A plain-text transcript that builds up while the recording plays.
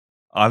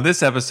On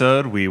this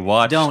episode, we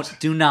watched...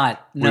 Do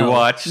not. No. We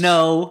watched...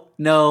 No.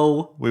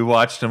 We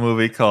watched a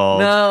movie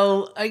called...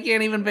 No, I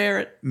can't even bear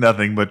it.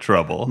 Nothing But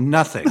Trouble.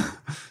 Nothing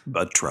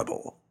but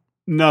trouble.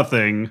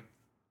 Nothing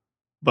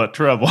but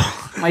trouble.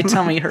 My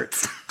tummy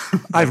hurts.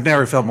 I've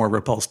never felt more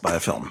repulsed by a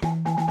film.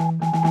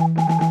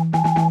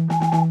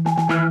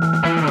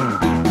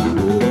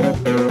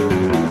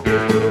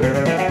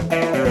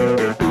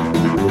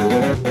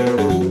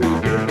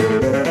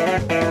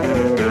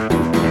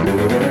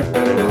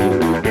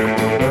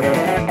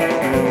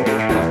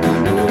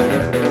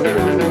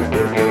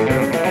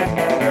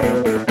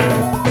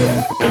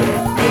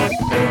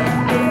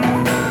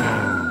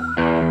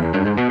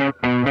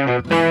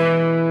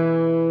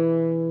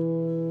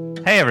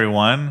 Hey,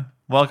 everyone.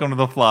 Welcome to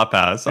the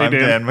Flophouse. I'm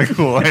Dan. Dan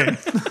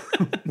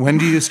McCoy. When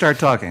do you start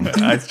talking?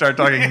 I start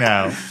talking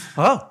now.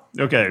 Oh,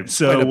 Okay,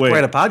 so wait.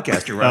 quite a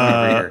podcast you're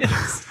running over here.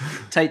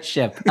 Tight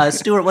ship.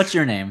 Stuart, what's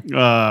your name?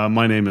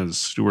 My name is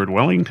Stuart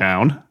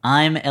Wellingtown.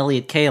 I'm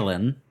Elliot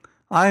Kalin.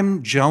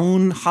 I'm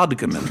Joan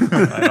Hodgman.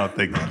 I don't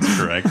think that's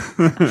correct.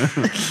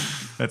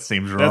 That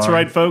seems wrong. That's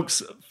right,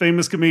 folks.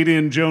 Famous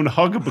comedian Joan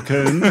Hodgman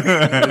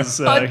is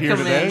here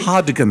today.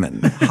 Hodgman.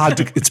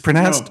 It's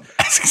pronounced.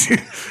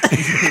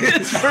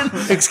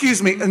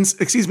 Excuse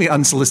me,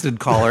 unsolicited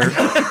caller.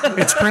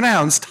 It's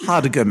pronounced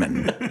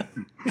Hodgman.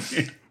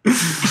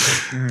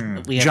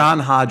 John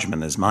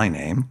Hodgman is my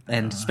name.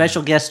 And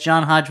special guest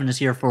John Hodgman is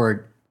here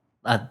for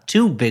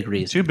two big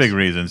reasons. Two big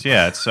reasons.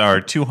 Yeah, it's our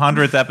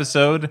 200th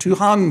episode.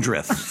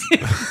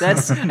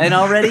 200th. And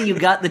already you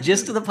got the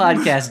gist of the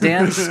podcast.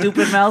 Dan's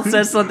stupid mouth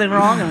says something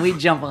wrong, and we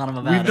jump on him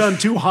about We've it. done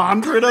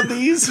 200 of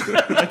these?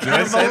 I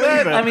can't believe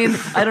it. I mean,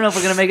 I don't know if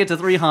we're going to make it to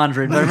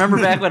 300, but I remember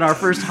back when our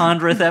first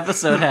 100th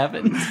episode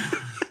happened.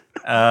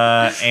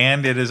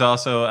 And it is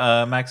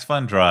also Max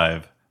Fun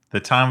Drive. The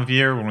time of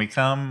year when we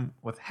come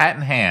with hat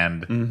in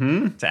hand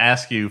to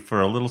ask you for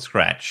a little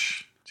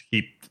scratch to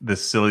keep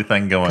this silly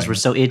thing going. Because we're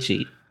so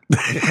itchy.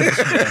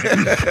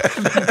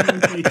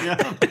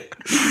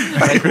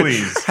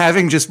 Please.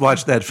 Having just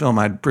watched that film,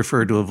 I'd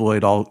prefer to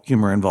avoid all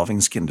humor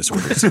involving skin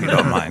disorders, if you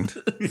don't mind.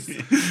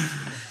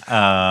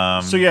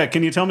 So yeah,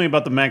 can you tell me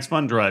about the Max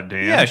Fun Drive,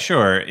 Dan? Yeah,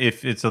 sure.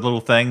 If it's a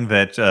little thing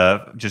that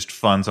just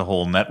funds a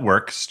whole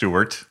network,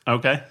 Stuart.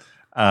 Okay.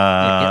 Get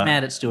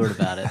mad at Stuart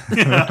about it.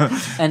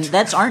 And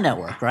that's our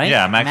network, right?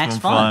 Yeah,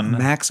 Maximum Fun.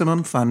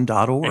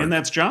 MaximumFun.org. And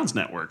that's John's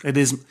network. It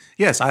is.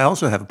 Yes, I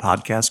also have a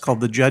podcast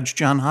called the Judge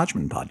John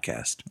Hodgman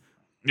Podcast.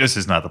 This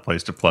is not the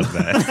place to plug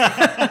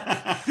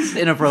that. It's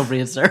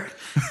inappropriate, sir.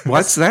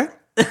 What's that?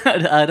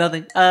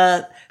 Nothing.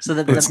 So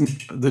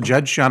The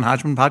Judge John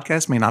Hodgman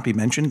Podcast may not be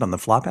mentioned on the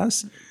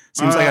Flophouse.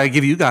 Seems like I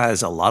give you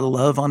guys a lot of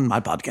love on my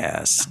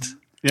podcast.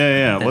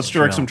 Yeah. Let's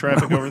direct true. some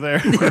traffic over there.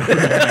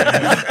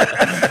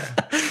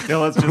 Yeah,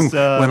 let's just.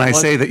 When I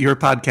say that your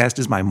podcast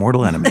is my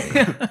mortal enemy.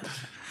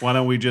 Why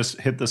don't we just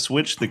hit the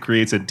switch that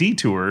creates a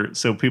detour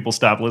so people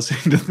stop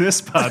listening to this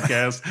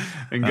podcast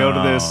and go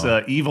to this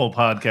evil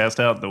podcast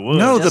out in the woods?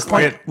 No, Just the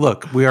point.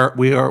 Look, we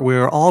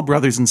are all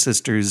brothers and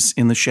sisters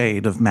in the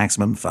shade of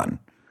maximum fun,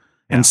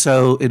 and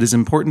so it is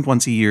important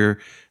once a year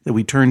that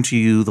we turn to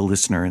you, the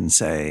listener, and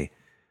say,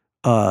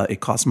 "It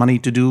costs money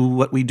to do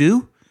what we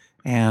do."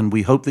 And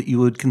we hope that you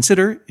would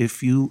consider,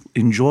 if you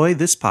enjoy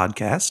this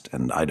podcast,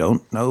 and I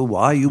don't know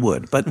why you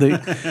would, but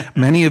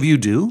many of you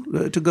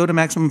do, to go to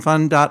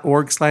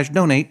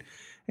MaximumFun.org/donate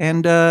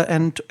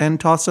and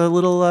toss a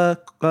little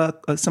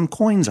some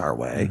coins our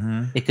way.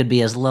 it could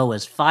be as low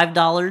as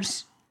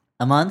 $5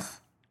 a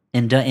month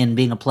in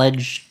being a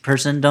pledge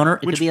person donor.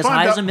 It Which could be as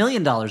high as $5 $1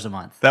 million a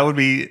month. That would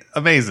be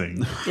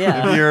amazing.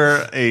 Yeah. If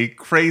you're a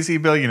crazy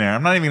billionaire,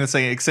 I'm not even going to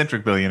say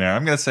eccentric billionaire.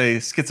 I'm going to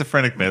say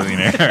schizophrenic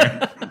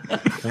billionaire.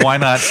 Why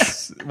not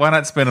spend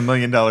 $1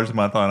 million a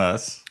month on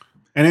us?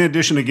 And in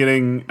addition to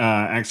getting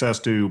access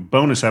to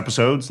bonus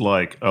episodes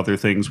like other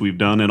things we've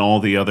done and all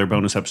the other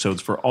bonus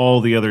episodes for all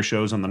the other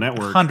shows on the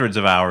network. Hundreds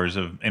of hours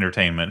of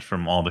entertainment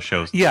from all the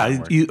shows. on the Yeah,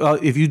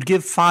 network. if you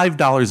give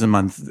 $5 a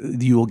month,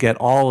 you will get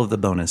all of the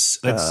bonus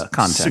That's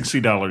content.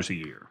 $60 a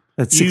year.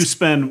 That's you six-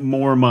 spend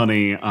more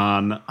money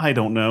on, I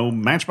don't know,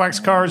 Matchbox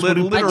cars.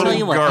 Literal I tell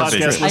you what,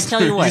 garbage. I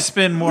tell you what. You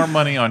spend more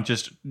money on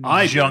just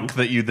I junk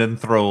that you then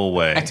throw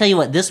away. I tell you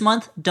what, this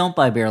month, don't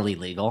buy Barely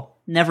Legal.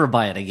 Never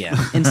buy it again.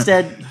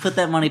 Instead, put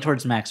that money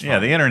towards Max Fun. Yeah,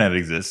 the internet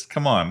exists.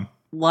 Come on.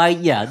 Why,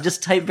 yeah,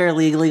 just type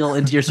Barely Legal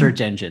into your search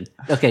engine.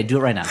 Okay, do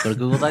it right now. Go to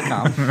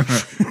google.com.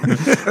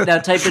 Now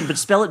type in, but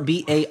spell it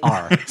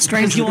B-A-R.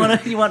 Strange. You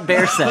want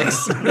bear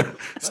sex.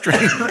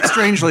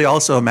 Strangely,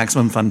 also a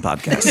Maximum Fun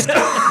podcast.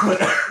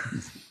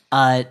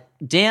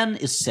 Dan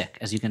is sick,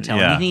 as you can tell.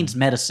 Yeah. He needs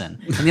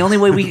medicine. And the only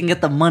way we can get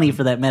the money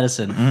for that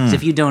medicine is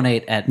if you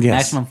donate at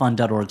Yes.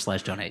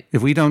 MaximumFun.org/donate.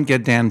 If we don't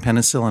get Dan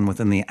penicillin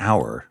within the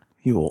hour,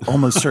 he will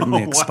almost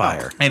certainly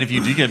expire. And if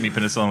you do get me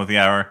penicillin with the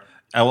hour,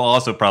 I will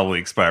also probably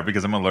expire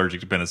because I'm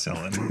allergic to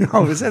penicillin.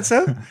 Oh, is that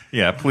so?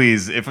 Yeah,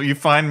 please, if you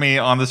find me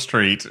on the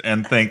street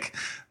and think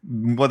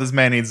what this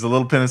man needs is a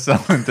little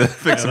penicillin to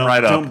fix him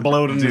right up. Don't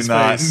blow it in Do his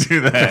not face.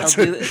 do I'll that.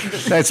 do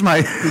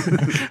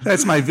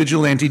That's my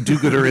vigilante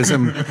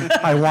do-gooderism.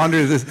 I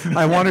wander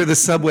the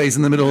subways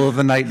in the middle of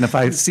the night, and if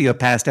I see a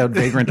passed out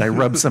vagrant, I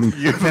rub some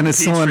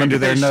penicillin under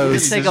their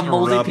nose. Take a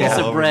moldy rub piece all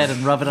of over bread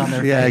and rub it on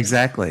their Yeah, face.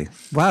 exactly.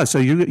 Wow, so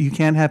you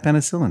can't have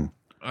penicillin.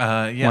 Yeah,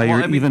 Why, well,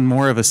 you're I mean, even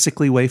more of a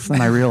sickly waif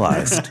than I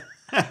realized.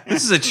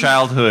 this is a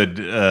childhood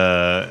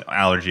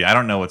allergy. I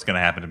don't know what's going to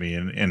happen to me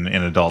in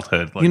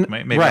adulthood. Like,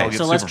 maybe right. I'll get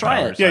So let's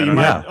try superpowers. it. Yeah, I you don't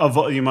might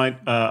know. you might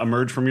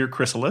emerge from your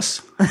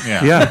chrysalis,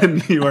 Yeah. Yeah.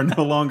 and you are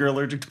no longer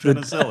allergic to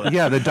penicillin.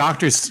 Yeah, the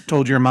doctors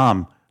told your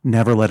mom,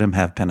 never let him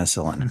have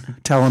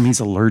penicillin. Tell him he's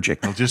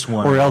allergic. Just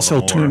one. Or else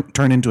he'll more.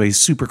 turn into a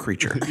super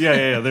creature.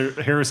 Yeah. They're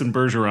Harrison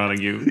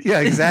Bergeroning you. Yeah,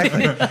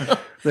 exactly.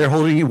 They're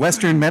holding you.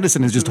 Western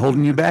medicine is just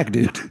holding you back,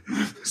 dude.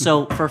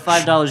 So for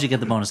 $5, you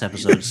get the bonus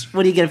episodes.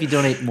 What do you get if you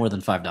donate more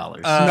than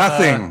 $5?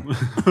 Nothing.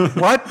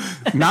 What?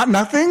 Not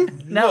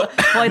nothing? No,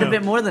 quite a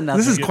bit more than nothing.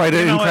 This is quite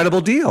an know what?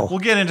 incredible deal. We'll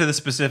get into the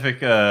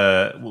specific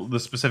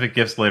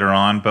gifts later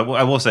on, but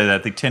I will say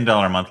that the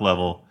 $10 a month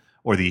level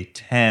or the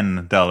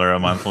 $10 a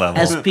month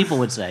level. as people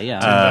would say, yeah.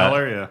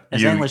 $10, yeah.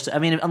 As you- English, I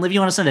mean, if you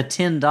want to send a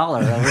 $10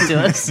 over to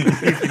us,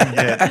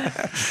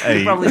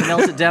 a probably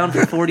melt it down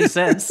for 40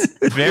 cents.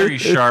 very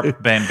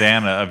sharp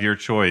bandana of your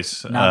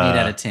choice. Not 8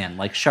 out of 10.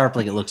 Like sharp,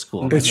 like it looks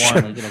cool. It's Warm,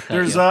 sharp. like it'll cut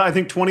There's you. I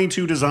think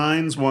 22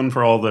 designs, one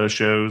for all the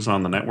shows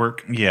on the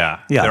network. Yeah,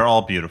 Yeah. they're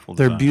all beautiful.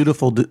 They're designs.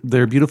 beautiful.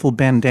 They're beautiful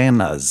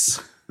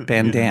bandanas.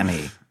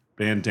 Bandani.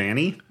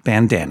 Bandani.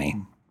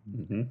 Bandani.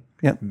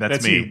 Yep. That's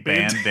That's me, you.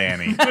 Band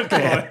Danny.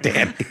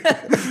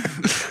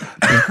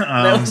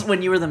 That was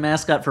when you were the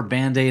mascot for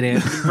Band-Aid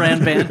and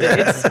brand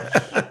Band-Aids.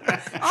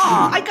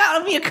 Aw, I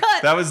got me a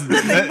cut. That was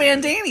Good thing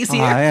Bandani's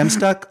here. I am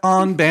stuck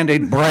on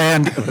Band-Aid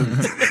brand.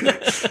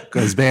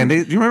 Because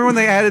Band-Aid. Do you remember when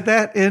they added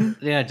that in?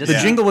 Yeah, just The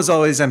jingle was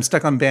always, I'm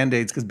stuck on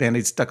Band-Aids because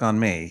Band-Aid's stuck on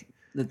me.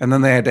 And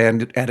then they had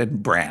to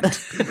added brand.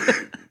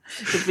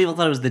 because people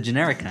thought it was the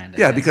generic kind.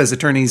 Yeah, because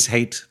attorneys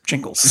hate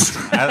jingles.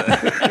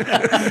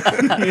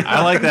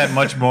 I like that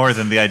much more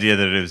than the idea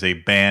that it was a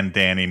Band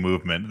Danny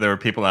movement. There were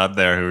people out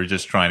there who were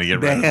just trying to get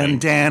rid of me.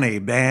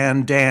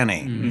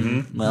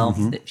 Bandani. Well,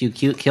 if you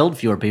killed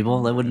fewer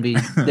people, there wouldn't be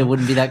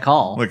that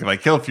call. Look, if I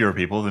kill fewer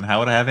people, then how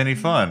would I have any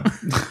fun?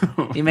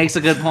 He makes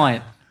a good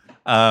point.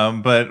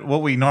 But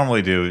what we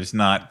normally do is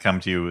not come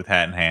to you with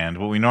hat in hand.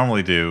 What we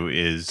normally do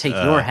is Take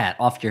your hat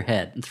off your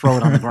head and throw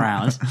it on the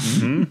ground.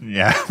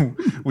 yeah,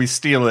 we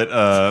steal it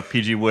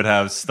PG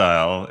Woodhouse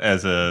style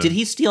as a. Did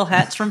he steal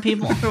hats from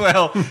people?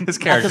 Well, his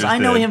character. Because I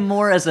know him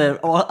more as an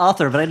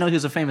author, but I know he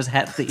was a famous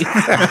hat thief.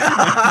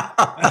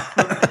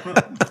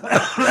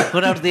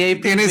 Put out to the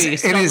APB,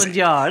 Scotland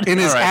Yard. in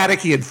his All right. attic,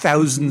 he had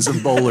thousands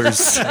of bowlers.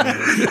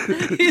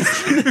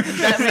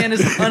 That man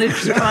is on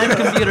his crime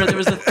computer. There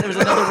was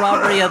another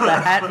robbery at the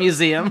Hat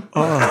Museum.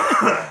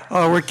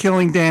 Oh, we're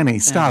killing Danny.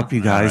 Stop,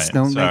 you guys. right.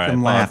 Don't Sorry, make him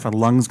Bob. laugh. A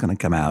lung's going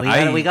to come out.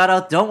 We got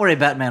out. Don't worry,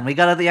 Batman. We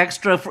got out the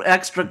extra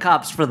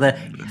cops for the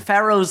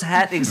Pharaoh's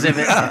hat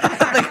exhibit at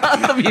the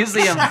Gotham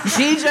Museum.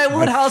 DJ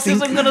Woodhouse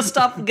isn't going to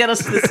stop and get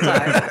us this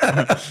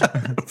time.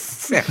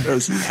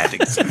 Pharaoh's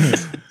addicts.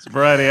 It's a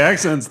variety of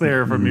accents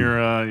there from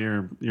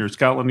your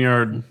Scotland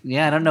Yard.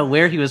 Yeah, I don't know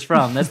where he was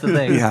from. That's the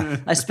thing. Yeah.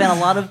 I spent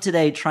a lot of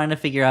today trying to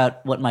figure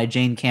out what my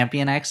Jane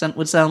Campion accent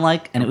would sound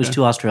like, and it was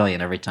too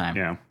Australian every time.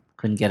 Yeah.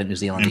 Couldn't get it New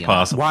Zealand.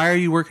 Impossible. Why are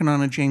you working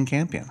on a Jane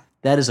Campion?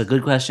 That is a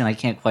good question I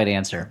can't quite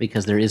answer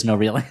because there is no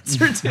real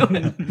answer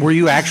to it. Were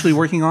you actually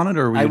working on it,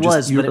 or were you I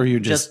was, just, but or it- you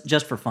just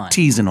just for fun.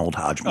 teasing old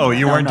Hodgman? Oh,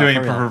 you weren't no, doing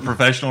it for real. for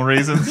professional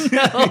reasons?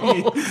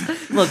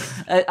 Look,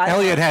 I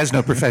Elliot has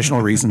no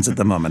professional reasons at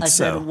the moment, I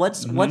said, so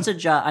what's a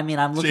job? I mean,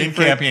 I'm looking Jane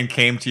for. Campion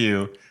came to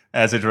you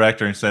as a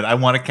director and said, "I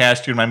want to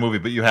cast you in my movie,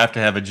 but you have to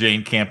have a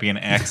Jane Campion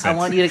accent." I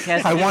want you to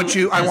cast. I want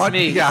you. I as want.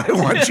 me. Yeah, I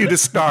want you to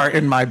star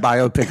in my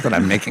biopic that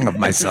I'm making of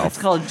It's myself.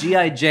 called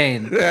G.I.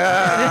 Jane.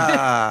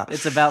 Ah,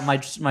 It's about my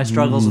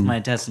struggles with my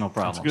intestinal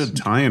problems. Good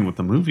tie-in with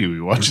the movie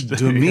we watched today.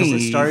 to me,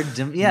 It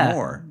started. Yeah.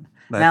 more.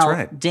 That's now,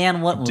 right. Dan,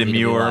 what movie did we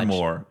Demure watch?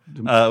 more.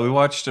 We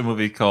watched a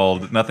movie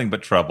called Nothing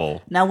But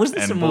Trouble. Now, was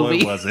this and a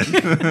movie? boy, was it.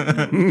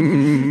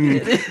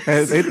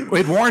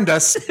 It warned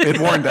us. It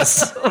warned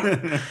us.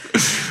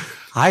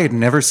 I had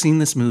never seen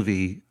this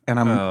movie,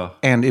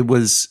 and it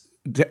was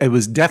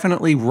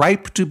definitely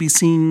ripe to be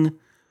seen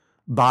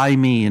by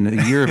me in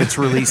the year of its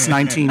release,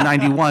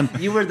 1991.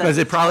 You were that because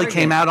it probably target.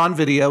 came out on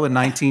video in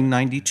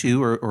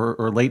 1992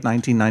 or late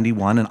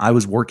 1991, and I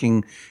was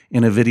working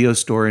in a video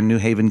store in New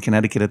Haven,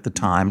 Connecticut at the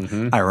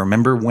time. I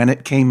remember when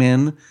it came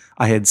in.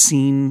 I had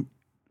seen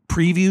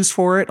previews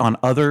for it on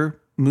other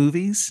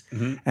movies,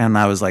 and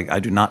I was like, I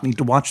do not need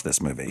to watch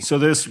this movie. So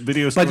this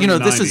video store But, you know,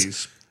 in the this 90s,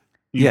 is-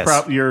 you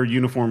Yes. your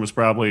uniform was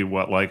probably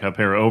like a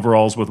pair of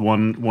overalls with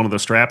one of the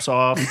straps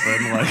off,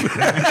 and like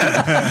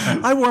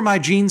I wore my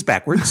jeans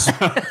backwards.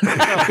 okay,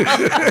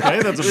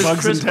 that's a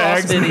bugs Chris and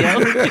Voss tags. video.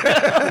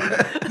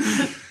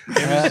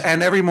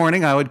 And every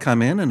morning I would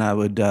come in and I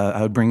would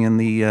bring in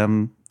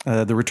the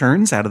the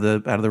returns out of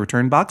the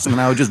return box, and then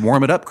I would just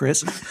warm it up,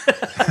 Chris.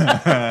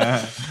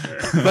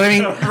 But I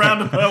mean,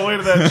 Roundabout way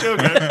to that show,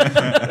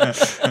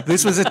 guys.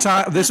 this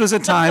was a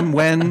time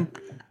when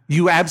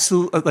you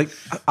absolutely like.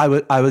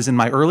 I was in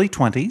my early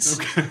 20s.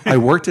 Okay. I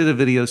worked at a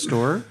video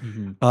store,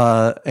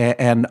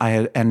 and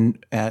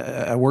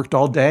I worked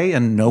all day,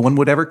 and no one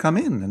would ever come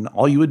in, and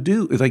all you would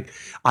do is like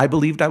I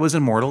believed I was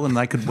immortal, and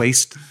I could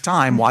waste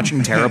time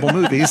watching terrible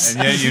movies.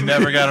 And yet you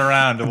never got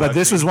around to. But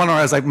this was one where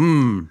I was like,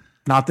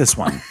 not this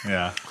one.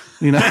 Yeah.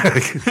 You know,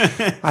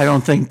 I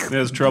don't think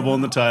there's trouble in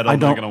the title. I'm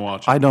not going to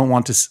watch it. I don't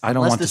want to. I don't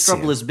Unless want to. This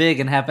trouble is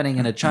big and happening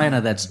in a China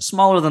that's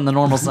smaller than the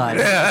normal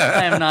size.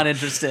 I am not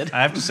interested.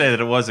 I have to say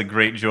that it was a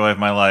great joy of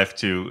my life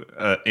to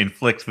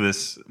inflict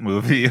this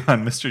movie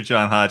on Mr.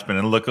 John Hodgman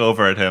and look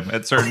over at him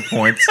at certain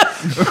points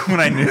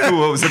when I knew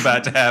what was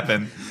about to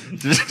happen.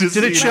 Did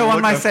it show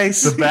on my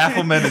face? The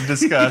bafflement and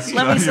disgust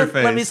on your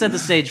face. Let me set the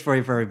stage for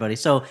you, for everybody.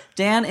 So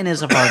Dan, in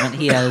his apartment,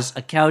 he has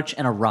a couch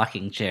and a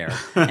rocking chair.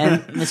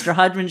 And Mr.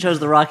 Hodgman chose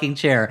the rocking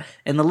chair.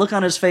 And the look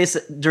on his face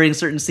during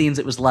certain scenes,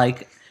 it was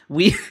like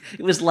we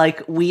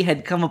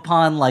had come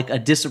upon like a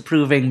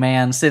disapproving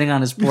man sitting on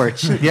his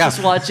porch,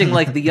 just watching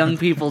like the young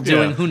people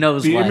doing who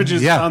knows the what. The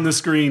images on the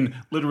screen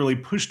literally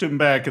pushed him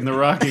back in the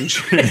rocking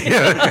chair.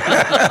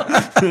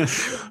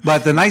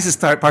 But the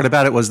nicest part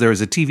about it was there was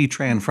a TV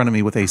tray in front of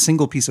me with a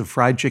single piece of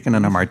fried chicken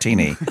and a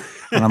martini.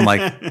 And I'm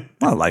like,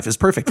 well, life is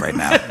perfect right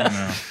now.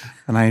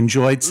 And I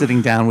enjoyed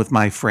sitting down with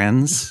my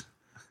friends,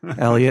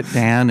 Elliot,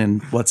 Dan,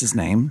 and what's his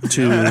name?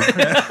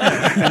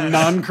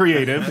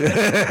 Non-creative.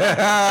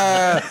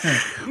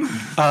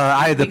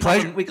 I had the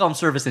pleasure. We call him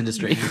service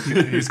industry.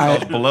 He's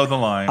called Below the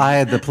Line. I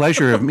had the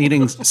pleasure of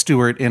meeting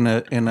Stuart in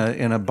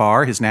a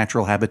bar, his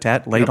natural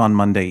habitat, late on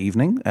Monday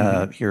evening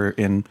here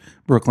in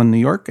Brooklyn, New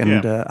York,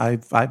 and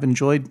I've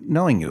enjoyed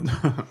knowing you.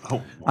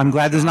 I'm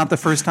glad this is not the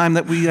first time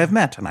that we have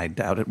met, and I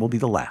doubt it will be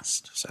the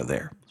last. So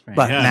there. Right.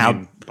 But now I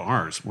mean,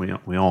 bars, we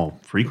all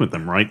frequent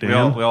them, right,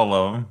 Dan? We all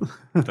love them.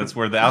 That's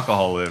where the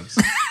alcohol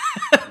lives.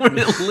 Where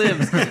it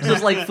lives. It's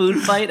just like Food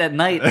Fight at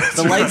night.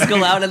 The lights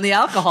go out and the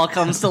alcohol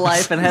comes to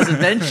life and has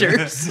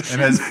adventures.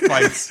 And has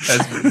fights,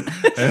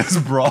 has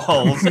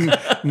brawls.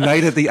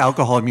 Night at the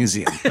Alcohol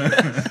Museum.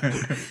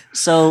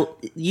 So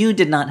you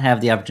did not have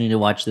the opportunity to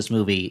watch this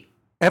movie.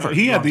 Ever.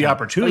 He had the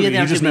opportunity. He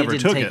just never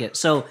took take it.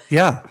 So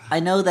Yeah. I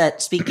know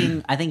that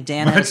speaking, I think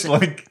Dan Much has...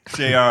 like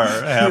J.R.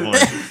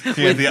 Havlin.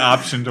 He had the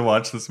option to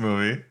watch this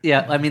movie.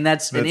 Yeah, I mean,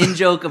 that's an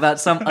in-joke about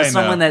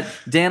someone that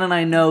Dan and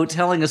I know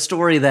telling a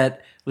story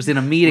that was in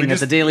a meeting at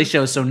the Daily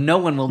Show, so no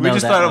one will know that. We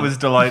just thought it was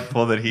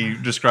delightful that he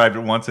described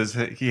it once as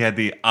he had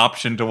the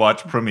option to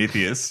watch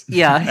Prometheus.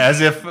 Yeah.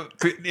 As if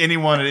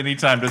anyone at any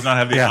time does not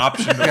have the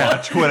option to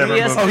watch whatever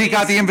Yes. movie. Oh, he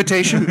got the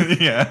invitation?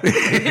 Yeah.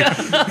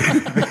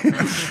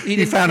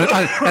 He found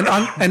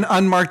an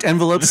unmarked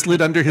envelope slid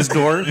under his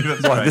door.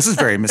 Well, this is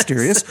very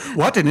mysterious.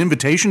 What, an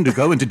invitation to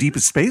go into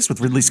deepest space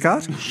with Ridley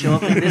Scott? Show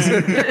up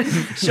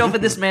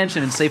at this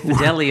mansion and say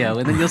Fidelio,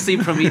 and then you'll see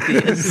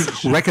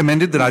Prometheus.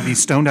 Recommended that I be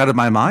stoned out of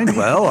my mind?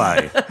 Well,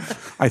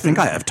 I think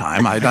I have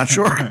time. I'm not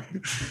sure.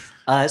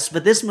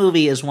 But this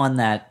movie is one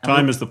that...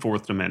 Time is the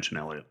fourth dimension,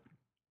 Elliot.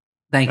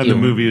 Thank And you. the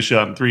movie is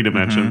shot in 3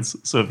 dimensions,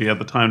 so if you had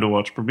the time to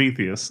watch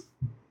Prometheus,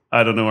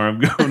 I don't know where I'm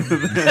going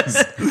with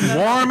this.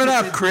 Warm it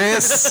up,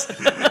 Chris.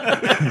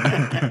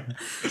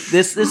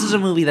 This is a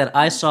movie that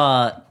I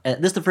saw... this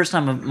is the first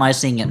time of my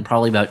seeing it in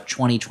probably about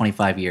 20,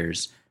 25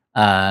 years.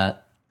 Or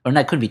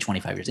that could be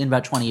 25 years. In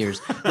about 20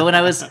 years. But when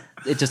I was...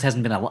 It just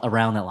hasn't been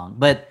around that long.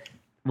 But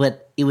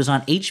it was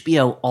on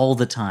HBO all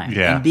the time.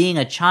 Yeah. And being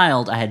a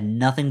child, I had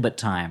nothing but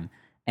time.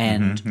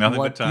 And Nothing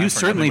but time. You for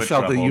certainly nothing but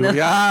felt that trouble. you...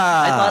 Yeah.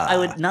 I thought I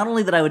would not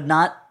only that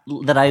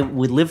I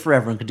would live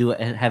forever and could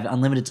have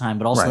unlimited time,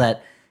 but also Right.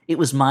 that it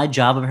was my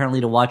job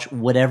apparently to watch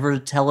whatever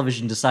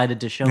television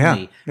decided to show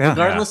me,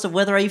 regardless of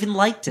whether I even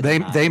liked it. or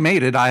not. They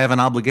made it. I have an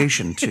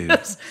obligation to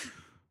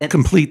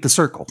complete the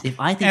circle. If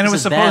I think And it this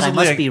was is bad, I supposedly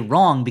must a- be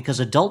wrong because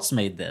adults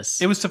made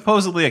this. It was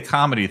supposedly a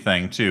comedy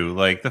thing too.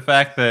 Like the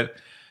fact that,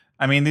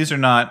 I mean, these are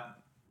not.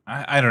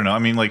 I don't know. I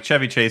mean, like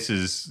Chevy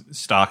Chase's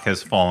stock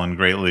has fallen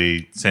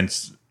greatly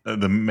since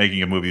the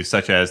making of movies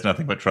such as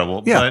Nothing But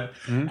Trouble. Yeah.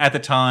 But at the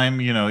time,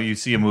 you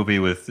see a movie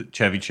with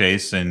Chevy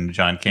Chase and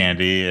John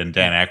Candy and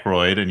Dan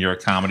Aykroyd, and you're a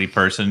comedy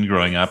person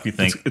growing up. You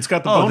think It's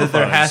got the oh, bona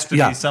there has to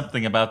fides. be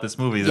something about this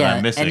movie that yeah,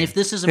 I'm missing. and if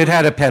this is a It movie,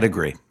 had a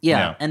pedigree.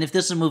 yeah, and if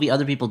this is a movie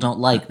other people don't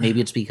like,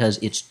 maybe it's because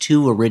it's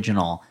too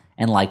original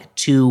and like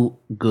too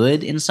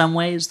good in some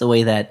ways. The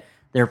way that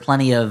there are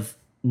plenty of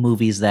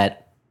movies that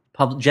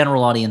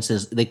general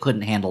audiences they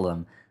couldn't handle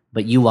them,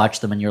 but you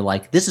watch them and you're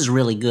like, this is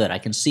really good. I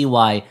can see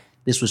why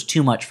this was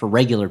too much for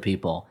regular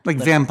people. Like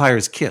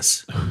Vampire's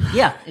Kiss.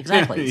 Yeah,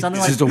 exactly.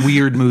 Something It's like just a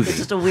weird movie. it's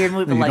just a weird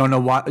movie. But You like, don't know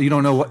what you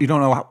don't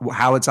know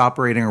how it's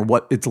operating or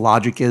what its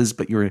logic is,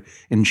 but you're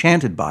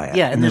enchanted by it.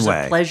 yeah, and in there's a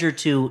way. a pleasure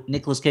to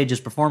Nicolas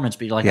Cage's performance,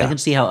 but you're like, Yeah. I can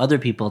see how other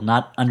people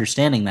not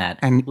understanding that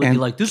would be and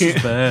like, this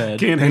is bad.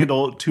 Can't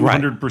handle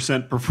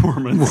 200%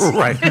 performance.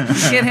 Right. You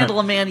can't handle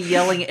a man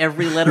yelling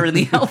every letter in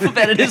the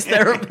alphabet at his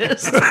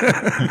therapist.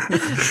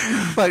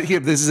 But here,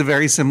 this is a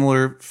very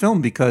similar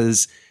film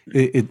because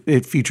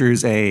it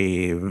features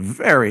a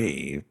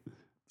very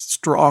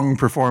strong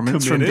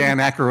performance from Committed. Dan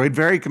Aykroyd,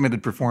 very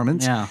committed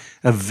performance. Yeah.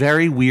 A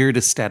very weird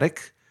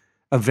aesthetic,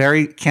 a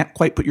very can't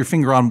quite put your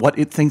finger on what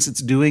it thinks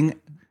it's doing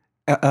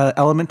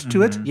element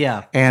to it.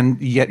 Yeah.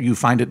 And yet you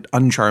find it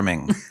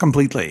uncharming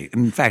completely.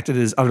 In fact, it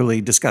is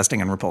utterly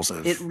disgusting and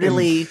repulsive. It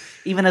really,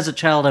 even as a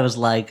child, I was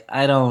like,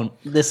 I'm going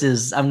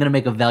to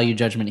make a value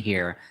judgment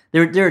here.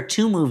 There are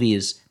two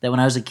movies that when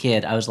I was a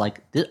kid, I was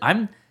like,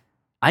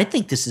 I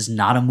think this is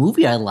not a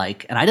movie I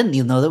like, and I didn't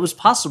even know that was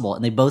possible.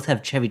 And they both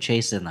have Chevy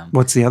Chase in them.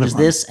 What's the other There's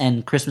one? this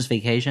and Christmas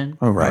Vacation,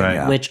 Oh, right. Right.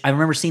 Yeah. which I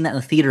remember seeing that in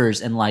the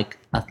theaters and like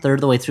a third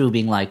of the way through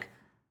being like,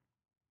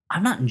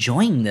 I'm not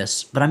enjoying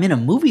this, but I'm in a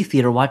movie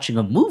theater watching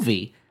a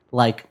movie.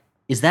 Like,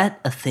 is that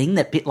a thing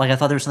that I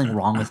thought there was something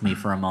wrong with me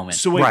for a moment?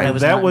 So wait, Right. I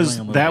was that not was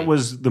enjoying a movie. that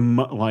was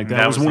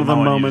was one of the the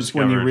moment you moments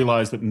when you discovered.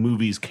 realized that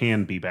movies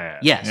can be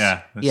bad. Yes.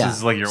 Yeah, this Yeah.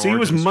 is like your. See, it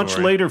was origin much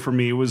story. later for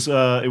me. It was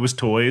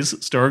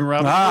Toys starring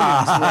Robin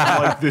Williams. Where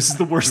I'm like, this is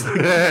the worst thing.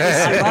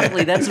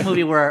 Ironically, that's a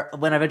movie where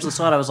when I eventually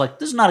saw it, I was like,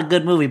 "This is not a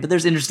good movie, but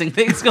there's interesting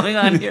things going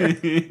on here."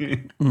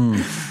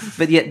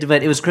 But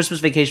it was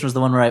Christmas Vacation was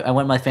the one where I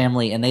went with my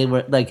family, and they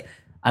were like,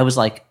 I was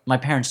like, my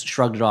parents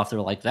shrugged it off. They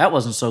were like, "That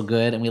wasn't so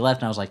good," and we left.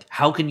 And I was like,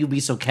 "How can you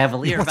be so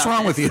cavalier?" What's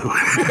about wrong this?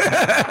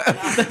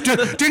 with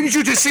you? Didn't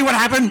you just see what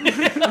happened?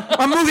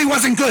 A movie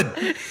wasn't good.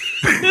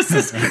 This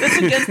is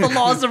against the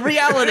laws of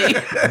reality.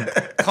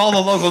 Call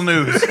the local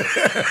news.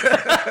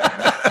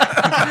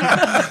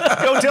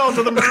 Go tell it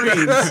to the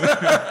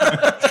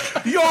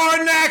Marines.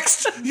 You're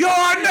next.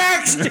 You're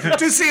next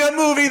to see a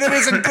movie that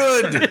isn't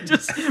good.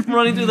 Just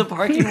running through the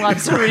parking lot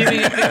screaming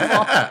at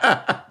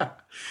people.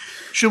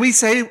 Should we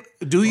say?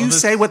 Do you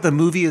say what the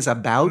movie is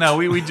about? No,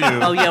 we do.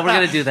 Oh yeah, we're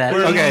gonna do that.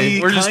 Okay.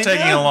 We're just Kinda?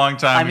 taking a long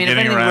time I mean, if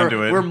getting anything, around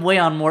to it. we're way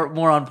on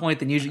more on point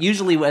than usual.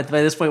 Usually, by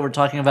this point, we're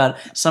talking about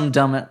some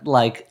dumb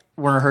like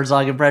Werner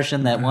Herzog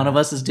impression that one of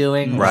us is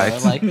doing. or,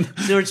 Right. like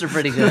Stewart's are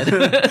pretty good.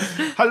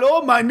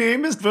 Hello, my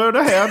name is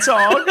Werner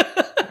Herzog.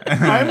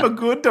 I'm a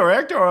good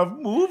director of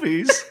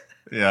movies.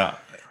 Yeah.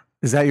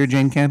 Is that your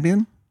Jane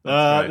Campion?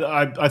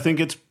 I think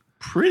it's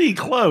pretty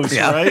close,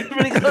 right?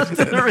 Pretty close to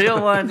the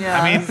real one. Yeah.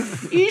 I mean,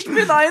 Ich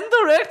bin ein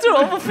Director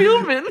of a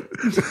Filmin.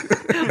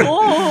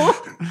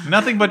 Oh.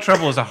 Nothing But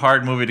Trouble is a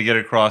hard movie to get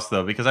across,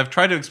 though, because I've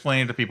tried to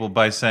explain it to people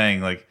by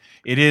saying, like,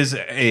 it is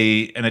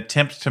an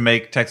attempt to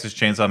make Texas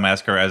Chainsaw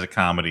Massacre as a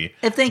comedy.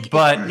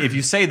 But if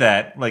you say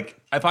that, like,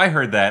 if I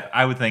heard that,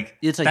 I would think,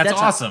 It's like, that's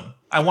that's awesome.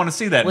 I want to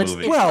see that What's-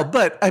 movie. Well,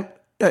 but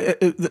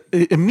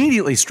it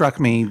immediately struck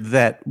me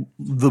that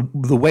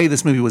the way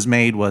this movie was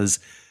made was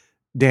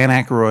Dan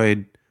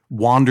Aykroyd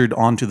wandered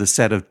onto the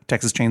set of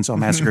Texas Chainsaw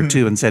Massacre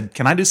 2 and said,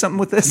 "Can I do something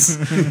with this?"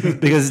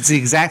 Because it's the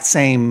exact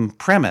same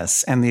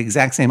premise and the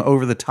exact same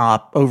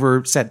over-the-top,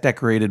 over-set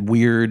decorated,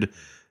 weird,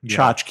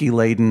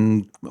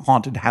 tchotchke-laden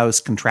haunted house,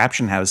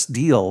 contraption house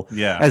deal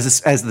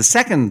as the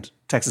second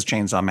Texas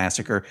Chainsaw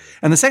Massacre.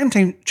 And the second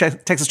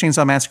Texas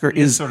Chainsaw Massacre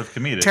is sort of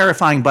comedic.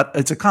 terrifying, but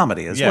it's a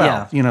comedy as Yeah. well.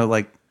 Yeah. You know,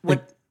 like...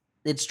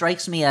 It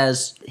strikes me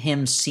as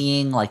him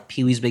seeing like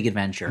Pee-wee's Big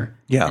Adventure,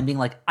 Yeah. and being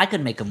like, I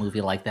could make a movie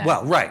like that.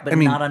 Well, right. but I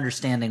mean- not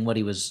understanding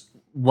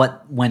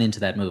what went into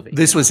that movie.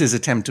 This was his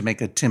attempt to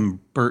make a Tim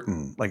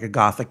Burton, like a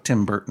gothic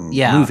Tim Burton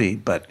Yeah. movie,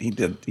 but he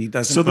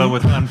doesn't. but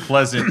with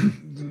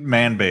unpleasant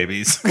man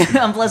babies.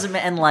 Unpleasant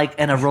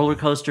and a roller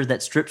coaster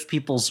that strips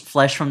people's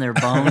flesh from their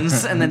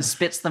bones and then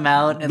spits them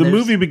out. And The there's-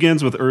 movie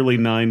begins with early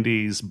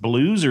 '90s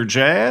blues or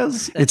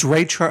jazz. it's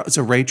it's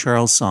a Ray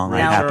Charles song. I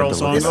happen Carol to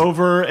song look it up.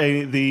 over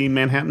the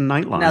Manhattan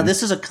Nightline. Now,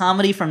 this is a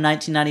comedy from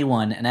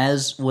 1991, and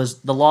as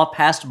was the law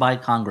passed by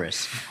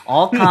Congress,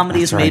 all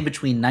comedies made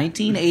between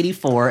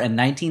 1984 and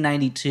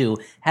 1992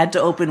 had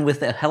to open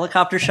with a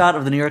helicopter shot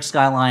of the New York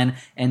skyline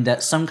and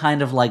some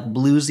kind of like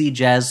bluesy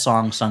jazz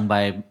song sung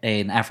by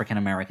an African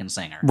American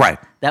singer. Right.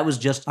 That was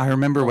just. I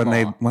remember the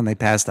law. when they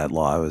passed that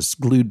law. I was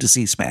glued to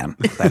C-SPAN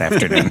that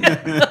afternoon.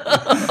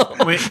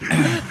 Wait,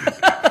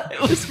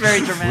 It was very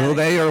dramatic. Will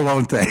they or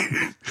won't they?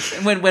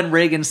 when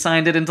Reagan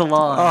signed it into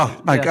law.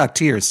 Oh my God,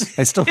 tears!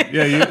 I still.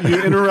 Yeah,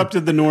 you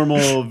interrupted the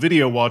normal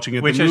video watching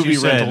at Which, the as movie you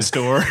said- rental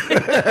store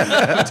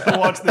to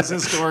watch this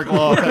historic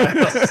law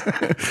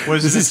pass.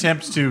 was his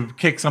attempt to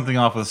kick something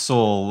off with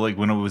Soul, like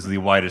when it was the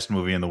widest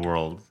movie in the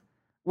world.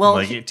 Well,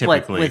 like,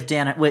 typically. with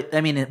Dan,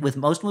 with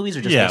most movies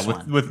or just Yeah, this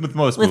one? with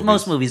most With movies.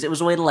 most movies, it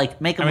was a way to like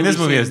make a I mean, movie. this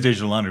movie has seem-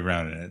 Digital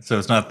Underground in it, so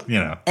it's not, but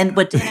Dan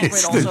Aykroyd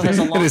also has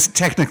a It long. is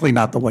technically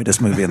not the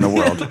whitest movie in the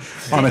world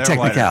on a They're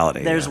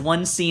technicality. There's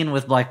one scene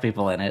with black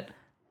people in it.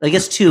 I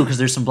guess two because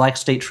there's some black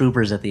state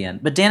troopers at the end.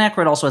 But Dan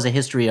Aykroyd also has a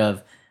history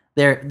of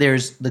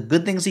there's the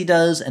good things he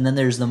does, and then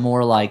there's the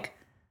more like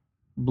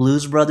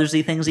Blues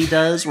Brothers-y things he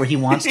does, where he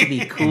wants to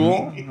be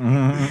cool.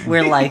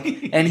 Where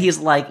like, and he's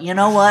like, you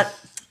know what?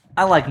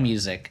 I like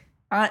music.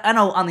 I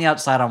know on the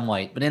outside I'm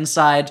white, but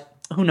inside,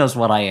 who knows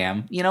what I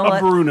am? You know A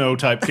what? Bruno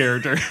type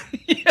character.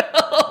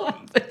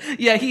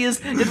 Yeah, he is.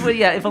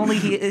 Yeah, if only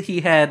he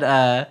had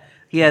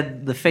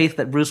the faith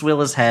that Bruce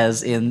Willis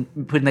has in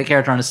putting that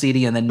character on a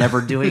CD and then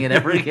never doing it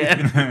ever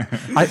again.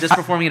 Just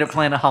performing it at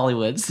Planet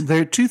Hollywoods.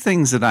 There are two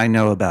things that I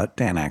know about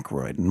Dan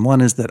Aykroyd, and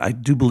one is that I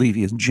do believe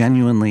he is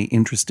genuinely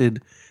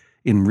interested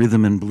in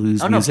rhythm and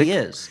blues music. No, he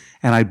is.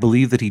 And I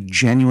believe that he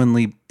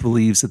genuinely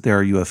believes that there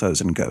are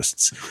UFOs and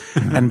ghosts.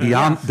 And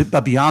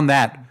but beyond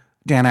that,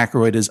 Dan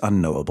Aykroyd is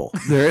unknowable.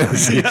 There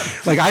is,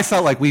 like I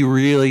felt like we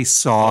really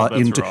saw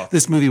into rough.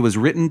 this movie was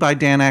written by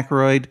Dan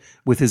Aykroyd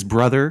with his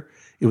brother.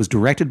 It was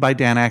directed by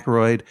Dan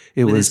Aykroyd.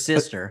 It With was his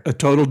sister. a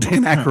total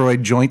Dan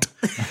Aykroyd joint.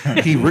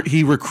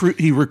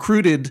 He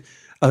recruited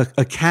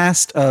a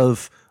cast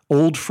of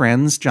old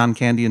friends, John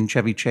Candy and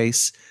Chevy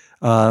Chase,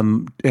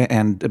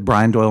 and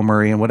Brian Doyle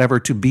Murray and whatever,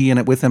 to be in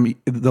it with him.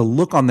 The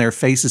look on their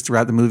faces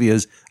throughout the movie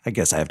is, I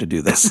guess I have to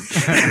do this.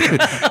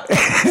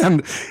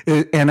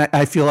 and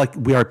I feel like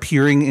we are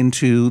peering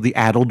into the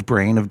addled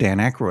brain of Dan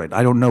Aykroyd.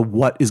 I don't know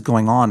what is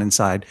going on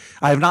inside.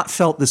 I have not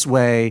felt this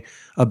way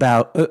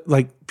about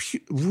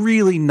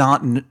really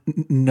not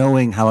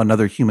knowing how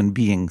another human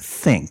being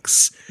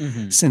thinks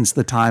since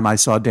the time I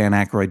saw Dan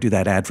Aykroyd do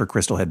that ad for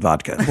Crystal Head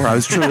vodka, where I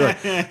was truly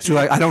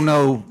like, I don't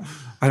know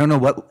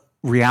what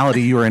reality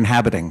you are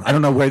inhabiting. I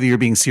don't know whether you're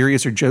being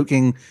serious or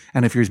joking,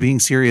 and if you're being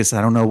serious, I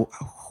don't know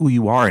who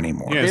you are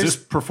anymore. Yeah, is this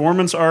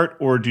performance art,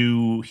 or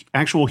do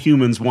actual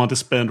humans want to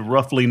spend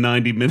roughly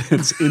 90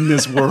 minutes in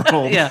this world?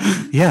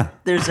 Yeah.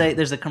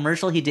 There's a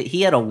commercial he did.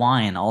 He had a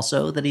wine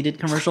also that he did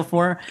commercial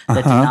for that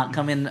did not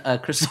come in a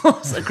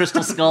crystal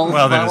skull.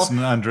 Well, then bottle. it's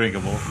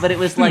undrinkable. But it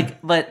was like,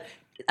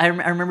 I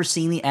remember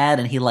seeing the ad,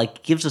 and he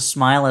like gives a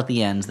smile at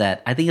the end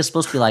that I think is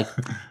supposed to be like,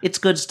 it's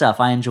good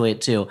stuff. I enjoy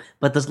it too.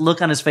 But the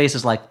look on his face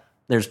is like,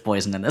 there's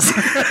poison in this.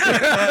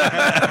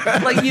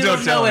 Like you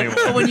don't know it,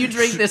 but when you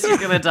drink this, you're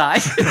gonna die.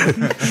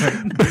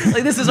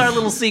 Like this is our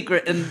little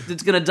secret, and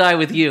it's gonna die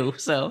with you.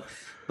 So,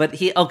 but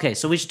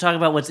so we should talk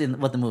about what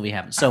the movie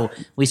happens. So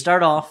we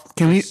start off.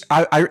 Can we?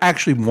 I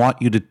actually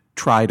want you to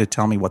try to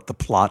tell me what the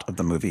plot of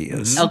the movie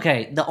is.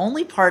 Okay, the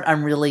only part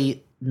I'm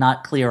really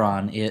not clear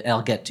on,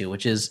 I'll get to,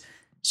 which is,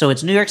 so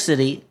it's New York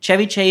City.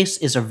 Chevy Chase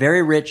is a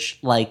very rich,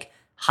 like,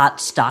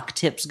 hot stock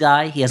tips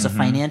guy. He has a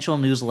financial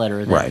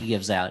newsletter that he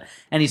gives out,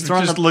 and he's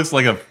throwing. It just looks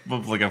like a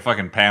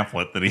fucking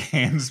pamphlet that he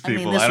hands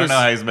people. I don't know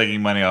how he's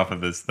making money off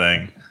of this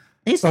thing.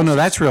 Oh no,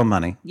 that's real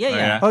money.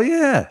 Yeah. Oh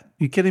yeah,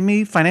 you kidding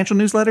me? Financial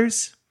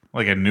newsletters?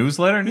 Like a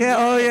newsletter? Yeah.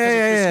 Oh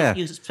yeah.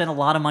 You spend a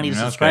lot of money to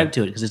subscribe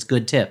to it because it's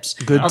good tips.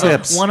 Good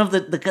tips. One of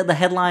the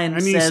headlines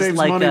And he says saves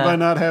like money by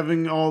not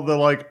having all the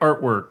like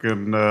artwork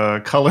and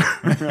color.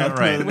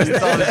 Right.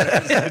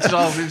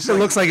 It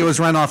looks like it was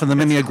run off in the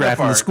mimeograph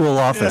in the school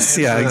office.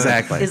 Yeah,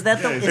 exactly. is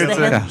that the It's is the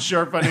head, a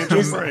sharp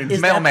financial brain. is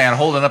that, Mailman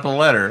holding up a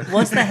letter.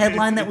 what's the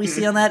headline that we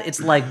see on that? It's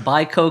like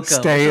buy Coco.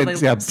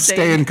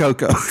 Stay in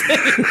Coco.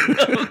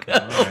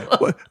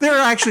 There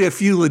are actually a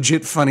few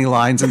legit funny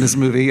lines in this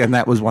movie, and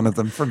that was one of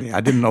them for me. I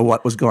didn't know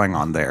what was going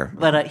on there.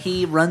 But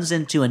he runs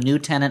into a new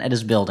tenant at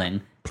his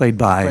building, Played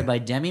by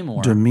Demi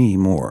Moore, Demi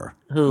Moore.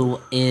 who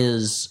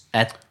is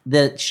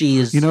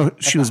she's. You know,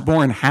 she was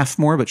born half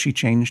Moore, but she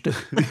changed it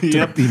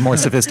to be more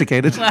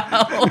sophisticated.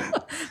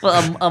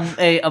 Well,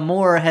 a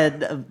Moore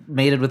had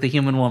mated with a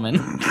human woman,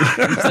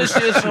 so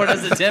she was born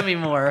as a Demi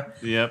Moore.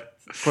 Yep.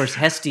 Of course,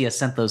 Hestia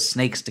sent those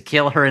snakes to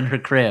kill her in her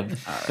crib,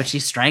 but she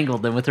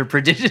strangled them with her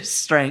prodigious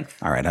strength.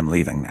 All right, I'm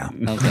leaving now.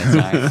 Okay,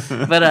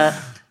 sorry. But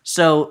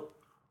so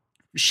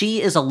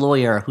she is a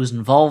lawyer who's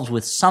involved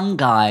with some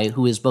guy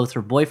who is both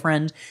her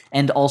boyfriend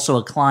and also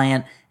a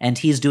client, and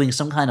he's doing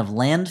some kind of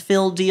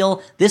landfill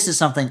deal. This is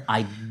something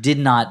I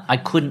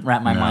couldn't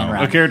wrap my mind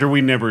around. A character we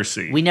never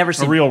see. We never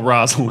see a real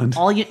Rosalind.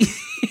 All you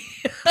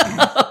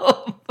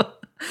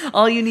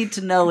need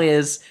to know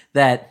is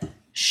that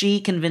she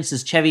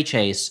convinces Chevy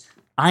Chase,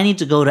 I need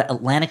to go to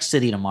Atlantic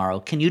City tomorrow.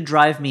 Can you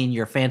drive me in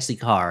your fancy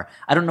car?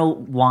 I don't know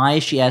why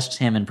she asks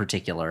him in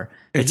particular.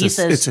 But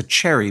It's a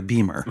cherry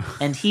Beamer.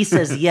 and he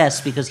says yes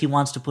because he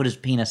wants to put his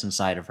penis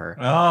inside of her.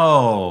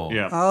 Oh.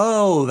 Yeah.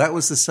 Oh, that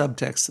was the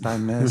subtext that I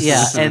missed.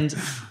 Yeah, and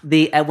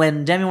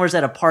when Demi Moore's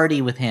at a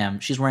party with him,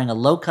 she's wearing a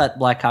low-cut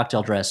black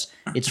cocktail dress.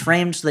 It's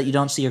framed so that you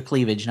don't see her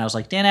cleavage. And I was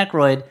like, Dan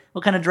Aykroyd,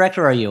 what kind of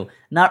director are you?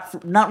 Not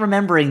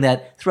remembering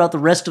that throughout the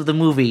rest of the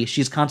movie,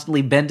 she's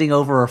constantly bending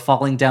over or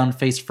falling down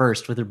face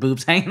first with her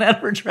boobs hanging out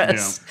of her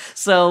dress. Yeah.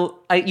 So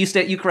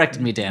you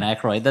corrected me, Dan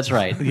Aykroyd. That's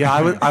right. Yeah,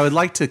 I would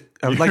like to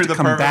You're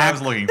come the back. I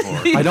was looking for.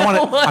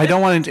 I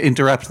don't want to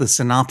interrupt the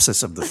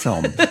synopsis of the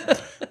film,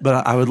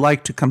 but I would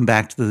like to come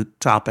back to the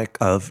topic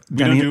of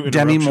don't do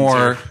Demi interruptions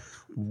Moore. here.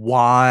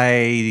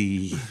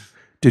 Why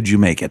did you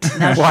make it?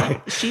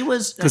 Why? She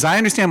was. Because I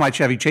understand why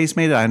Chevy Chase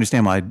made it. I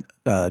understand why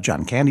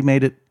John Candy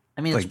made it.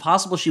 I mean, it's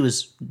possible she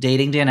was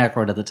dating Dan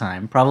Aykroyd at the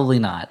time. Probably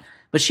not.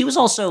 But she was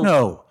also.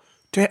 No,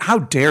 How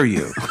dare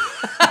you?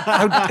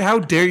 How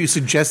dare you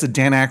suggest that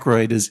Dan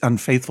Aykroyd is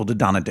unfaithful to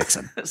Donna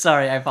Dixon,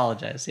 Sorry, I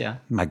apologize. Yeah.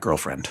 my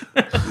girlfriend?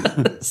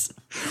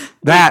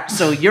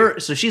 So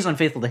she's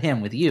unfaithful to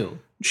him with you.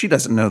 She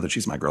doesn't know that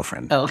she's my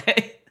girlfriend.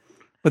 Okay.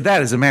 But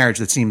that is a marriage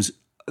that seems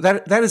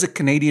that is a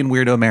Canadian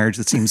weirdo marriage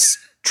that seems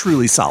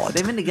truly solid.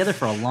 They've been together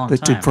for a long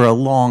time. For a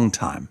long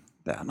time.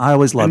 Yeah, I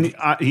always loved.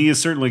 He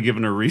has certainly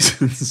given her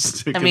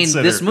reasons to I mean,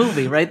 consider. this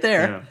movie right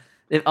there.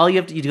 If all you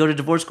have to you go to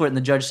divorce court and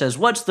the judge says,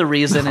 "What's the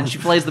reason?" and she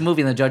plays the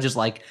movie and the judge is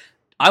like,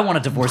 "I want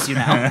to divorce you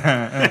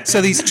now."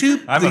 So these two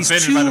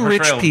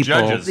rich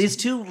people,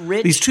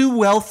 these two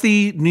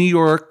wealthy New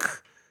York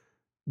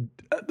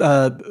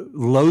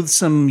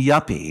loathsome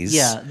yuppies.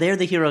 Yeah, they're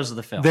the heroes of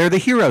the film. They're the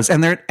heroes,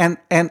 and they're and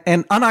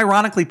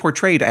unironically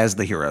portrayed as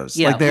the heroes.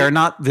 Yeah, like they are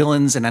not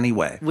villains in any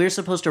way. We're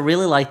supposed to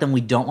really like them.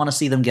 We don't want to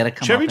see them get a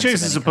comeuppance. Chevy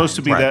Chase is supposed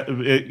to be Right.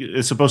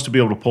 is supposed to be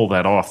able to pull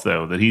that off,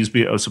 though. That he's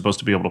supposed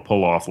to be able to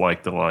pull off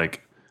like the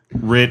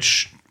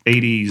rich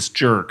 '80s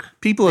jerk.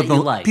 People That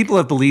you like. people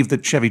have believed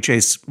that Chevy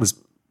Chase was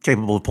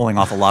capable of pulling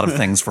off a lot of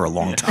things for a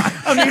long time.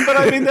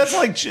 I mean that's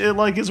like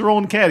his role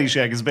in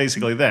Caddyshack is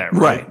basically that,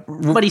 right?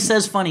 But he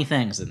says funny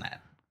things in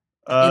that.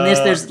 In this,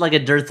 there's like a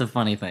dearth of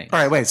funny things. All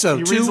right, wait. So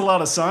He reads a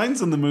lot of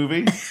signs in the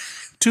movie.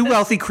 two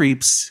wealthy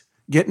creeps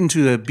get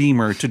into a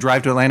Beamer to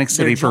drive to Atlantic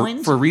City for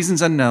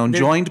reasons unknown,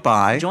 joined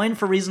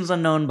for reasons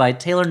unknown by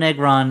Taylor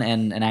Negron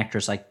and an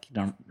actress I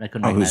couldn't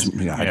recognize.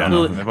 I don't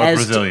know. They're both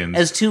Brazilians.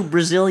 As two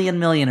Brazilian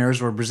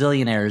millionaires or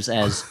Brazilianaires,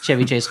 as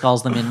Chevy Chase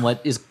calls them in what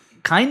is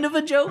kind of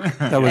a joke.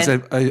 That was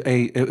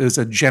it was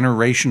a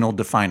generational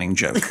defining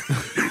joke.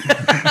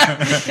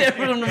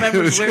 Everyone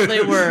remembers where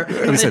they were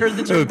when they heard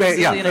the term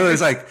Brazilianaires. It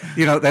was like,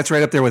 that's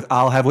right up there with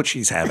 "I'll have what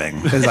she's having."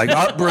 It's like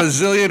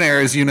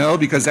Brazilianaires,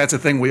 because that's a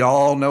thing we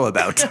all know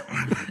about.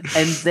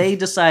 And they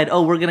decide,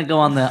 we're going to go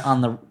on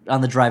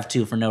the drive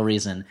too for no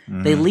reason.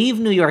 They leave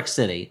New York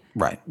City.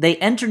 Right. They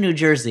enter New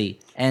Jersey,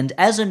 and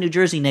as a New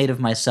Jersey native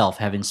myself,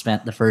 having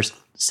spent the first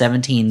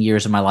 17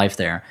 years of my life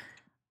there,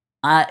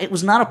 it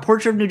was not a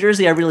portrait of New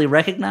Jersey I really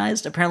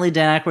recognized. Apparently,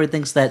 Dan Aykroyd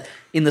thinks that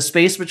in the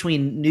space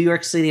between New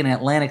York City and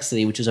Atlantic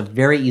City, which is a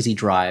very easy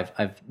drive,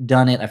 I've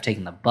done it. I've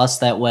taken the bus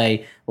that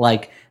way.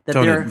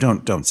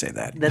 Don't say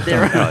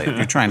that.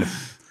 You're trying to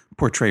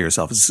portray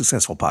yourself as a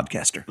successful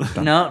podcaster.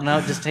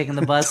 No, just taking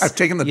the bus. I've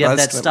taken the you bus have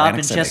that to stop Atlantic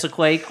in City.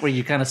 Chesapeake where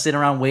you kind of sit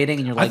around waiting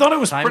and you're like, I thought it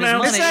was time is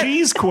pronounced money.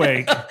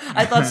 Cheesequake.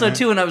 I thought so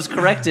too, and I was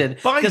corrected.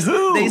 By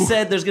who? They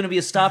said there's going to be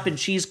a stop in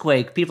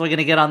Cheesequake. People are going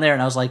to get on there,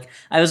 and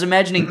I was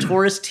imagining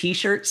tourist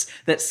T-shirts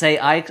that say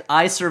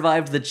 "I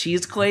survived the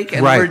Cheesequake,"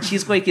 and Right. the word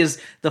Cheesequake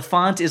is the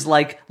font is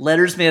like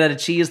letters made out of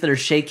cheese that are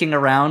shaking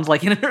around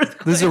like in an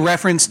earthquake. This is a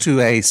reference to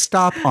a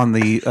stop on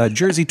the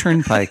Jersey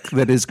Turnpike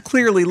that is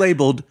clearly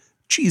labeled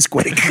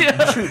Cheesequake.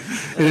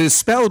 It is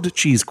spelled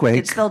Cheesequake.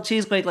 It's spelled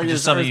Cheesequake like there's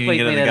Just an something you can earthquake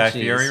get at made the out Guy of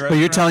cheese. Fieri But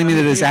you're telling me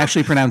that it is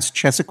actually pronounced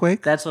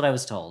Chesapeake? That's what I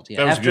was told. Yeah.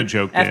 That was a good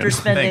joke, Dan. After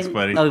spending, Thanks,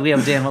 buddy. Oh, we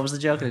have Dan. What was the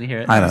joke? I didn't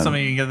hear it. I don't know.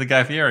 Something you can get at the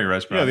Guy Fieri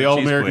restaurant. Yeah, the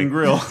All-American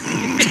Grill.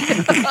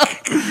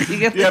 You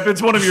get Yeah, if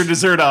it's one of your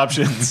dessert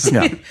options.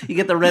 Yeah. You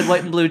get the red,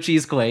 white, and blue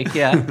Cheesequake.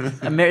 Yeah,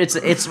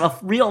 it's a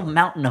real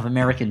mountain of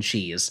American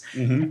cheese.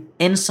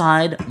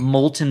 Inside,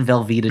 molten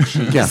Velveeta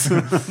cheese. Yes.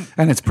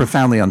 And it's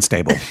profoundly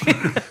unstable.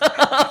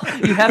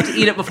 You have to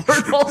eat it before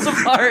it falls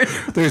apart.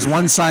 There's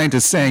one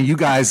scientist saying, you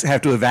guys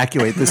have to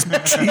evacuate this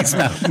cheese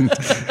mountain.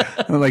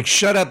 I'm like,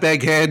 shut up,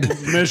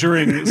 egghead.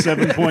 Measuring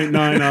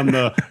 7.9 on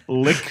the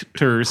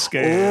Lichter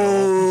scale.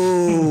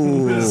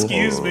 Oh.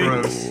 Excuse me.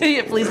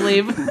 Yeah, please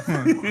leave.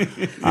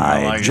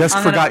 I just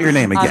forgot your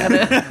name again.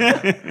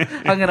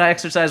 I'm gonna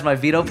exercise my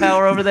veto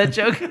power over that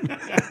joke.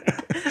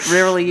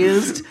 Rarely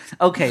used.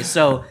 Okay,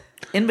 so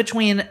in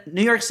between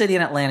New York City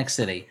and Atlantic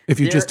City, If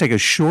you just take a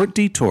short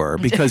detour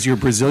because your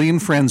Brazilian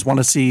friends want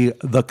to see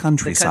the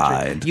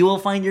countryside. you will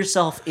find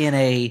yourself in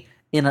a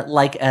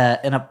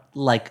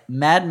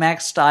Mad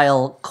Max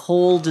style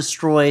coal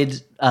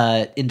destroyed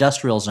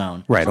industrial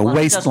zone. Right, There's a lot of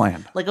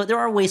wasteland. There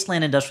are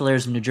wasteland industrial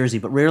areas in New Jersey,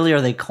 but rarely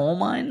are they coal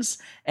mines,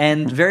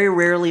 and very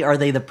rarely are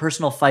they the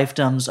personal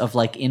fiefdoms of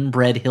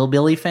inbred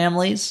hillbilly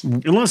families,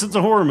 Unless it's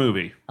a horror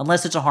movie.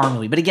 unless it's a horror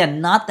movie. But again,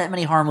 not that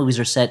many horror movies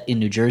are set in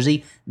New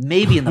Jersey.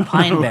 Maybe in the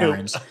Pine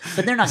Barrens,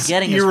 but they're not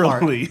getting as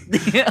far. Eerily.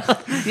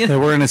 They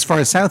weren't as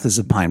far south as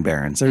the Pine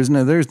Barrens.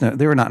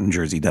 They were not in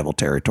Jersey Devil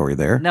territory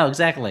there. No,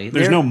 exactly.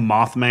 There's They're- no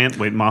Mothman.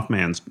 Wait,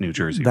 Mothman's New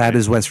Jersey. That right?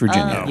 is West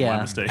Virginia. my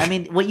yeah. mistake. I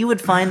mean, what you would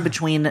find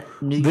between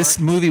New York. This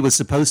movie was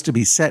supposed to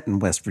be set in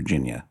West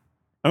Virginia.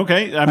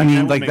 Okay. I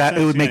mean, would make it would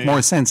sense, make yeah,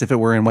 more sense if it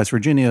were in West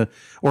Virginia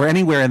or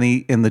anywhere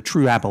in the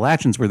true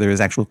Appalachians where there is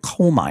actual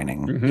coal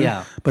mining.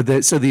 Yeah. But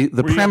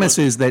the premise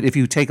is that if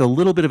you take a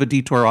little bit of a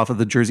detour off of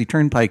the Jersey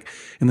Turnpike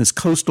in this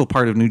coastal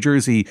part of New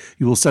Jersey,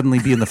 you will suddenly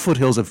be in the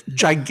foothills of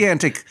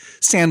gigantic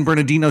San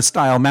Bernardino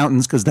style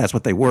mountains, because that's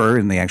what they were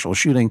in the actual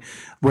shooting,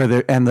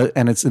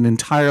 and it's an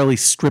entirely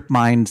strip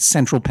mined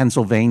central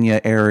Pennsylvania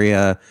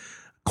area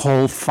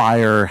coal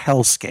fire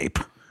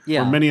hellscape.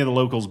 Yeah. where many of the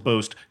locals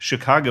boast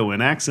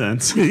Chicagoan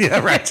accents. Yeah,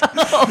 right.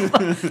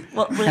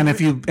 Well, And if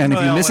you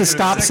miss a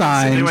stop They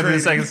sign, went to the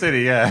second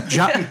city, yeah.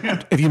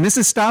 if you miss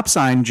a stop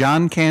sign,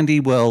 John Candy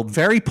will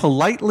very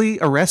politely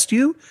arrest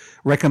you,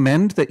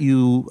 recommend that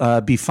you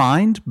be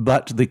fined,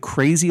 but the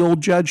crazy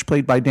old judge,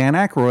 played by Dan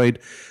Aykroyd,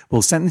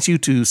 will sentence you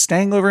to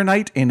staying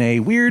overnight in a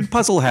weird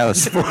puzzle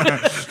house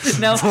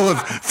now, full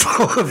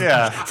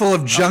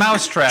of junk,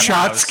 mousetrap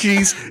house.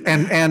 tchotchkes,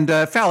 and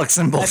phallic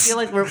symbols. I feel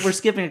like we're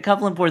skipping a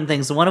couple important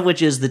things. One of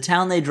which is the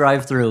town they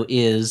drive through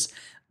is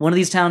one of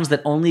these towns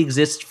that only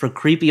exists for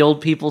creepy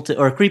old people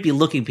or creepy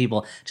looking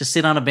people to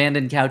sit on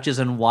abandoned couches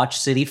and watch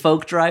city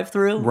folk drive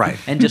through. Right.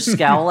 And just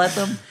scowl at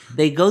them.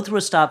 They go through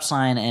a stop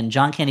sign and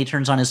John Candy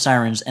turns on his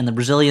sirens and the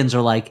Brazilians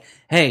are like,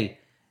 hey,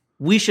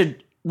 we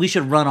should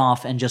run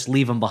off and just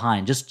leave them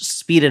behind. Just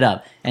speed it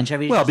up. And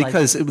Chevy's Well, just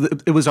because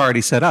it was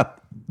already set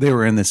up. They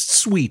were in this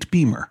sweet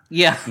Beamer.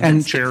 yeah.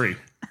 And Cherry.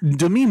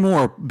 Demi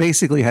Moore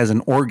basically has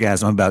an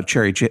orgasm about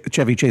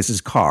Chevy Chase's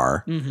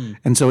car.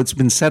 And so it's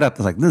been set up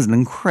like, this is an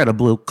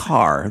incredible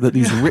car that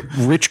these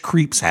rich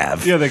creeps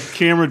have. Yeah, the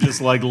camera just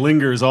like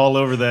lingers all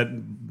over that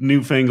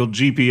newfangled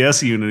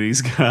GPS unit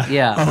he's got.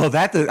 Yeah. Oh,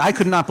 I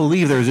could not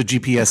believe there was a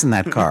GPS in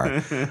that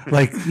car.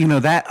 Like,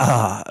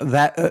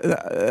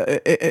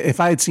 if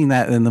I had seen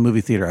that in the movie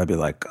theater, I'd be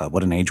like,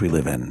 what an age we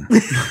live in.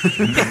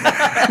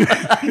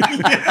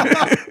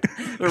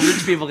 Where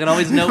rich people can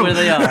always know where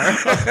they are.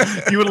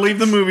 You would leave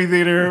the movie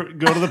theater,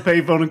 go to the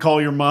payphone, and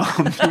call your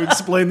mom to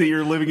explain that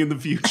you're living in the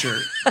future.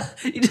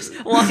 You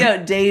just walk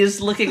out dazed,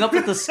 looking up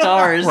at the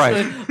stars.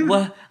 Right.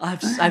 Well,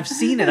 I've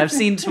seen it. I've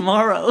seen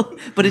tomorrow,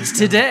 but it's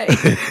today.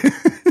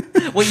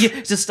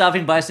 Just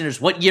stopping bystanders.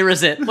 What year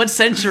is it? What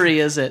century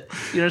is it?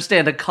 You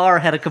understand? A car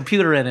had a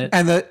computer in it.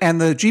 And the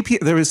GPS,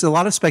 there was a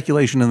lot of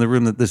speculation in the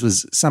room that this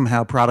was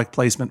somehow product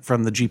placement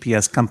from the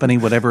GPS company,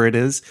 whatever it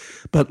is.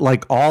 But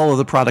like all of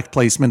the product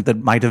placement that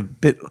might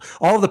have been,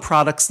 all of the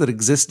products that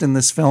exist in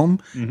this film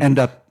end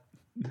up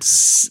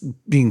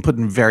being put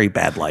in very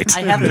bad light.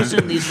 I have to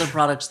assume these are the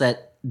products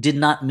that did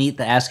not meet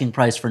the asking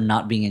price for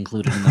not being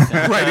included in the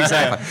film. Right,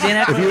 exactly.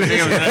 Dan Aykroyd-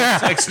 It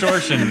was an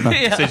extortion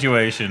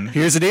situation.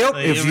 Here's the deal.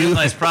 It's a real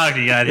nice product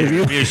you got here.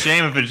 It'd be a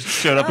shame if it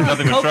showed up with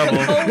nothing but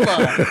trouble.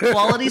 Coca-Cola,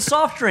 quality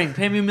soft drink.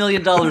 Pay me $1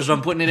 million or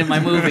I'm putting it in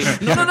my movie.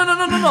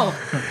 No.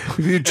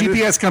 Your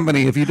GPS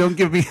company, if you don't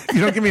give me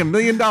 $1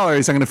 million,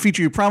 I'm going to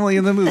feature you prominently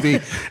in the movie,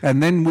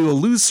 and then we will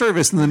lose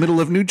service in the middle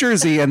of New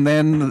Jersey, and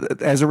then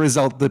as a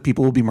result, the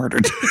people will be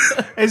murdered.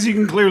 As you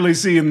can clearly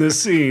see in this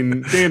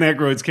scene, Dan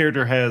Aykroyd's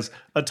character has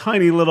a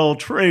tiny little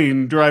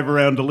train drive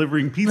around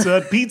delivering Pizza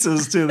Hut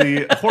pizzas to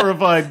the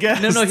horrified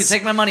guests. No, you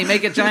take my money,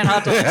 make it giant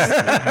hot dogs.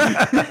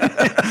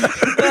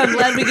 I'm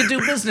glad we could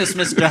do business,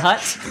 Mr.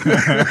 Hutt.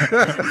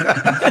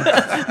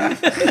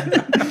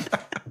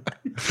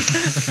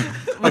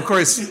 Of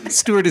course,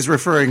 Stewart is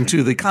referring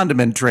to the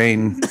condiment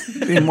train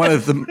in one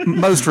of the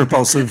most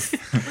repulsive.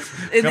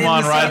 Come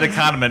on, ride the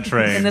condiment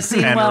train. In the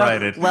scene and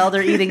ride it. while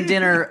they're eating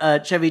dinner,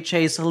 Chevy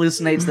Chase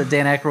hallucinates that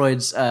Dan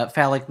Aykroyd's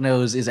phallic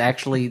nose is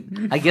actually,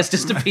 I guess,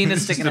 just a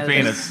penis sticking Just out a of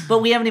it. penis. But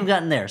we haven't even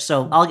gotten there,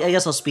 so I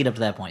guess I'll speed up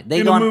to that point. They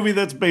in go a on, movie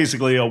that's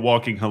basically a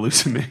walking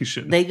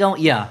hallucination. They go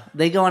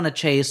on a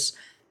chase.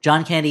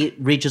 John Candy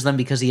reaches them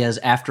because he has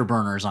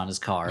afterburners on his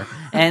car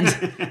and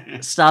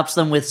stops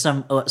them with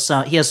some.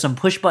 He has some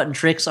push button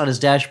tricks on his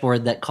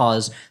dashboard that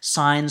cause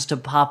signs to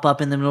pop up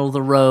in the middle of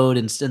the road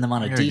and send them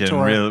on a You're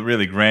detour. getting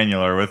really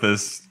granular with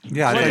this.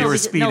 Yeah, I Well, thought you no, were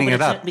because- speeding but it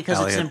it's up. because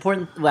it's Elliot.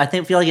 important. I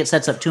feel like it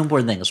sets up two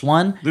important things.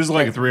 One, This is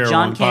like a that 3-hour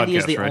John long Candy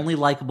is podcast, the right? only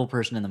likable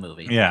person in the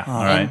movie. Yeah,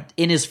 all right. And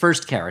in his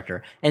first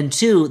character, and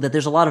two, that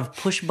there's a lot of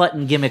push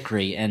button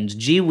gimmickry and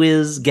gee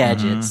whiz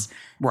gadgets.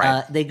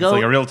 Right. They It's go.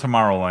 like a real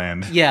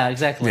Tomorrowland. Yeah,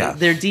 exactly. Yeah.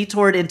 They're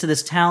detoured into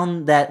this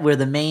town where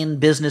the main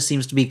business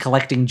seems to be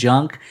collecting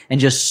junk and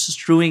just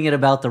strewing it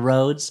about the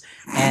roads.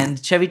 And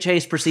Chevy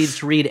Chase proceeds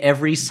to read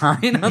every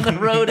sign on the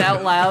road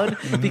out loud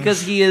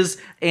because he is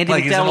Andy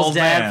Like he's an McDowell's old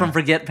dad man. from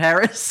Forget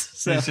Paris.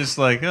 So, It's just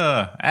like,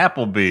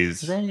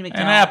 Applebee's. Is that Andy And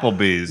McDowell?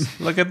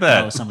 Applebee's. Look at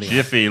that. Oh, somebody else.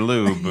 Jiffy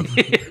Lube.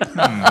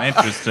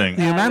 Interesting.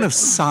 The amount of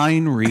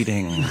sign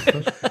reading.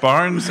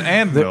 Barnes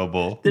and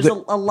Noble. there's a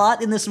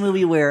lot in this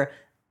movie where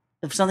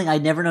something I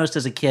never noticed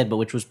as a kid, but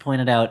which was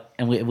pointed out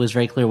and it was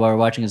very clear while we were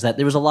watching, is that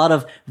there was a lot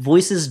of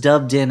voices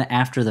dubbed in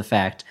after the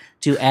fact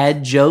to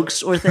add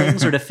jokes or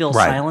things or to fill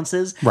Right.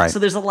 silences. Right. So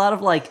there's a lot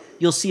of like,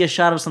 you'll see a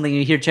shot of something and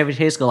you hear Chevy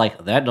Chase go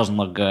like, that doesn't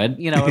look good.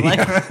 You know,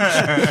 like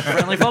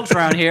friendly folks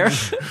around here.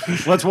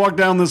 Let's walk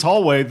down this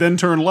hallway, then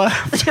turn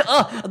left.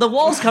 The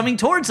wall's coming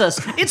towards us.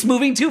 It's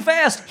moving too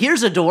fast.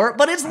 Here's a door,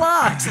 but it's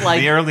locked.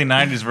 Like, The early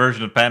 90s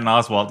version of Patton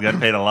Oswalt got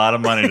paid a lot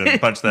of money to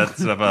punch that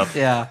stuff up.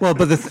 yeah. Well,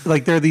 but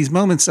there are these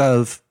moments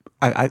of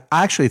I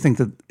actually think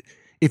that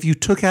if you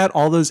took out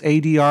all those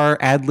ADR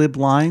ad lib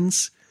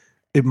lines,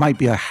 it might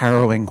be a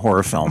harrowing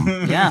horror film.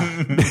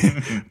 Yeah.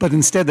 But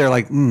instead, they're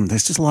like,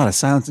 there's just a lot of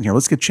silence in here.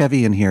 Let's get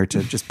Chevy in here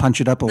to just punch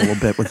it up a little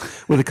bit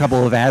with a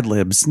couple of ad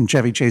libs. And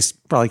Chevy Chase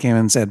probably came in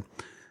and said,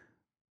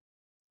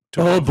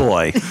 Oh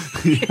boy!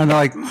 And they're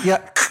like,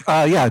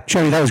 yeah,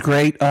 Chevy, that was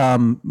great.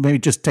 Maybe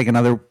just take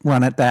another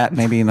run at that.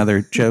 Maybe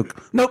another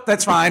joke. Nope,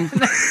 that's fine.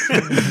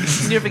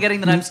 You're forgetting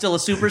that I'm still a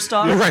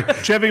superstar. Right.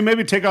 Chevy,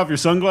 maybe take off your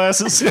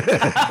sunglasses.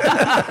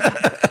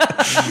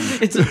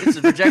 It's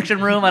a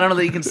projection room. I don't know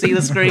that you can see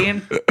the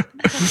screen.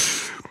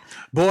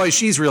 Boy,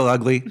 she's real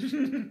ugly.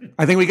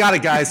 I think we got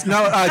it, guys.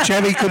 No,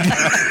 Chevy,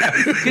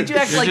 Could you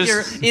act like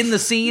you're in the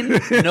scene?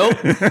 Nope.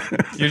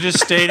 You're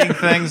just stating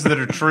things that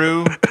are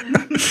true.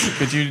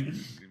 Could you?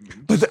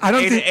 But I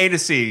don't think A to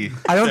C.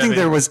 I don't think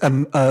there was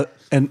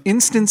an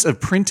instance of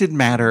printed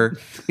matter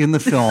in the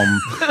film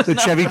that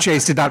Chevy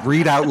Chase did not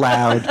read out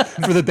loud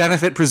for the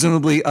benefit,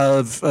 presumably,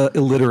 of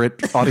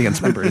illiterate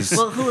audience members.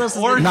 Well, who else?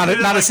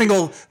 Not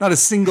a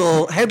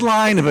single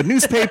headline of a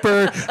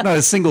newspaper, not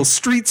a single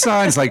street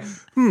sign. It's like,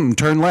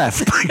 turn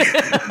left.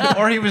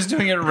 Or he was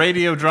doing it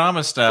radio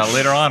drama style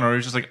later on, or he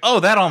was just like, "Oh,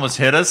 that almost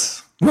hit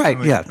us." Right?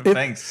 Like, Yeah.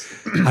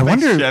 Thanks. I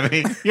wonder.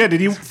 Chevy. Yeah,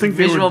 did you think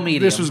Visual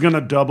medium. this was going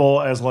to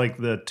double as like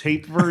the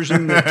tape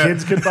version that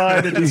kids could buy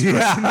to just listen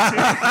to?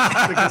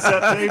 The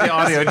cassette tape? The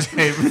audio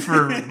tape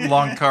for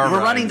long car We're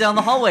rides. running down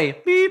the hallway.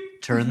 Beep.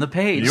 Turn the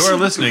page. You are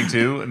listening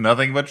to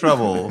Nothing But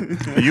Trouble.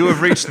 You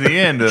have reached the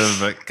end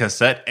of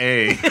cassette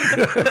A.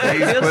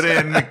 Please put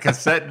in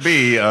cassette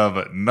B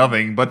of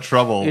Nothing But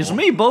Trouble. It's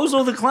me,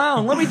 Bozo the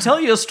Clown. Let me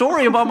tell you a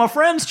story about my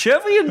friends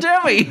Chevy and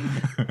Demi.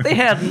 They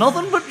had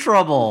nothing but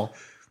trouble.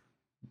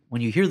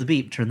 When you hear the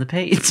beep, turn the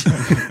page.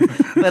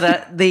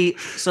 But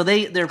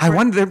they're. I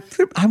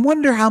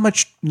wonder how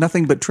much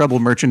Nothing But Trouble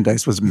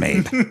merchandise was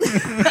made.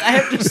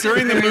 I have to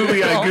During the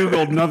movie, I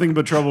Googled Nothing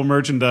But Trouble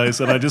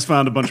merchandise, and I just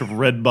found a bunch of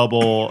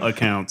Redbubble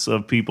accounts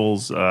of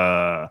people's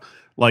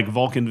like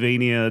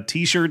Vulcanvania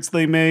T-shirts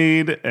they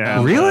made.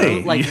 And,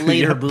 Really?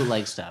 later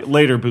bootleg stuff.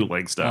 Later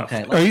bootleg stuff.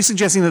 Okay. Are you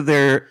suggesting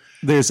that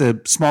there's a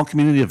small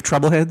community of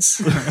troubleheads?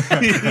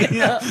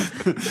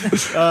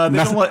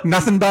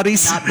 Nothing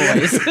buddies? Not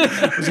boys.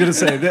 I was going to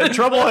say that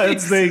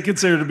Troubleheads they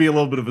consider to be a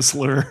little bit of a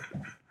slur.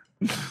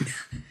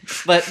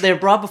 But they're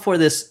brought before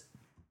this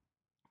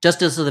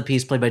Justice of the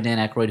Peace, played by Dan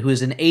Aykroyd, who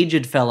is an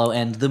aged fellow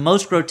and the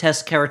most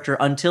grotesque character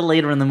until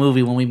later in the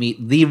movie when we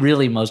meet the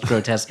really most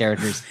grotesque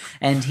characters.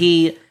 And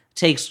he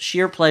takes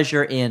sheer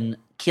pleasure in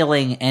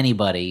killing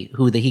anybody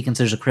who he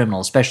considers a criminal,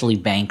 especially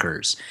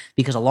bankers.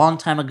 Because a long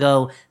time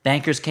ago,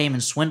 bankers came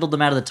and swindled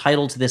them out of the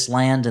title to this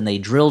land, and they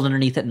drilled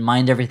underneath it and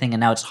mined everything, and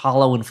now it's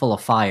hollow and full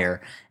of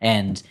fire.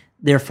 And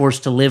they're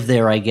forced to live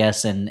there, I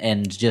guess,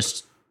 and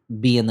just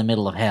be in the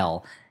middle of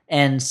hell.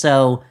 And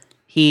so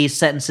he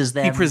sentences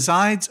them. He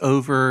presides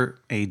over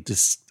a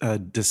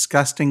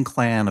disgusting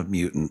clan of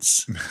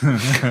mutants.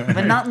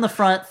 But not in the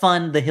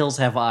fun, The Hills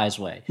Have Eyes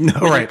way. No, where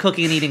they're right.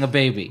 cooking and eating a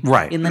baby.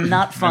 Right. In the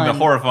not fun. In the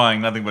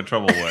horrifying Nothing But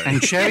Trouble way.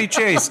 And Chevy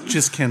Chase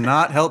just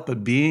cannot help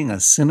but being a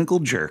cynical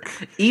jerk.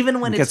 Even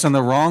when He it's gets on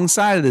the wrong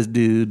side of this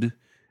dude,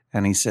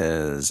 and he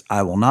says,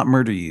 "I will not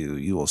murder you.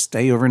 You will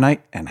stay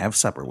overnight and have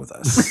supper with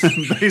us."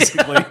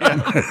 Basically,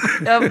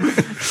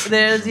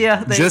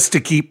 yeah. Just to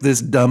keep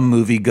this dumb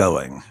movie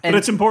going. But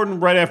it's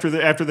important right after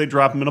they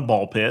drop him in a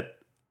ball pit.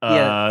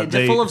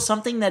 They're full of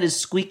something that is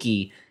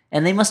squeaky,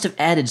 and they must have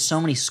added so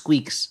many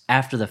squeaks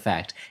after the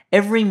fact.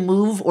 Every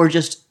move or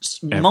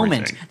just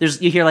moment,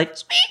 you hear like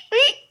squeak,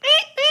 squeak,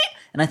 squeak, squeak.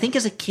 And I think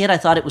as a kid, I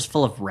thought it was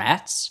full of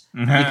rats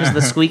because of the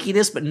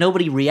squeakiness, but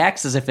nobody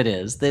reacts as if it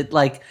is.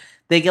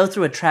 They go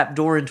through a trap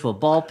door into a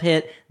ball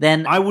pit.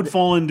 Then I would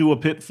fall into a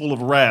pit full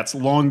of rats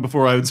long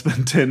before I would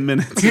spend 10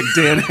 minutes in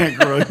Dan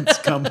Aykroyd's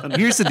company.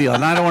 Here's the deal,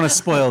 and I don't want to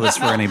spoil this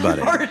for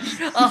anybody.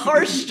 a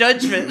harsh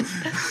judgment.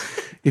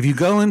 If you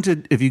go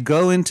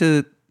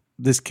into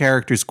this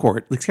character's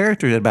court, the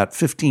character had about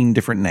 15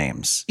 different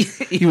names.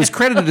 He was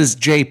credited as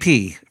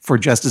JP for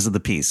Justice of the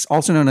Peace,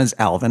 also known as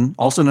Alvin,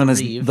 also known as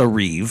the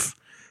Reeve.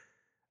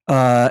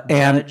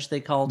 And Judge,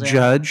 they called him.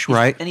 Judge,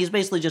 right? And he's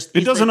basically just...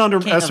 It doesn't the king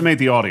underestimate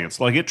the audience.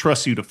 Like, it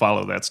trusts you to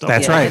follow that stuff.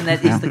 That's right. And that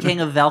he's the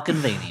king of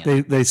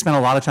Vulcanvania. They spent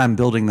a lot of time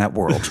building that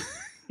world.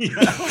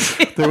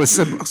 There was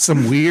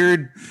some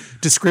weird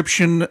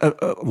description,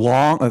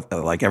 long,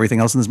 like everything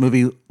else in this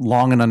movie,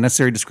 long and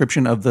unnecessary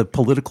description of the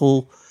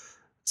political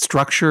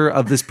structure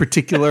of this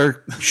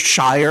particular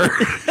shire.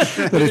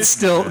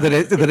 that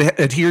it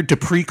adhered to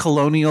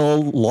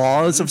pre-colonial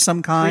laws of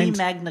some kind.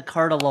 Pre-Magna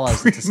Carta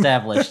laws it's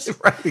established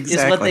Right, exactly.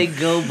 is what they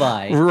go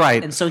by.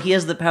 Right. And so he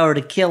has the power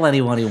to kill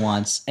anyone he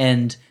wants.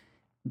 And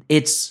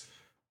it's...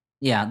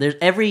 Yeah, there's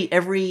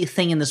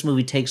everything in this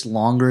movie takes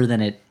longer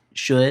than it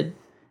should.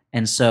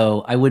 And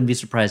so I wouldn't be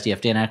surprised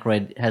if Dan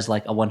Aykroyd has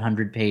like a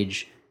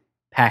 100-page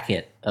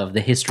packet of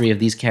the history of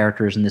these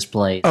characters in this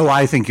play. Oh,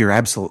 I think you're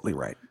absolutely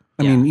right.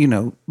 I mean, you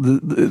know,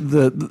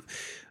 the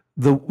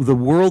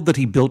world that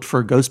he built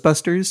for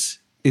Ghostbusters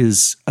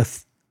is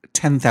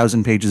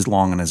 10,000 pages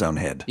long in his own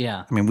head.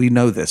 Yeah. I mean, we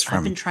know this I've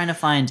from. been trying to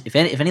find if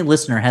any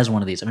listener has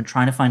one of these. I've been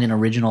trying to find an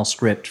original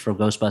script for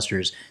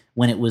Ghostbusters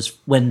when it was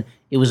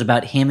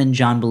about him and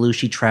John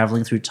Belushi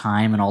traveling through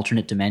time and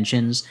alternate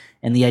dimensions,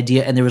 and the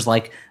idea, and there was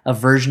like a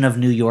version of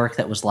New York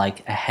that was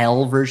like a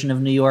hell version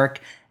of New York,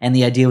 and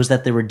the idea was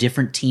that there were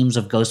different teams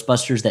of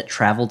Ghostbusters that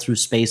traveled through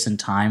space and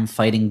time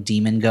fighting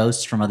demon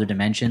ghosts from other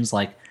dimensions.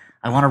 Like,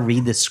 I want to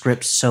read this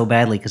script so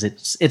badly because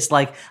it's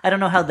like, I don't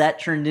know how that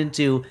turned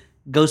into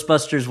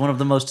Ghostbusters, one of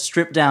the most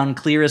stripped down,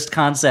 clearest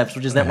concepts,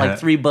 which is that like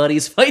three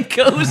buddies fight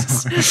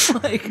ghosts.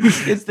 Like,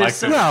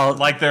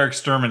 like they're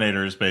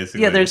exterminators,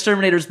 basically. Yeah, they're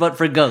exterminators, but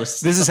for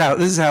ghosts. This is how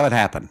it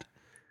happened.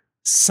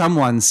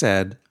 Someone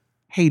said,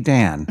 "Hey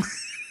Dan,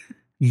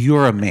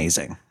 you're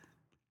amazing.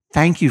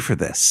 Thank you for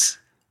this.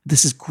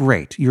 This is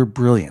great. You're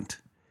brilliant.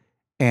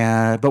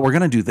 But we're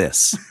gonna do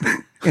this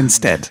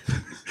instead."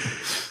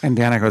 And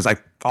Dan Aykroyd's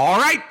like, "All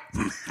right,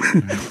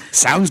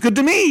 sounds good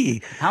to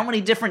me." How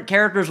many different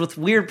characters with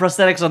weird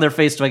prosthetics on their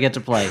face do I get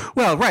to play?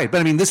 Well, right, but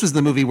I mean, this was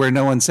the movie where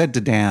no one said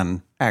to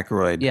Dan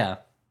Aykroyd, Yeah.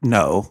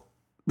 no.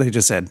 They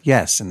just said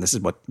yes, and this is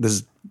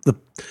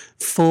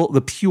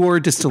the pure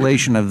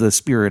distillation of the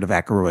spirit of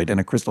Aykroyd in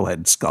a crystal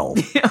head skull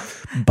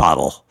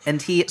bottle.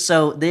 And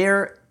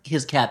they're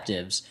his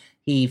captives.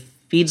 He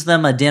feeds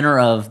them a dinner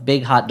of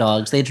big hot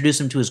dogs. They introduce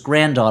him to his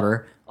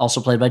granddaughter, also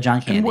played by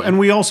John Candy. And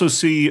we also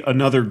see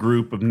another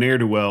group of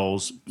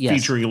ne'er-do-wells Yes.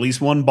 featuring at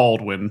least one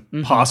Baldwin,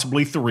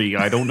 possibly three,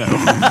 I don't know.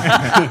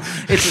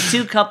 It's the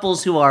two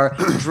couples who are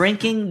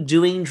drinking,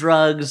 doing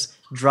drugs,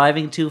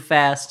 driving too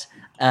fast.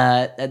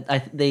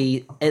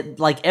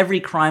 Like every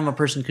crime a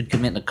person could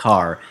commit in a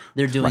car,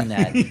 they're doing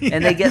that,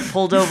 and they get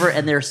pulled over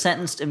and they're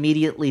sentenced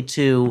immediately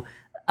to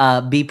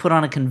be put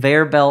on a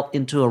conveyor belt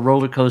into a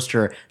roller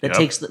coaster that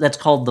that's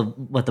called the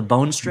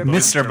Bone Stripper.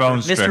 Mr.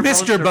 Bone Stripper.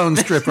 Mr. Bone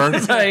Stripper.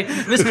 Sorry,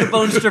 Mr.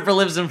 Bone Stripper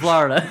lives in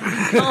Florida.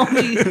 Call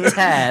me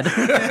Tad.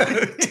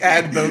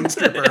 Tad Bone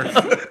Stripper.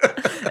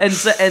 And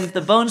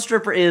the Bone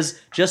Stripper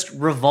is just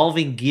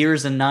revolving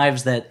gears and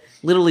knives that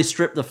literally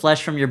strip the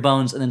flesh from your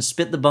bones and then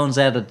spit the bones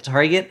out at a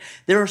target.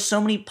 There are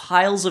so many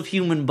piles of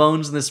human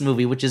bones in this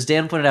movie, which, as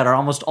Dan pointed out, are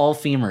almost all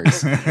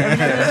femurs. Every time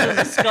there's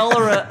a skull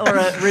or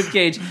a rib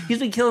cage, he's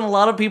been killing a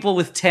lot of people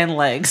with 10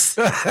 legs.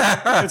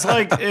 It's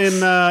like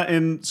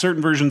in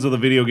certain versions of the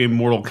video game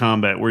Mortal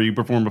Kombat where you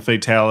perform a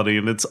fatality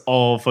and it's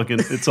all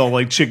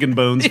like chicken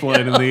bones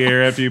flying in the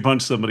air after you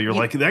punch somebody. You're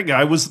like, that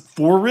guy was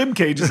 4 rib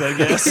cages, I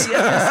guess.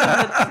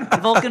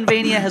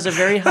 Vulcanvania has a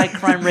very high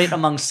crime rate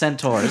among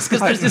centaurs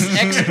because there's this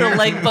extra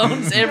leg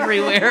bones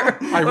everywhere.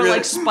 Or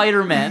like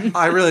Spider-Man.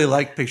 I really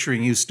like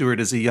picturing you, Stuart,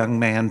 as a young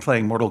man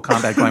playing Mortal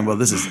Kombat going, well,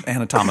 this is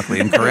anatomically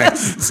incorrect.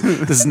 This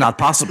is not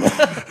possible.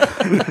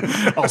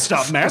 I'll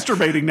stop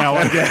masturbating now,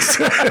 I guess.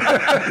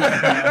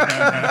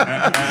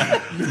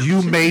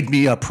 You made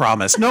me a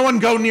promise. No one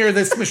go near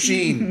this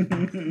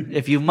machine.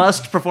 If you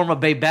must perform a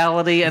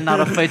babality and not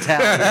a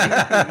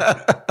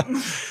fatality.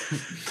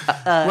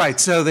 Right,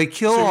 so they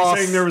kill So you're off...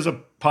 saying there was a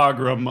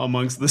pogrom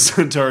amongst the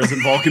centaurs in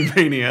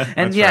Vulcanvania.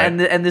 And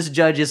and this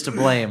judge is to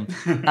blame.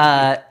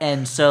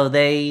 And so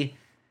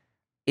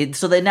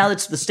now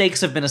it's the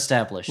stakes have been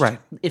established. Right.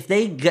 If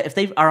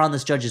they are on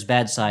this judge's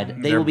bad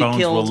side, they Their will be bones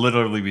killed. will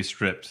literally be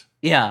stripped.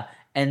 Yeah,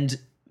 and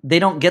they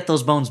don't get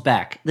those bones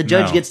back. The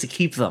judge No. gets to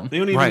keep them. They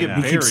don't even Right, get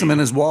he buried. keeps them in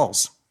his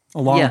walls.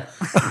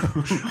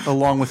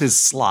 Along with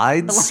his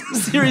slides. A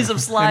series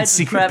of slides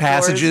and secret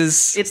trapdoors.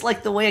 passages. It's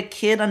like the way a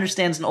kid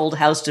understands an old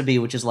house to be,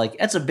 which is like,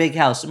 that's a big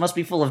house. It must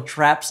be full of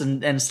traps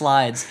and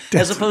slides.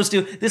 As opposed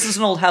to, this is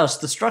an old house.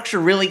 The structure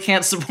really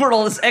can't support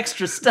all this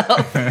extra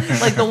stuff.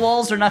 Like the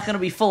walls are not going to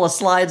be full of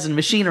slides and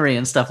machinery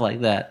and stuff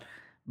like that.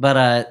 But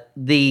at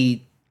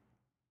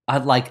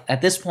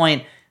this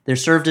point, they're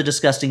served a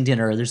disgusting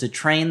dinner. There's a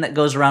train that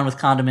goes around with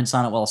condiments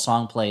on it while a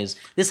song plays.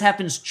 This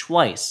happens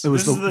twice. It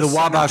was This the is the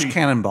Wabash centerpiece.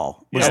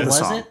 Cannonball. Was the Was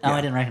song. it? Oh, Yeah.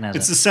 I didn't recognize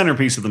It's it. the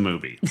centerpiece of the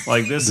movie.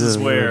 Like, this is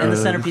where... And the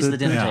centerpiece of the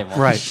dinner table.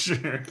 Right.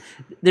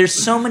 There's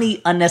so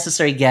many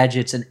unnecessary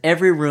gadgets, and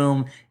every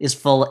room is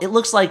full. It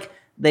looks like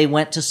they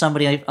went to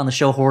somebody on the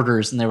show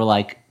Hoarders, and they were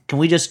like, "Can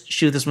we just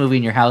shoot this movie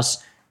in your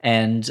house?"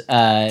 And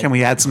Can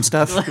we add some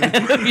stuff? a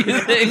few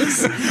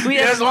things. We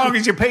As have long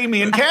as you pay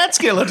me in cat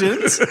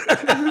skeletons.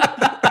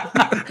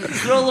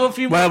 throw a little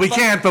few. Well, more we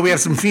can't, but we have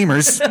some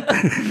femurs.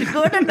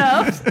 Good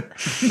enough.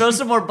 Throw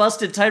some more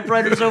busted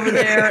typewriters over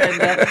there,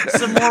 and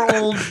some more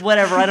old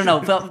whatever. I don't know.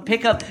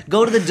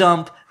 Go to the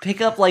dump. Pick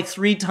up like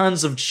 3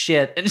 tons of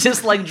shit and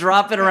just like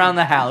drop it around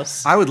the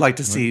house. I would like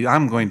to see.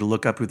 I'm going to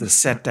look up who the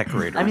set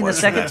decorator I mean, the was.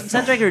 second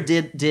set decorator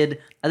did. They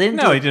didn't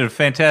No, do he did a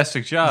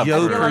fantastic job.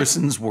 Yo feel like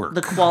person's work.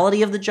 the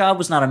quality of the job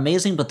was not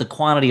amazing, but the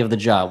quantity of the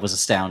job was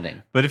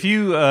astounding. But if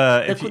you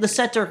The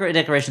set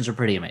decorations are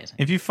pretty amazing.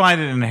 if you find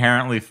it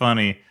inherently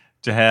funny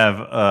to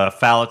have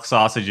phallic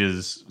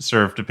sausages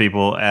served to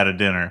people at a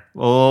dinner.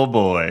 Oh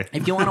boy!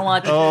 If you want to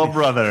watch, Oh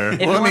brother! if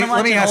you want to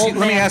watch an old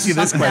let me man ask you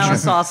this suck down a question.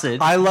 sausage.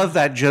 I love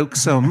that joke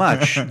so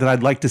much that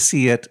I'd like to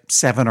see it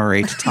 7 or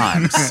 8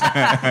 times.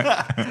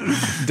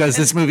 Does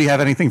this movie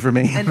have anything for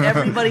me? and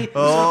everybody.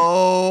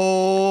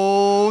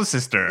 Oh,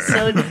 sister!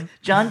 So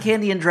John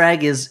Candy and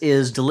Drag is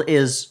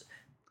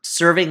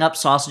serving up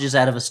sausages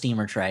out of a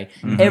steamer tray.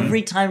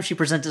 Every time she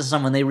presents it to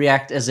someone, they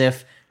react as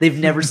if they've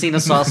never seen a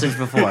sausage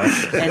before.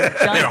 And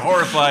John, They're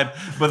horrified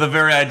by the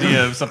very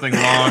idea of something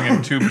long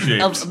and tube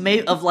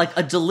shaped. of like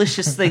a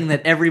delicious thing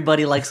that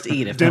everybody likes to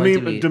eat. If they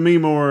like to eat. Demi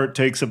Moore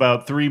takes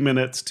about 3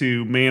 minutes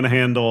to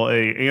manhandle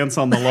a ants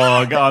on the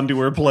log onto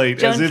her plate,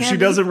 John as if she Candy-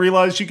 doesn't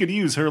realize she could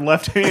use her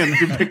left hand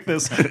to pick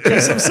this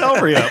piece of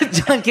celery up.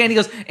 John Candy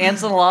goes,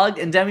 ants on a log,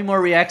 and Demi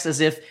Moore reacts as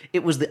if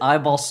it was the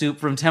eyeball soup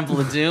from Temple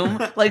of Doom.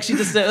 Like she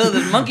just said, oh, the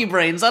monkey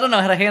brains. I don't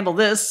know how to handle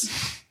this.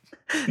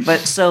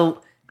 But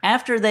so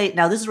after this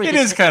is where It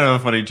is kind of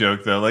a funny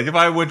joke, though. Like, if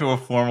I went to a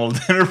formal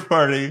dinner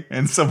party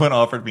and someone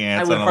offered me I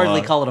ants would on a hardly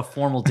log, call it a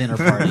formal dinner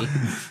party.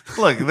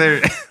 look,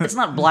 they're It's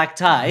not black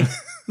tie.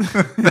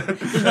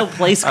 There's no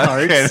place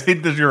cards.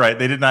 okay. You're right.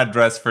 They did not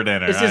dress for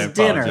dinner. It's I just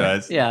dinner.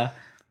 apologize. Yeah.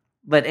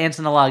 But ants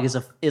on a log is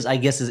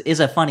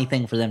a funny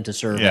thing for them to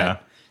serve. Yeah.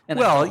 at. And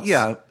Well, adults.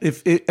 yeah.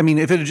 If it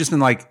had just been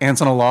like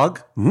ants on a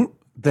log,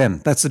 then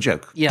that's the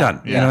joke. Yeah.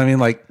 Done. You Yeah. know what I mean?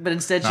 Like, But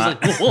instead, she's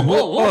like, whoa,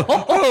 whoa, whoa, whoa,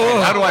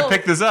 whoa. How do I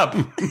pick this up?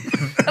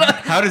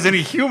 How does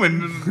any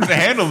human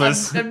handle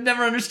this? I've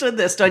never understood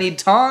this. Do I need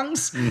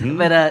tongs? Mm-hmm.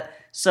 But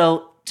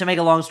so to make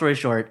a long story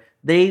short,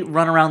 they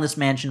run around this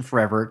mansion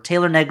forever.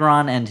 Taylor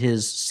Negron and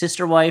his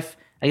sister wife,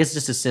 I guess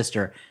just his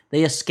sister,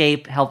 they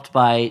escape, helped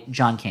by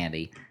John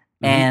Candy.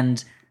 Mm-hmm.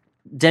 And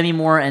Demi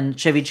Moore and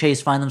Chevy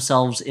Chase find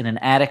themselves in an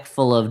attic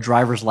full of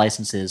driver's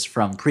licenses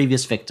from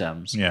previous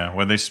victims. Yeah,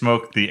 when they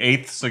smoke the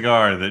 8th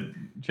cigar that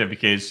Chevy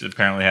Chase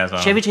apparently has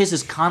on. Chevy Chase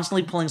is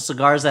constantly pulling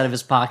cigars out of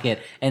his pocket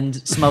and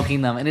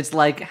smoking them, and it's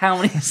like how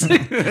many?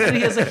 And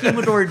he has a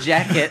humidor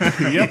jacket.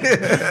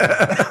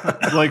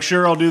 Yep. Like,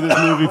 sure, I'll do this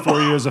movie for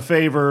you as a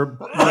favor.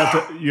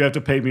 You have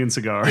to pay me in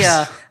cigars.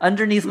 Yeah,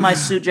 underneath my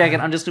suit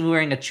jacket, I'm just gonna be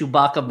wearing a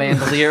Chewbacca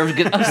bandolier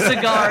of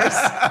cigars.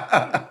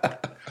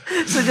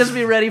 So just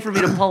be ready for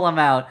me to pull them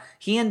out.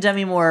 He and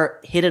Demi Moore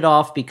hit it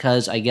off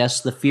because I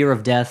guess the fear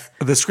of death.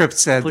 the script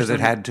said that them- it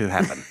had to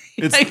happen.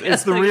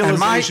 It's the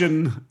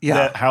realization Yeah.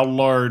 that how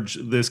large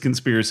this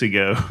conspiracy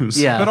goes.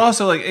 Yeah, But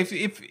also, like,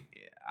 if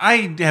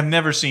I have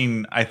never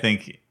seen, I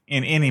think,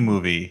 in any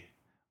movie,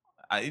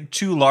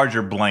 two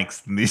larger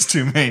blanks than these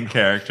two main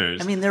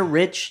characters. I mean they're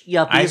rich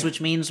yuppies, which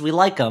means we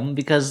like them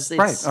because it's,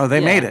 Right. Oh, they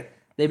made it.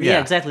 Yeah,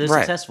 exactly. They're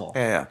Right. successful.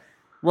 Yeah.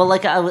 Well,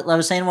 like I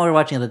was saying while we were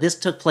watching it, that this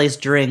took place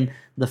during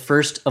the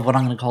first of what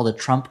I'm going to call the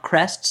Trump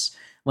crests,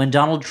 when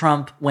Donald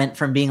Trump went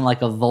from being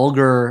like a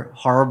vulgar,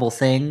 horrible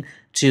thing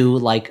to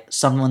like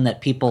someone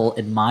that people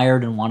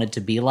admired and wanted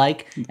to be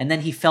like, and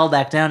then he fell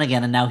back down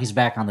again, and now he's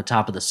back on the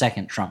top of the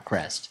second Trump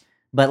crest.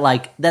 But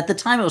like at the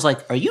time, it was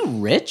like, are you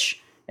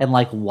rich and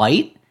like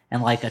white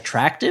and like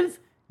attractive?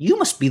 You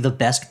must be the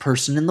best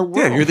person in the world.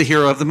 Yeah, you're the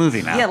hero of the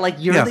movie now. Yeah, like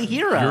you're the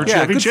hero. You're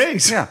Yeah, Chevy good-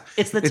 Chase. Yeah.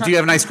 It's the Do time- you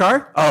have a nice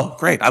car? Oh,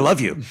 great. I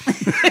love you.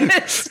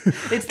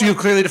 it's Do you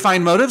clearly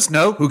define motives?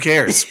 No. Who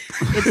cares?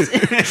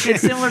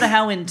 it's similar to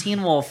how in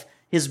Teen Wolf,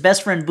 his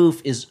best friend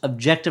Boof is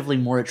objectively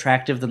more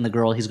attractive than the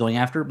girl he's going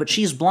after, but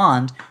she's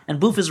blonde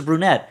and Boof is a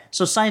brunette.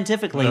 So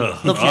scientifically,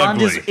 the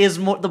blonde ugly.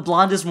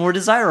 is more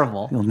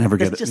desirable. You'll never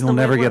That's get just you'll the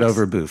way never it get works.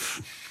 over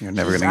Boof. You're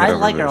never going to I get over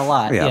like her Boof. a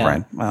lot, yeah.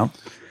 right. Well,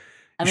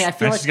 I mean, I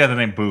feel and like she's got the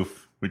name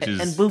Boof, which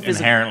And is Boof is a-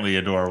 inherently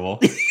adorable.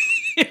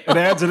 It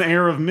adds an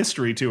air of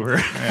mystery to her.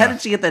 how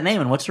did she get that name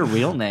and what's her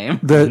real name?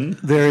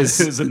 there is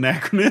It's an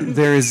acronym.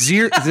 there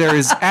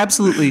is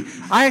absolutely.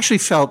 I actually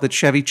felt that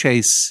Chevy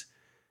Chase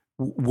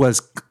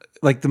was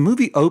like the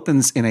movie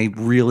opens in a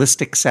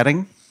realistic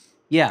setting,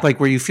 Yeah, like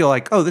where you feel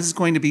like, oh, this is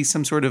going to be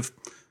some sort of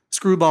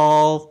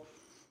screwball,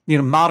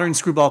 modern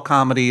screwball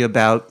comedy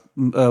about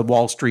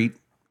Wall Street,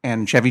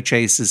 and Chevy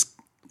Chase has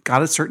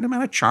got a certain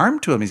amount of charm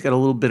to him. He's got a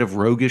little bit of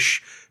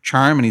roguish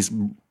charm, and he's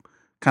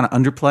kind of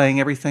underplaying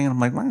everything. And I'm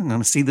like, well, I'm going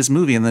to see this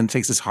movie, and then it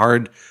takes this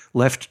hard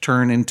left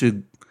turn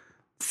into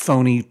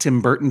phony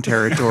Tim Burton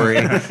territory.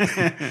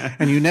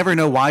 And you never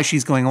know why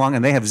she's going along,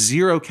 and they have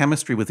zero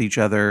chemistry with each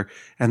other.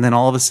 And then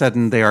all of a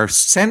sudden they are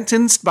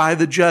sentenced by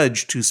the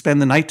judge to spend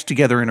the night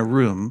together in a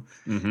room.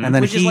 And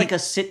then which is like a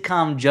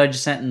sitcom judge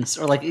sentence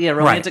or like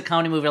romantic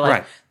comedy movie. Like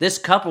Right. this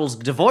couple's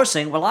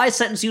divorcing. Well, I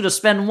sentence you to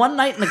spend one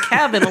night in a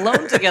cabin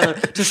alone together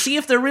to see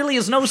if there really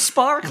is no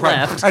spark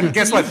left. And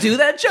guess Can you what? do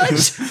that,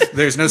 Judge?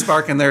 There's no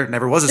spark in there.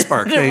 Never was a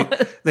spark.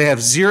 They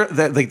have zero.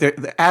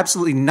 They're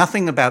absolutely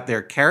nothing about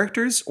their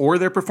characters or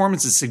their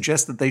performances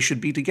suggests that they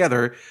should be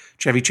together.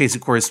 Chevy Chase,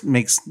 of course,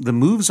 makes the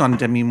moves on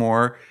Demi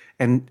Moore,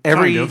 and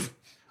every. Kind of.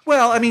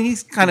 Well, I mean,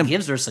 he's kind of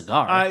Gives her a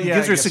cigar. he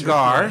gives her a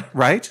cigar,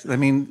 right? I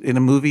mean, in a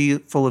movie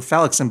full of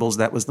phallic symbols,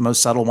 that was the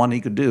most subtle one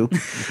he could do.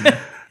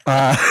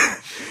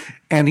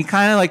 And he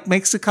kind of like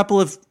makes a couple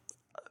of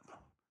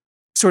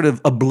sort of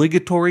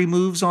obligatory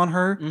moves on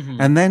her,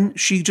 and then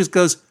she just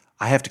goes,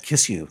 "I have to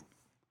kiss you,"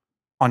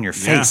 on your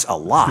face a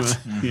lot.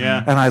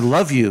 Yeah. And I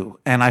love you,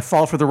 and I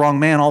fall for the wrong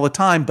man all the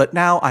time, but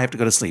now I have to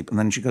go to sleep. And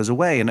then she goes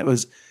away. And it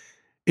was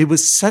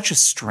such a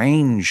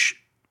strange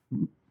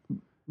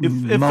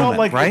It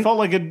moment, right? It felt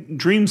like a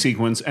dream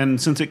sequence,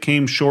 and since it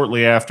came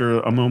shortly after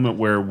a moment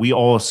where we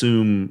all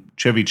assume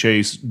Chevy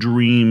Chase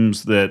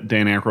dreams that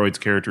Dan Aykroyd's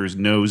character's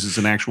nose is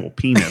an actual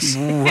penis,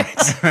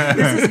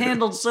 This is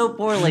handled so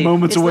poorly.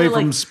 moments It's away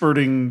literally from like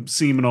spurting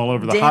semen all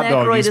over the Dan hot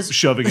dog Aykroyd he's is-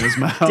 shoving in his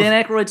mouth.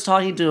 Dan Aykroyd's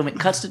talking to him. It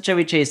cuts to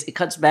Chevy Chase. It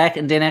cuts back,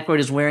 and Dan Aykroyd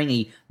is wearing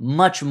a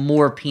much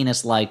more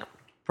penis-like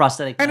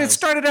prosthetic And it nose.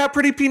 started out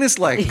pretty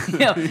penis-like.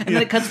 Yeah, and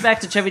then it cuts back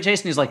to Chevy Chase,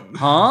 and he's like,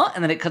 "Huh?"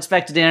 And then it cuts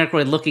back to Dan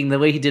Aykroyd looking the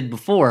way he did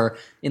before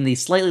in the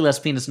slightly less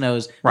penis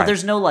nose. But Right.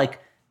 there's no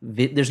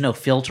there's no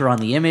filter on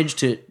the image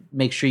to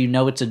make sure you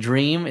know it's a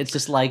dream. It's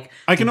just like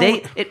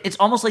it's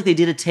almost like they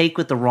did a take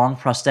with the wrong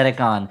prosthetic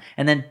on,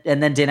 and then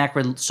Dan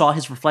Aykroyd saw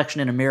his reflection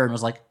in a mirror and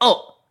was like,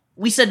 "Oh,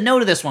 we said no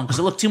to this one because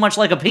it looked too much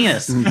like a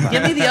penis.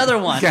 Give me the other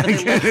one." But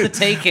they left the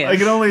take in. I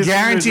can only assume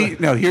Guarantee.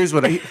 No, here's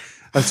what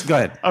let's go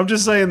ahead. I'm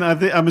just saying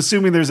that I'm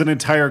assuming there's an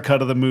entire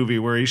cut of the movie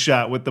where he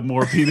shot with the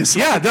more penis.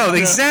 Yeah, no,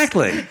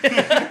 exactly.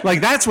 Like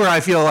that's where I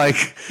feel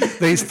like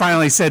they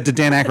finally said to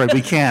Dan Aykroyd,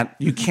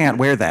 you can't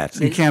wear that.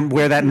 You can't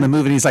wear that in the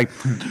movie. And he's like,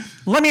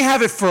 let me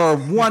have it for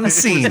one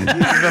scene.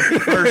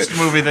 The first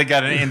movie that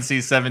got an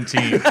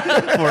NC-17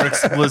 for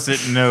explicit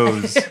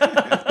nose.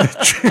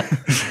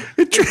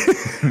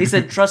 He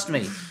said, "Trust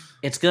me,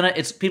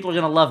 people are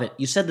gonna love it.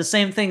 You said the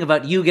same thing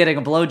about you getting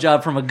a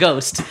blowjob from a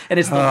ghost, and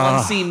it's the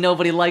one scene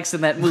nobody likes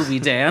in that movie,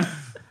 Dan."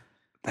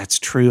 That's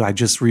true. I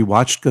just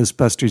rewatched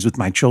Ghostbusters with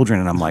my children,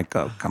 and I'm like,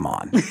 oh, come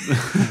on.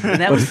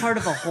 And that was part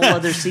of a whole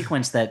other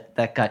sequence that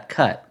got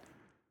cut.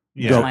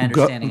 Yeah. That's my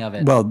understanding of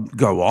it. Well,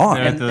 go on.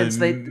 They're at the it's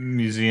they-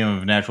 Museum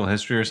of Natural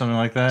History or something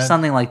like that.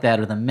 Something like that,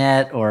 or the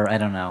Met, or I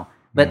don't know.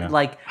 But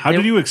Yeah. How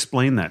did you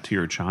explain that to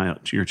your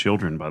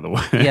children, by the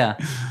way? Yeah,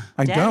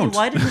 I Daddy, don't.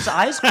 why did his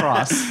eyes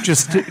cross?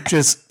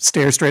 Just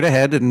stare straight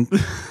ahead and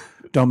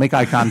don't make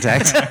eye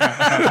contact.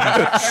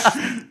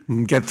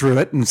 And get through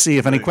it and see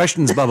if any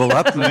questions bubble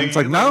up. And it's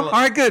like, no? All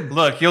right, good.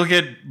 Look, you'll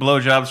get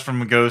blowjobs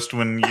from a ghost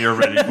when you're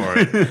ready for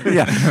it.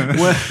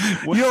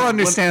 Yeah. You'll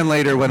understand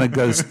later when a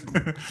ghost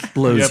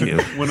blows you.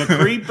 When a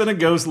creep and a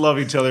ghost love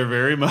each other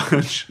very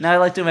much. Now I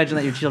like to imagine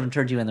that your children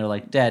turn to you and they're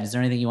like, "Dad, is there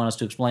anything you want us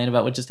to explain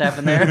about what just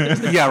happened there?"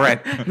 Yeah, right.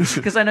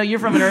 Because I know you're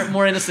from a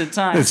more innocent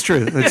time. It's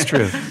true. That's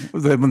true.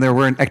 When there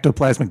weren't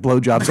ectoplasmic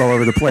blowjobs all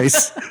over the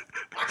place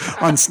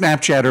on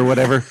Snapchat or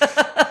whatever.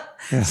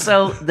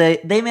 So they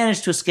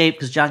manage to escape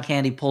because John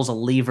Candy pulls a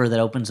lever that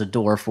opens a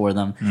door for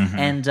them,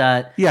 and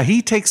Yeah,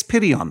 he takes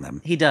pity on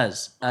them. he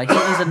does.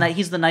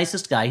 He's the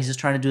nicest guy. He's just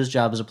trying to do his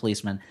job as a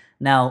policeman.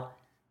 Now,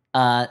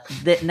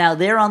 now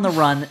they're on the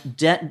run.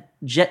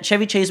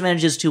 Chevy Chase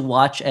manages to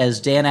watch as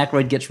Dan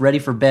Aykroyd gets ready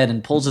for bed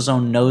and pulls his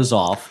own nose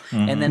off,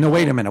 and then No,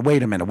 wait a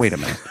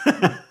minute.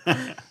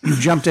 You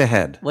jumped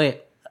ahead.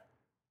 wait.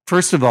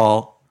 First of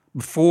all,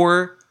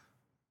 before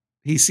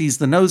he sees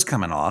the nose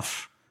coming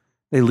off,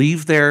 they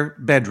leave their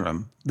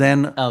bedroom.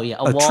 Then Oh, yeah,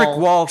 a a trick wall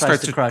wall tries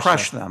starts to to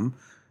crush them.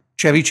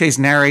 Chevy Chase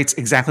narrates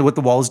exactly what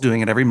the wall is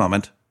doing at every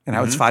moment. And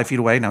now it's 5 feet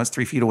away. Now it's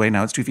 3 feet away.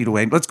 Now it's 2 feet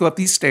away. Let's go up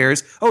these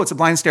stairs. Oh, it's a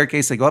blind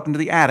staircase. They go up into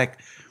the attic.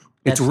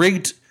 It's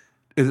rigged.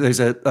 There's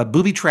a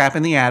booby trap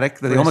in the attic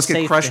that they a almost get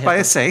safe crushed to by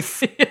hit a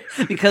safe.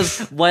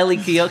 Because Wile E.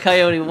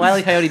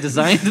 Coyote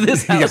designed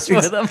this house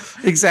Yeah, for them.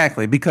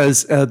 Exactly,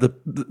 because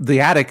the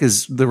attic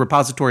is the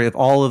repository of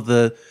all of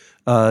the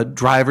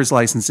driver's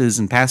licenses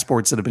and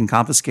passports that have been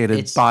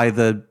confiscated by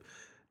the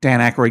Dan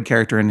Aykroyd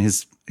character and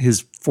his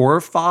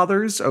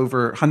forefathers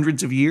over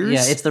hundreds of years.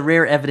 Yeah, it's the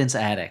rare evidence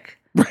attic.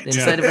 Right.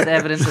 Instead of the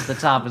evidence at the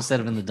top,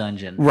 instead of in the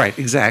dungeon. Right,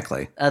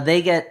 exactly.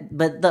 They get,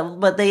 but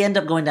they end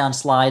up going down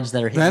slides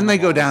that are. Then they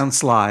go walls. down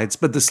slides,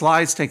 but the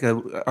slides make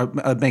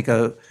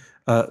a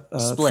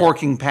Split.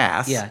 forking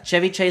path. Yeah,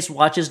 Chevy Chase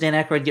watches Dan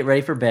Aykroyd get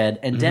ready for bed,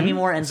 and Demi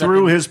Moore ends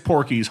Through up in, his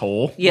Porky's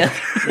hole. Yeah,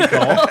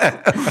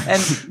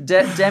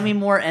 and Demi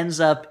Moore ends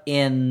up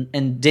in,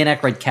 and Dan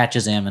Aykroyd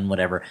catches him and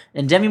whatever,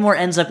 and Demi Moore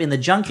ends up in the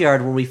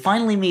junkyard where we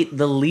finally meet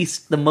the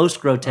most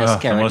grotesque The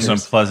most characters,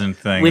 unpleasant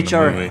thing which in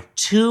the are movie.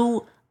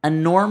 two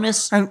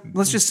enormous. And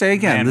let's just say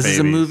again, Man this is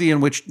a babies. movie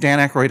in which Dan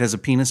Aykroyd has a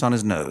penis on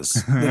his nose.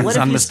 It's What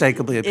if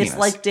unmistakably a penis. It's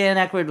like Dan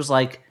Aykroyd was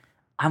like,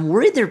 I'm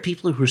worried there are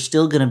people who are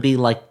still going to be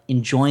like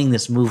enjoying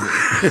this movie.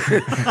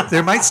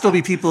 There might still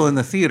be people in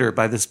the theater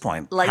by this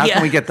point. Like, How yeah.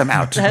 can we get them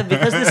out?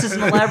 Because this is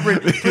an elaborate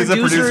a producer's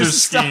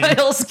producer's scheme.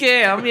 style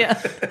scam.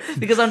 Yeah.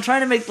 Because I'm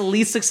trying to make the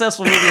least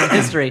successful movie in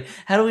history.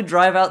 How do we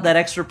drive out that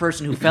extra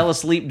person who fell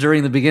asleep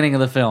during the beginning of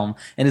the film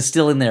and is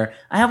still in there?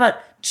 How about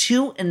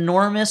two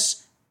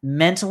enormous,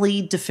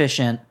 mentally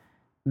deficient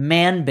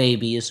man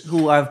babies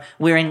who are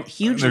wearing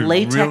huge They're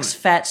latex real-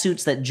 fat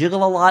suits that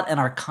jiggle a lot and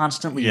are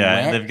constantly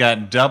Yeah, wet. they've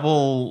got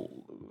double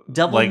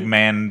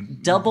man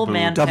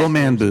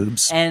Man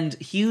boobs. and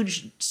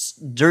huge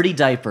dirty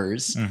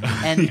diapers and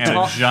and a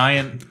talk,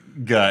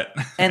 giant gut,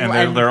 And-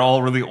 and they're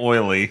all really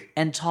oily.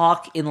 and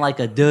talk in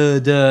like a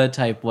duh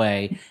type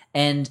way,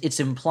 and it's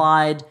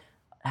implied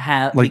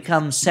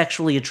become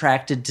sexually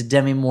attracted to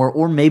Demi Moore,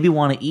 or maybe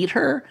want to eat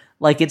her.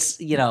 Like it's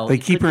they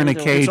keep her in a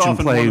cage It's and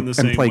often one the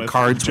same play with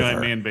cards with giant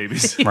her. man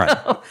babies. Right.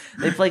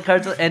 They play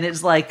cards, and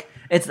it's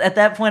at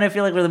that point I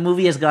feel like where the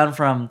movie has gone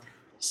from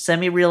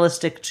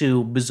semi-realistic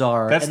to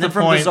bizarre, That's and then the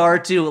from point. bizarre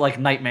to like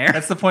nightmare.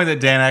 That's the point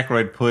that Dan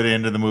Aykroyd put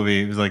into the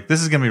movie. He was like,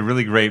 this is going to be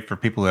really great for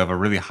people who have a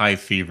really high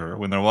fever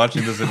when they're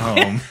watching this at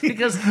home.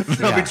 Because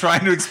They'll be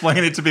trying to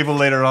explain it to people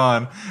later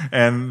on,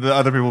 and the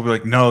other people will be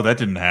like, no, that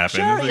didn't happen.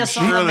 sure It's you like,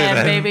 saw the "Surely man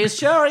that-" babies.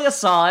 Sure you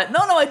saw it. No,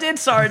 I did,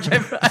 Sarge. I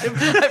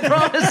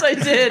promise I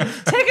did.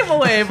 Take him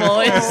away,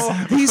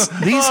 boys. These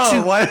Oh,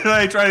 two why did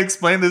I try to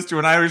explain this to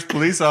an Irish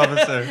police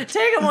officer?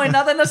 Take him away.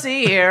 Nothing to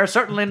see here.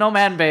 Certainly no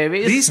man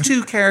babies. these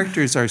two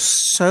characters are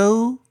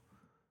so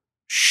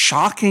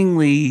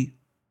shockingly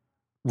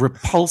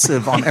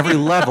repulsive on every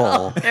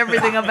level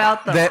Everything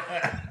about them. that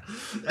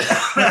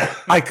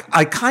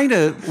I kind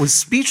of was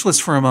speechless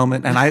for a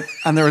moment,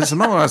 and there was a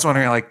moment where I was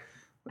wondering, like,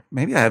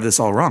 maybe I have this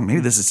all wrong. Maybe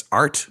this is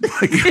art.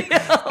 Like,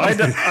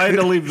 I had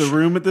to leave the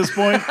room at this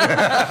point.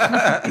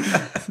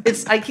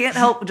 I can't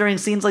help during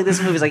scenes like this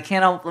in movies. I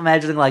can't help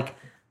imagining like,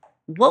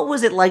 what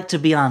was it like to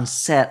be on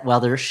set while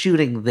they're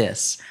shooting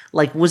this?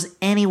 Like, was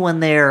anyone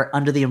there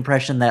under the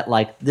impression that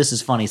like this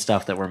is funny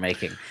stuff that we're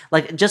making?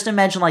 Like, just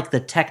imagine like the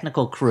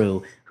technical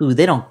crew who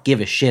they don't give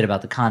a shit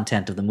about the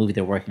content of the movie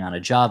they're working on. A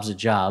job's a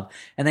job,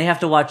 and they have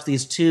to watch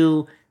these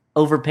two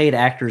overpaid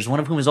actors,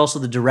 one of whom is also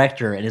the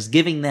director and is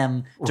giving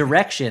them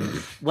direction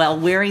while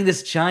wearing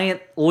this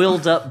giant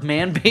oiled up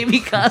man baby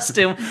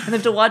costume, and they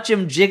have to watch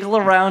him jiggle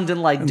around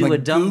and like do like,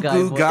 a dumb goo guy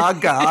goo voice.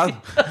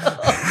 gaga.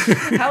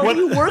 How do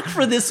you work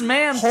for this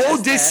man?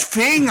 Hold this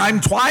thing.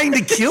 I'm trying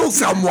to kill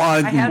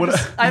someone. I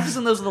have to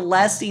assume those were the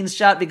last scenes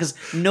shot because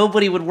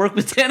nobody would work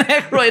with Dan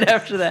Aykroyd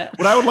after that.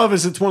 What I would love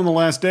is it's one of the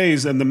last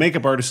days, and the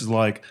makeup artist is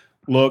like,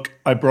 look,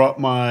 I brought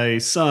my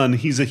son.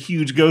 He's a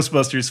huge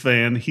Ghostbusters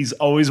fan. He's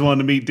always wanted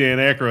to meet Dan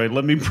Aykroyd.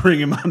 Let me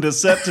bring him onto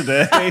set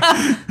today.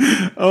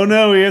 Oh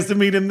no, he has to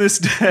meet him this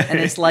day. And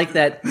it's like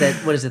that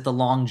what is it, the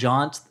long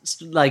jaunt?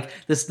 Like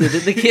this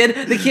the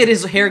kid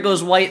his hair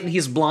goes white and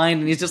he's blind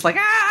and he's just like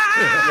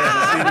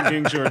Yeah, Stephen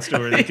King short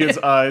story. The kid's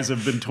eyes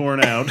have been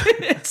torn out.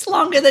 it's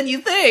longer than you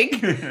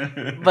think.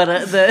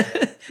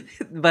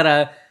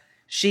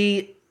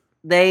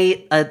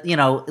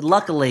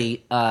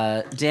 Luckily,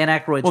 Dan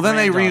Aykroyd's Well, then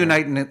they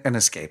granddaughter- reunite and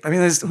escape. I mean,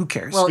 who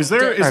cares? Well, Is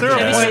there a Chevy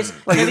point? Chase-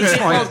 Like, at Chevy this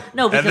Chase- point- well,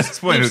 no, At because this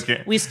point, who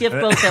cares? we skip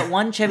both that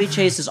one. Chevy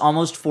Chase is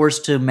almost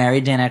forced to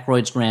marry Dan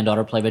Aykroyd's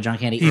granddaughter, played by John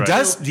Candy. He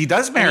does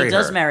marry He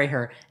does her. marry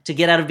her to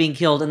get out of being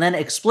killed, and then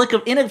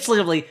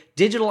inexplicably,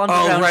 Digital Oh,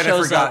 Underground right, I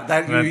shows forgot. up,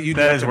 That you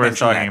That have is to worth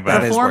mention talking that.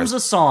 about. That is performs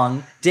worth- a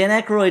song. Dan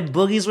Aykroyd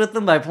boogies with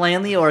them by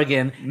playing the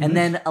organ, and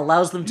then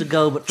allows them to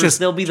go. But first,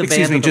 they'll be the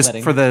excuse band me, at the just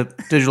wedding. for the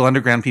Digital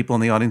Underground people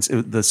in the audience,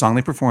 the song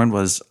they performed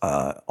was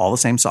all the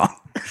same song.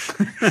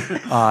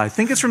 I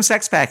think it's from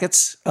Sex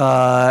Packets,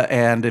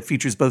 and it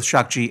features both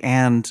Shock G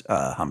and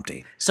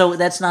Humpty, So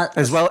that's not.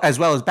 as well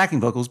as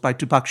backing vocals by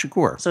Tupac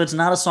Shakur. So it's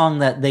not a song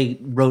that they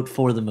wrote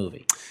for the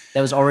movie. That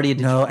was already a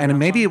digital. No, and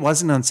maybe it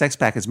wasn't on Sex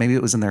Packets. Maybe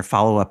it was in their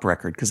follow-up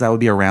record because that would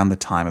be around the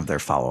time of their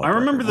follow-up. I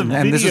remember record. the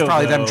and this is video,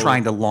 probably them though.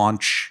 trying to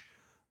launch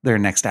their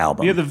next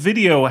album. Yeah, the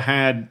video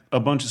had a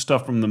bunch of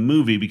stuff from the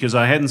movie because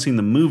I hadn't seen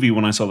the movie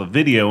when I saw the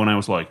video, and I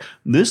was like,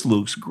 "This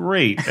looks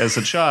great." As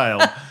a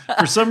child,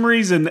 for some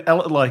reason,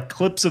 like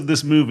clips of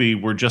this movie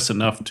were just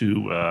enough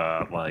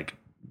to like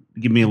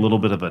give me a little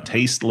bit of a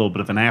taste, a little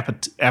bit of an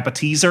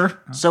appetizer.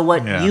 So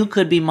what Yeah. You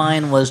Could Be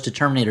Mine was to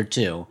Terminator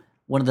 2,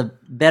 one of the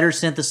better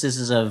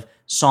syntheses of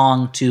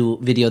song to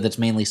video that's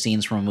mainly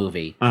scenes from a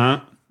movie.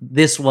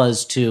 This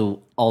was to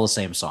all the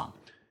same song.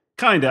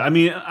 Kinda. I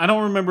mean, I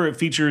don't remember it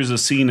features a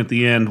scene at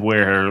the end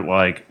where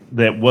like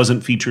that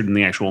wasn't featured in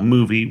the actual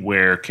movie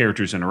where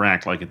characters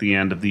interact, like at the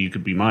end of the "You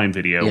Could Be Mine"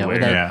 video, Yeah, where where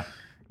that-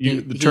 Yeah.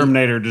 the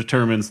Terminator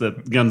determines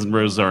that Guns N'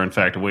 Roses are in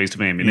fact a waste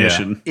of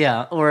ammunition.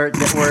 Yeah, or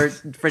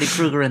Freddy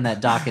Krueger in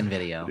that Dokken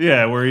video.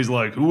 Yeah, where he's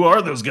like, "Who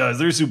are those guys?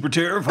 They're super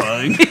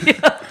terrifying."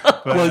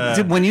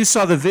 Well, when you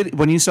saw the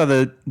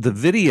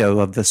video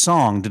of the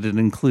song, did it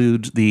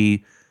include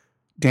the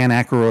Dan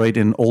Aykroyd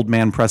and Old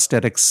Man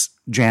Prosthetics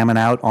jamming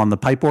out on the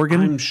pipe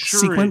organ I'm sure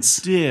sequence?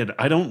 it did.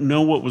 I don't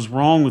know what was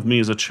wrong with me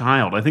as a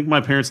child. I think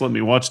my parents let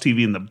me watch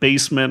TV in the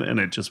basement, and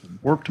it just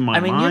warped my I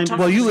mean, you're mind. talking-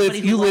 Well, you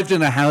Somebody who lived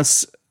in a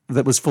house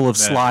that was full of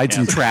slides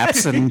and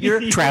traps and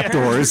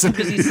trapdoors.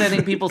 Because he's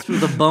sending people through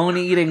the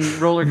bone-eating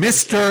roller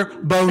coaster.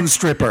 Mr. Bone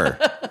Stripper.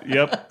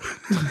 Yep.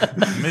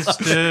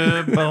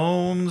 Mr.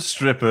 Bone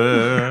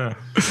Stripper.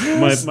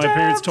 My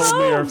parents told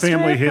me our Bone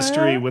family Stripper.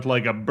 history with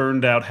like a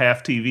burned out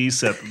half TV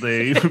set that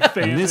they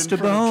fanned in Mr.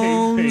 from a cave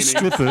Bone painting.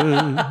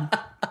 Stripper.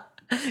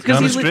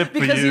 Gonna Because strip for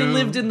because you you.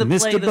 lived in the play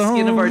Mr. The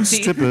Skin of Our Bone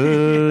Teeth.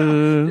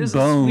 Stripper. This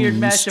Bone weird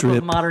mashup strip.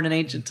 of modern and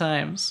ancient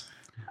times.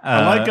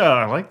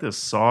 I like this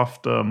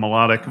soft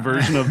melodic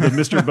version of the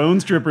Mr. Bone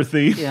Stripper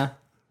theme. Yeah.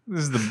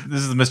 This is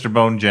the Mr.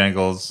 Bone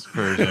Jangles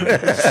version.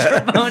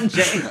 Bone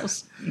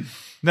jangles.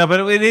 No,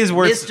 but it is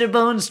worth. Mr.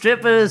 Bone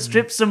Stripper,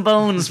 strip some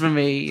bones for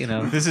me. You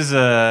know, This is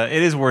it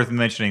is worth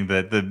mentioning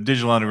that the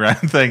Digital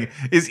Underground thing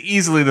is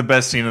easily the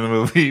best scene in the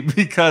movie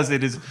because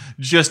it is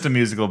just a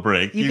musical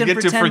break. You You can get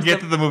to pretend forget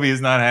the- that the movie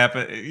is not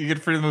happening. You get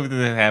to forget the movie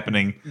that's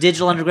happening.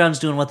 Digital Underground's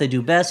doing what they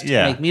do best: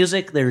 Yeah. make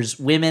music. There's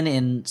women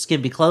in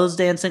skimpy clothes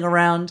dancing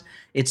around.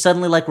 It's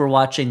suddenly like we're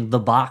watching The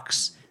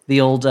Box,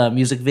 the old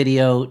music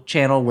video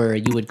channel where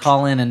you would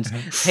call in and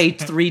pay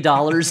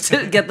 $3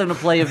 to get them to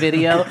play a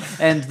video,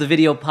 and the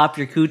video "Pop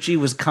Your Coochie"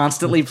 was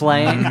constantly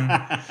playing.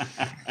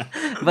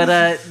 But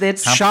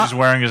it's Tom is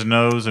wearing his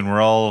nose, and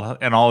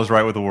all is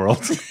right with the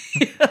world.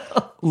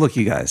 Look,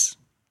 you guys,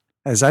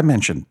 as I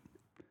mentioned,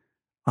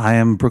 I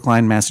am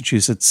Brookline,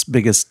 Massachusetts'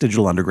 biggest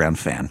Digital Underground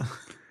fan.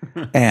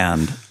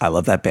 And I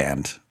love that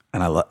band.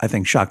 And I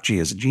think Shock G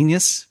is a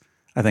genius.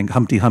 I think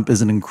Humpty Hump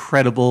is an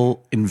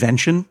incredible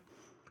invention.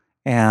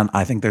 And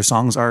I think their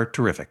songs are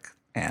terrific.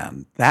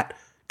 And that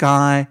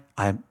guy,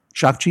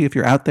 Shock G, if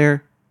you're out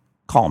there,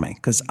 call me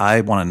because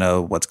I want to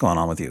know what's going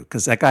on with you.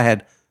 Because that guy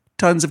had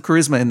tons of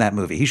charisma in that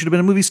movie. He should have been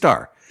a movie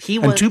star.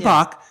 And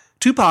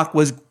Tupac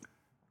was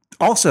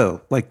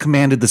also like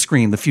commanded the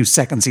screen the few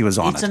seconds he was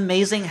on It's it.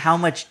 amazing how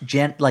much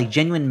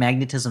genuine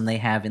magnetism they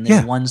have in this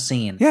Yeah. one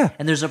scene. Yeah.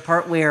 And there's a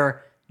part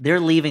where they're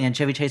leaving and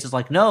Chevy Chase is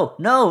like, no,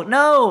 no,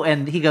 no.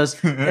 And he goes,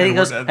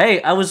 hey,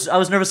 I was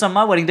nervous on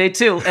my wedding day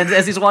too. And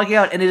as he's walking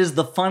out, and it is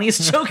the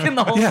funniest joke in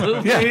the whole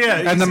movie.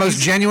 Yeah, And the most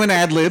genuine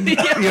ad lib.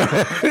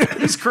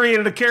 He's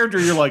created a character.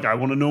 You're like, I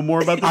want to know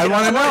more about this. I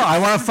want to know. I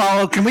want to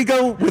follow. Can we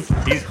go with?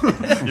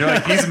 You're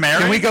like, he's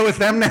married. Can we go with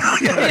them now?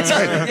 Yeah, that's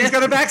right. He's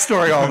got a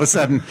backstory all of a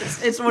sudden.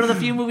 It's one of the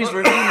few movies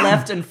where he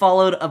left and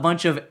followed a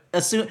bunch of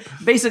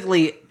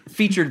basically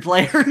featured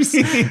players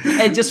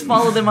and just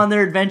followed them on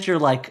their adventure,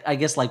 like I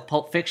guess like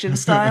Pulp Fiction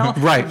style.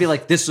 Right. It'd be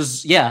like,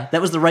 that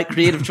was the right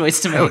creative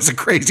choice to make. That was a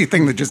crazy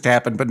thing that just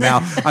happened, but now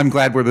I'm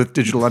glad we're with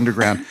Digital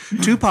Underground.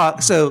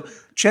 Tupac. So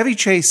Chevy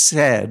Chase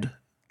said,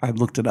 I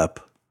looked it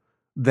up,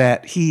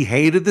 that he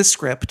hated the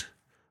script,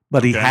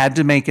 but he had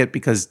to make it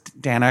because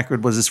Dan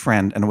Aykroyd was his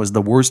friend, and it was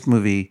the worst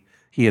movie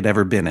he had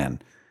ever been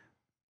in.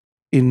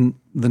 In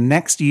the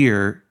next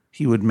year,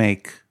 he would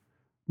make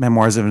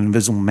Memoirs of an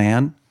Invisible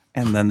Man,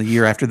 and then the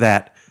year after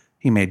that,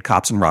 he made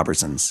Cops and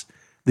Robertsons.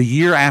 The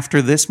year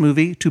after this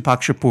movie,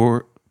 Tupac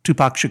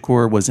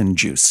Shakur was in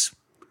Juice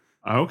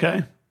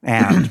Okay.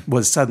 and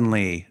was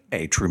suddenly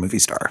a true movie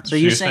star. So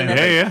you're saying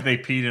that they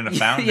peed in a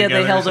fountain? they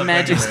together or held a something?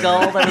 magic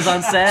skull that was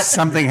on set.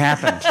 Something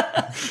happened.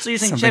 So you're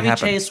saying Something Chevy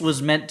happened. Chase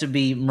was meant to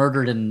be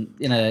murdered in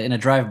a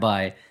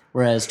drive-by,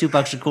 whereas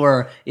Tupac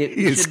Shakur it should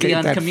be escaped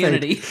on that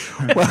Community.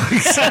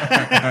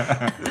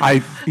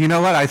 You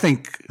know what? I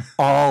think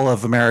all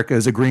of America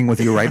is agreeing with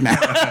you right now.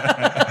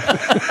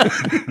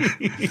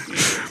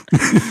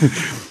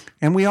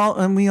 And we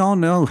all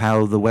know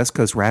how the West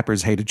Coast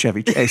rappers hated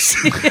Chevy Chase.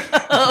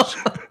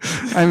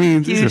 I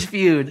mean, Huge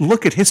feud.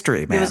 Look at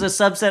history, man. It was a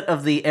subset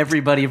of the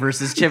everybody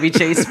versus Chevy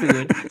Chase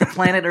feud, the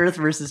Planet Earth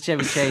versus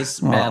Chevy Chase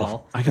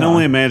battle. I can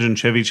only imagine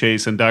Chevy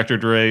Chase and Dr.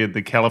 Dre at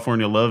the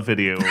California Love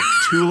video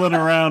tooling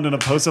around in a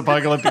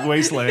post-apocalyptic In a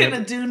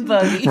wasteland. dune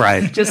buggy,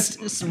 Right.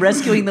 Just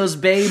rescuing those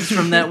babes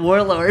from that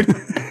warlord.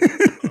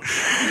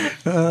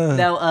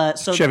 Now,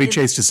 so Chevy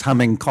Chase just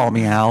humming "Call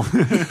Me Al."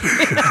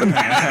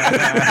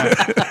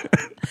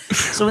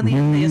 So in the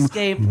end, they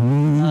escape.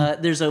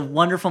 There's a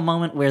wonderful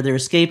moment where they're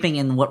escaping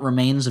in what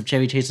remains of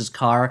Chevy Chase's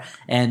car,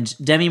 and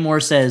Demi Moore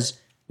says,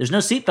 "There's no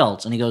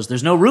seatbelts," and he goes,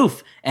 "There's no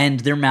roof," and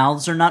their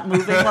mouths are not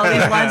moving while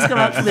these lines come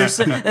up. At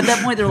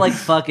that point, they're like,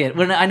 "Fuck it."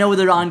 When I know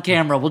they're on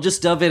camera, we'll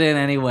just dub it in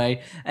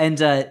anyway. And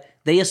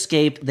they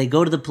escape. They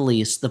go to the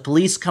police. The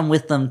police come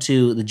with them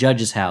to the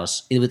judge's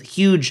house with a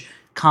huge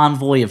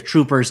convoy of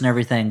troopers and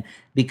everything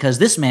because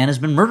this man has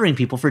been murdering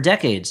people for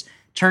decades.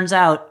 Turns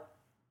out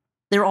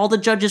they're all the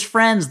judge's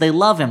friends. They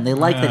love him. They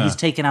like that he's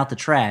taken out the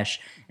trash,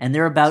 and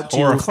they're about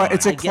to.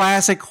 It's a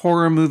classic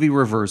horror movie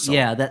reversal.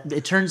 Yeah, that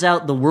it turns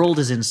out the world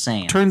is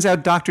insane. Turns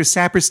out Dr.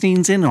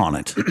 Saperstein's in on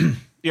it.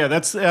 Yeah,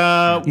 that's You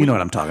know what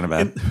I'm talking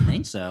about. I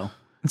think so.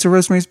 It's a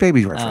Rosemary's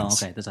Baby Oh,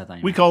 reference. okay. That's what I thought.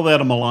 You we meant. call that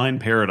a malign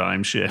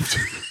paradigm shift.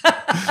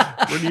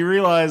 When you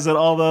realize that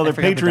all the other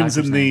forgot the patrons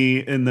doctor's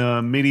in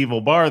the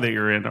medieval bar that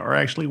you're in are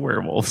actually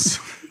werewolves.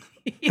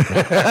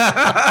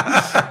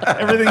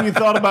 Everything you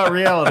thought about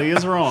reality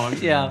is wrong.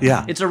 Yeah,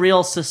 Yeah. It's a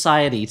real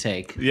society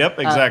take. Yep,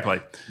 exactly.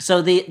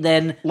 So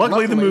then,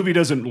 Luckily, the movie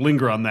doesn't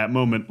linger on that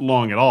moment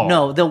long at all.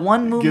 No, the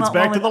one Gets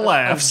back to the moment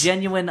laughs. of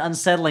genuine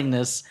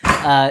unsettlingness.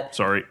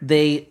 Sorry.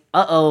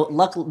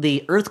 Luckily,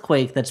 the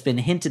earthquake that's been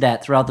hinted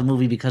at throughout the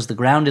movie because the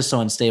ground is so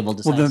unstable.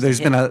 Well, decides there's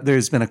to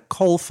hit. been a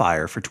coal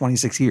fire for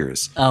 26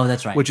 years, Oh,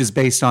 that's right. which is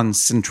based on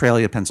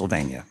Centralia,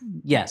 Pennsylvania,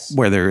 yes.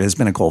 where there has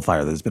been a coal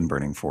fire that has been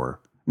burning for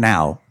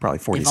now probably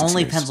 46 If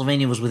only years.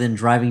 Pennsylvania was within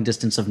driving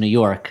distance of New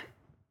York,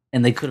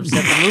 and they could have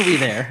set the movie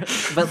there.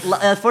 But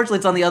unfortunately,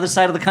 it's on the other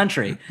side of the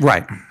country.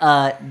 Right.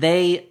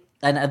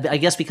 And I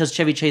guess because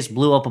Chevy Chase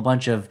blew up a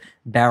bunch of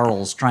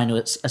barrels trying to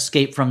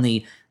escape from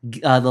the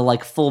the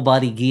like full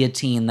body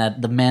guillotine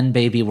that the men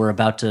baby were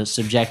about to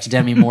subject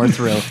Demi Moore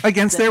through.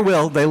 Against their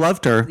will, they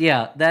loved her.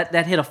 Yeah,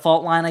 that hit a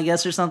fault line, I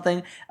guess, or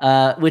something.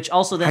 Which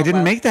also then I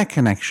didn't make that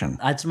connection.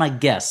 That's my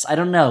guess. I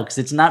don't know because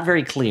it's not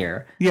very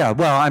clear. Yeah,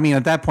 well, I mean,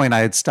 at that point, I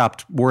had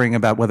stopped worrying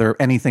about whether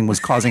anything was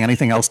causing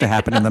anything else to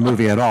happen in the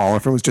movie at all, or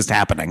if it was just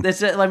happening.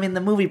 I mean,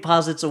 the movie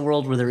posits a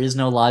world where there is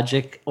no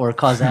logic or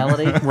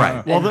causality.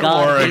 Right. And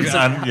God hates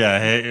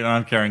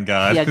uncaring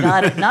God. Yeah,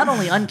 God, not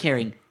only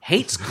uncaring,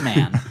 hates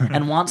man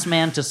and wants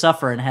man to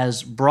suffer, and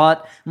has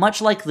brought,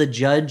 much like the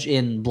judge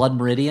in Blood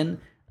Meridian,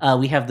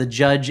 we have the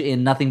judge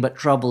in Nothing But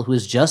Trouble, who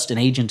is just an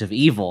agent of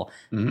evil,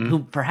 who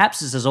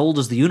perhaps is as old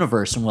as the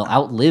universe and will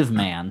outlive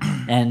man,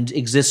 and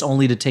exists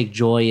only to take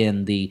joy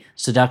in the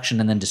seduction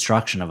and then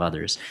destruction of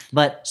others.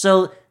 But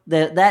so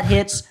that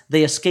hits,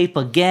 they escape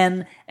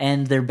again,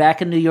 and they're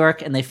back in New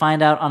York, and they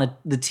find out on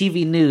the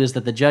TV news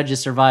that the judge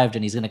has survived,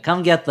 and he's going to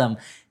come get them.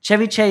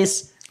 Chevy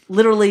Chase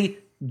literally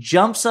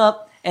jumps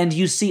up, and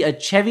you see a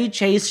Chevy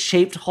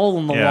Chase-shaped hole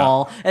in the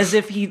wall, as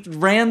if he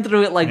ran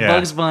through it like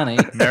Bugs Bunny.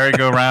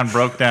 Merry-Go-Round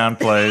Broke Down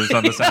plays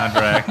on the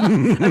soundtrack.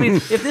 I mean,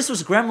 if this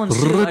was Gremlins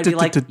 2, I'd be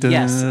like,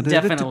 yes,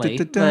 definitely.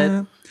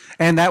 But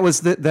and that was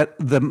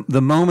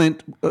the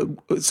moment.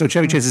 So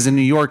Chevy Chase is in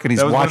New York, and he's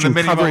That was watching one of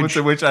the many coverage. moments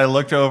in which I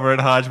looked over at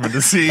Hodgman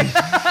to see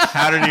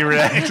how did he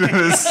react to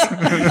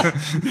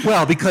this.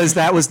 Well, because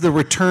that was the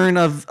return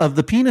of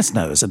the penis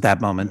nose at that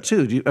moment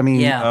too. I mean,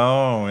 yeah.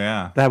 Oh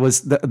yeah. that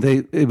was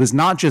it was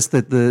not just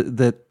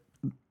that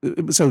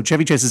so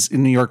Chevy Chase is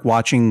in New York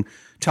watching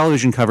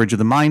television coverage of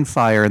the mine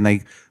fire, and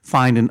they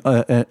find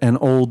an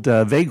old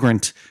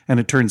vagrant, and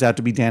it turns out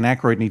to be Dan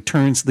Aykroyd, and he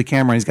turns to the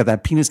camera, and he's got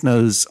that penis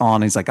nose on,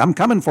 and he's like, "I'm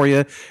coming for you,"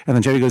 and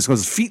then Chevy goes,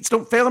 "Feet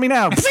don't fail me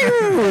now."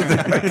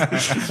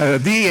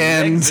 The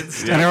end,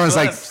 and everyone's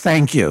like,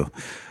 "Thank you."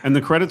 And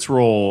the credits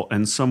roll,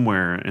 and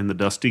somewhere in the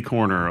dusty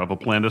corner of a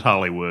Planet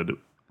Hollywood,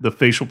 the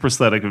facial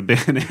prosthetic of Dan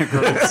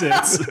Aykroyd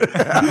sits.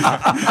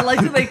 I like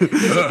that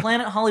there's a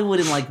Planet Hollywood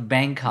in like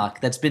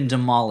Bangkok that's been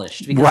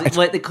demolished because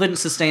it couldn't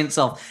sustain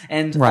itself,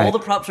 and all the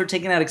props were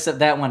taken out except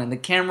that one, and the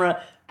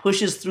camera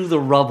pushes through the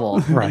rubble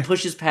and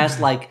pushes past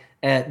like.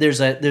 There's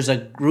a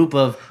group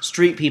of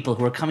street people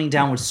who are coming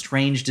down with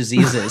strange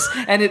diseases,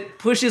 and it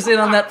pushes in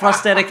on that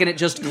prosthetic, and it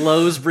just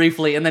glows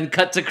briefly, and then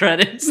cut to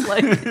credits.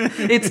 Like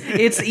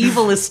its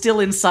evil is still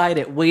inside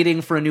it,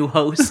 waiting for a new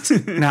host.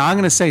 Now I'm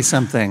going to say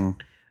something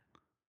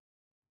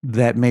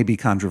that may be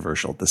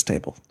controversial at this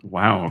table.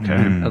 Wow, okay.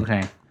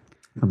 Okay,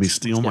 Let me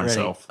steel Let's get Mm.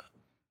 myself.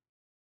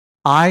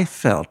 I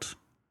felt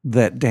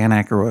that Dan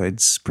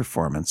Aykroyd's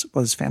performance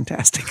was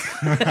fantastic.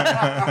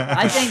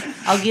 I think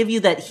I'll give you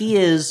that he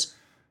is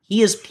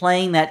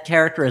playing that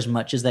character as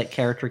much as that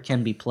character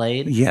can be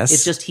played. Yes.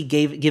 It's just he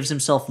gives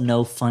himself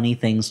no funny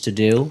things to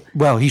do.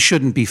 Well, he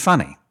shouldn't be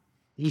funny.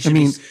 He should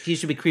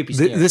be creepy.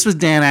 Scary. This was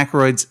Dan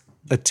Aykroyd's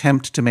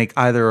attempt to make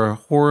either a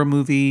horror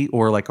movie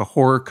or like a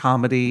horror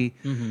comedy,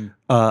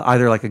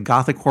 either like a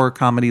gothic horror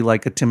comedy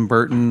like a Tim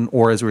Burton,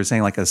 or as we were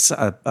saying, like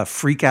a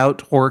freak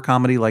out horror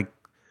comedy like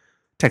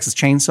Texas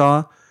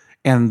Chainsaw.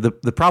 And the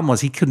problem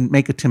was he couldn't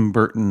make a Tim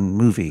Burton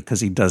movie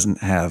because he doesn't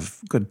have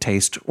good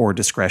taste or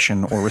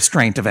discretion or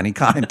restraint of any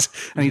kind,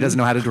 and he doesn't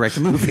know how to direct a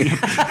movie.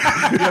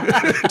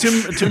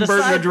 Tim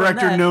Burton, a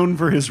director known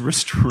for his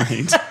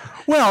restraint.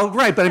 Well,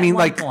 right, but I mean,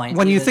 like point,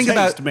 when you he think is-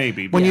 about Taste,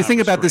 maybe, when but you not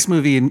think about this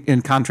restraint. movie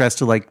in contrast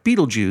to like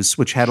Beetlejuice,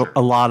 which had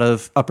a lot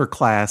of upper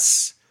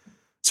class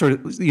sort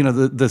of,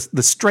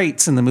 the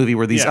straights in the movie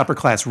were these Yeah. upper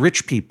class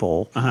rich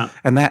people,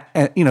 and that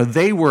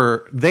they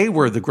were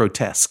the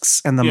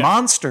grotesques, and the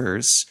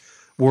monsters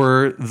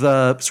were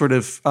the sort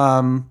of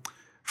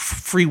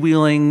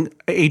freewheeling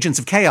agents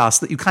of chaos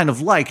that you kind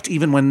of liked,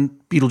 even when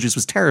Beetlejuice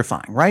was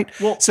terrifying, right?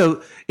 Well-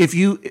 So if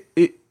you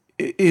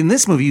in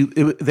this movie,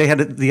 they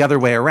had it the other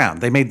way around.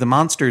 They made the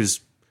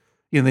monsters,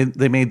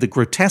 they made the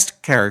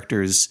grotesque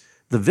characters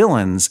the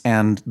villains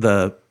and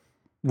the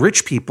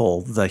rich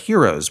people the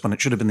heroes, when it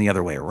should have been the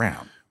other way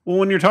around. Well,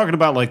 when you're talking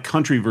about like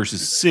country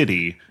versus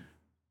city,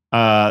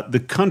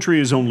 the country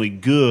is only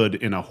good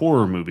in a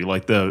horror movie.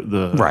 Like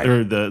the Right.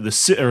 or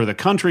the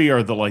country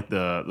are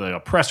the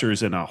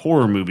oppressors in a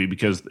horror movie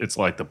because it's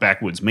like the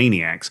backwoods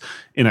maniacs.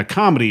 In a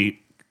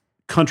comedy,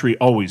 country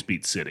always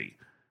beats city.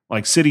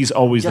 Like city's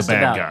always Just the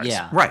bad about, guys.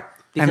 yeah. Right.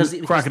 Because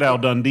Crocodile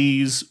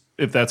Dundee's.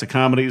 If that's a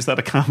comedy, is that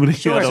a comedy?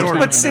 Sure, I don't sure. know.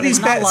 But city's There's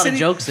not bad. a lot of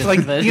jokes in like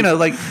it, but-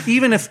 like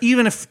even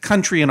if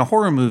country in a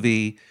horror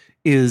movie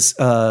is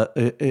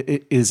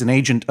an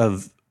agent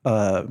of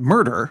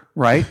murder,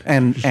 right,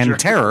 and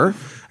terror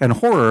and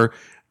horror,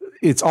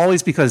 it's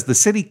always because the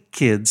city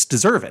kids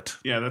deserve it.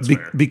 Yeah, that's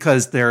fair.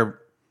 Because they're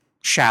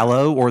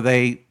shallow or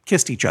they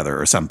kissed each other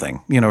or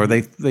something, or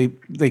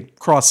they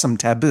crossed some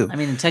taboo. I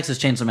mean, in Texas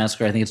Chainsaw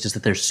Massacre, I think it's just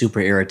that they're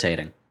super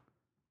irritating.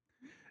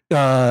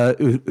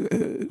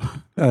 TCM1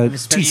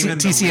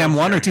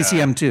 or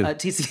TCM2?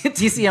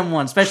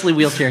 TCM1, especially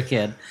Wheelchair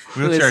Kid.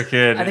 Wheelchair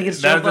Kid. I think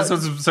it's that's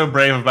what's so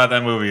brave about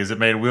that movie is it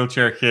made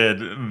Wheelchair Kid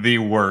the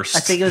worst. I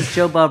think it was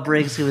Joe Bob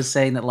Briggs who was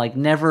saying that like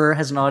never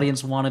has an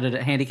audience wanted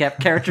a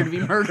handicapped character to be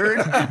murdered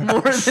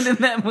more than in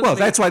that movie. Well,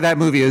 that's why that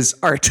movie is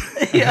art.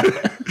 Yeah.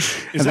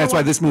 And that's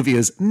why this movie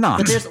is not.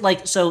 But there's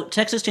like so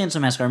Texas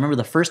Chainsaw Massacre. I remember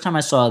the first time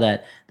I saw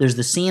that. There's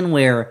the scene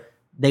where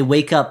they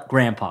wake up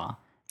Grandpa,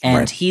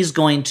 and he's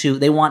going to.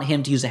 They want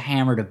him to use a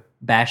hammer to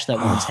bash that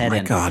woman's head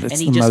in, God, and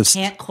he just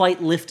can't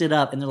quite lift it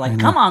up. And they're like,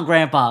 "Come on,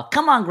 Grandpa!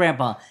 Come on,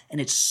 Grandpa!"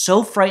 And it's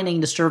so frightening,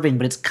 and disturbing,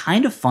 but it's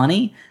kind of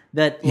funny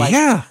that like,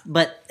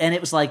 But and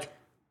it was like.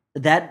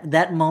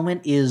 That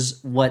moment is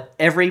what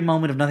every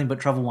moment of Nothing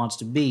But Trouble wants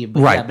to be,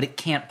 but but it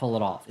can't pull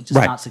it off. It's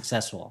just not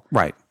successful.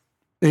 Right.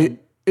 And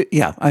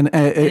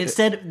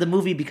instead, the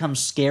movie becomes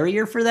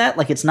scarier for that.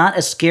 Like, it's not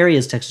as scary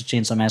as Texas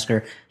Chainsaw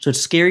Massacre, so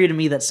it's scarier to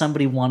me that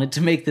somebody wanted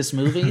to make this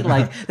movie.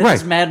 Like,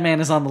 this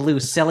madman is on the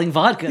loose selling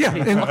vodka. Yeah,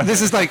 and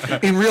this is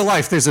like, in real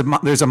life, there's a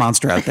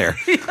monster out there.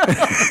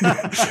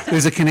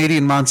 There's a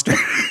Canadian monster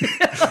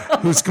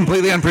who's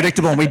completely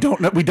unpredictable, and we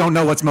don't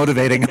know what's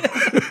motivating him.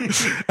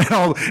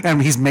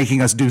 And he's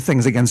making us do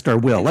things against our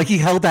will. Like, he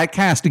held that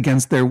cast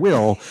against their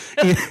will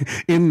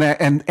in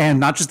that, and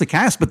not just the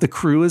cast, but the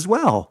crew as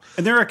well.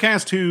 And they're a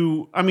cast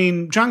who, I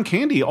mean, John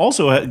Candy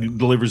also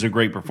delivers a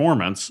great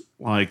performance.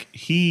 Like,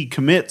 he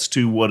commits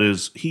to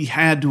he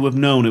had to have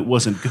known it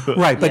wasn't good.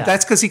 Right, but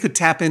that's because he could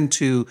tap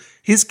into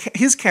his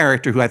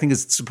character, who I think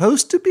is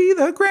supposed to be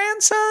the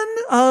grandson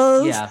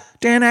of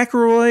Dan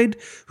Aykroyd,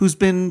 who's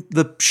been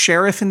the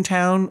sheriff in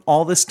town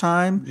all this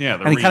time. Yeah,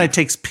 and he kind of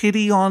takes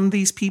pity on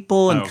these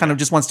people and kind of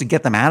just wants to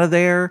get them out of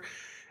there.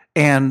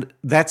 And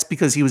that's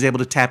because he was able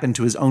to tap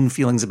into his own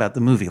feelings about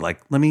the movie. Like,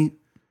 let me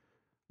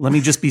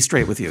just be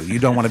straight with you. You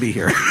don't want to be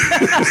here.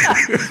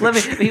 When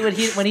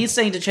he's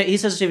saying he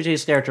says to Chevy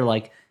Chase's character,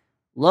 like,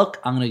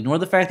 look, I'm going to ignore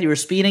the fact that you were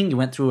speeding. You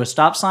went through a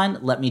stop sign.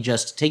 Let me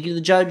just take you to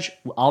the judge.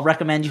 I'll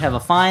recommend you have a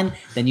fine.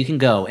 Then you can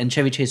go. And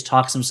Chevy Chase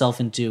talks himself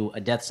into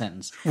a death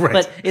sentence. Right.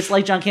 But it's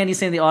like John Candy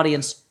saying to the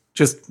audience,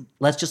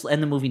 let's just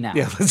end the movie now.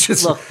 Yeah, let's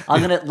just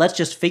let's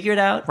just figure it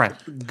out. Right.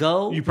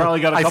 Go. You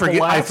probably got a couple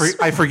laughs.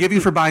 I forgive you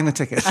for buying the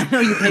ticket. I know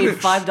you paid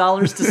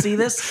 $5 to see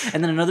this,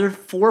 and then another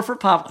 $4 for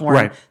popcorn.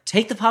 Right.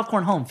 Take the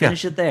popcorn home.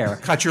 Finish it there.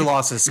 Cut your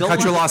losses.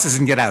 Cut your losses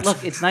and get out.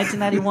 Look, it's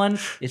 1991.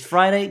 It's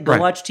Friday. Go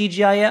watch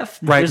TGIF.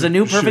 Right. There's a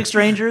new Perfect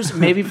Strangers.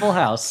 Maybe Full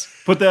House.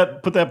 Put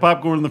that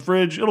popcorn in the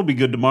fridge. It'll be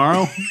good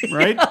tomorrow,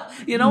 right?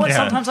 You know what?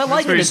 Sometimes I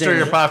like it. You stir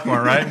your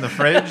popcorn right in the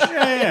fridge.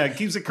 Yeah. It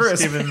keeps it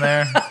crisp. Keep it in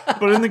there.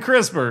 Put it in the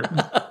crisper.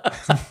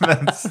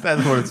 That's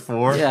what it's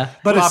for. Yeah.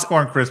 But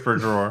popcorn crisper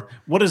drawer.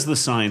 What is the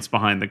science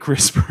behind the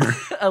crisper?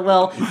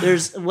 Well,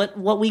 there's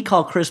what we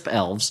call crisp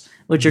elves,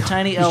 which are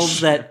tiny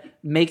elves that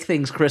make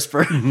things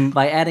crisper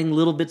by adding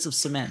little bits of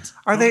cement.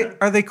 Are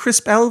they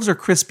crisp elves or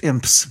crisp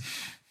imps?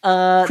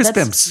 Crisp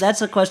imps.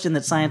 That's a question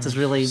that science has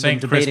really been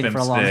debating for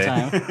a long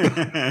time.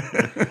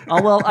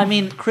 I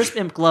mean, Crisp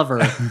Imp Glover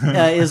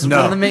is one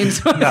of the main.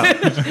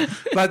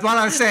 But what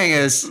I'm saying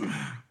is,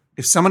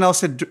 if someone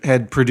else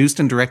had produced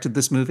and directed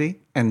this movie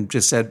and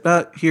just said,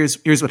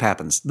 here's what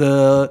happens.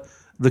 The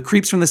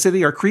creeps from the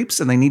city are creeps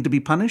and they need to be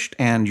punished,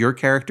 and your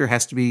character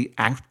has to be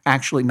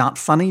actually not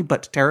funny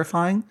but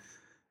terrifying.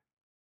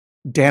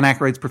 Dan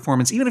Aykroyd's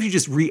performance, even if you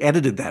just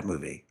re-edited that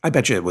movie, I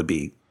bet you it would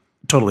be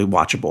totally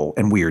watchable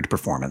and weird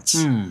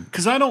performance.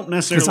 Because I don't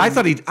necessarily. Because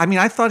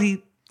I thought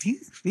he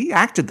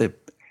acted the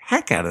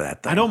heck out of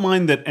that thing. I don't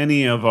mind that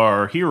any of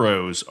our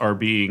heroes are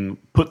being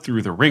put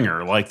through the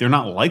ringer. Like, they're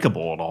not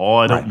likable at all.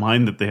 I don't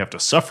mind that they have to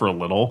suffer a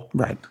little.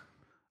 Right.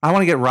 I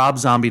want to get Rob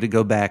Zombie to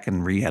go back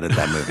and re-edit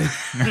that movie.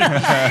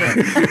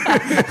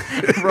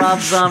 Rob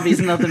Zombie's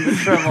Nothing But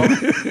Trouble.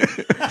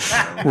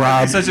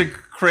 Rob, such a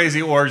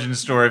crazy origin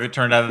story if it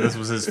turned out that this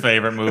was his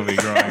favorite movie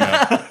growing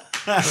up.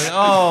 Like,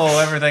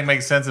 everything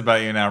makes sense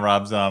about you now,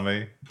 Rob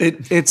Zombie.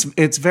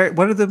 It's very.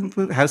 What are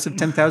the House of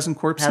 10,000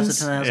 Corpses?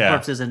 House of 10,000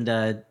 Corpses,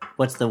 and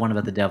what's the one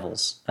about the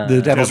devils?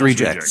 The Devil's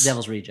Rejects.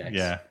 Devil's Rejects.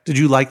 Yeah. Did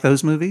you like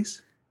those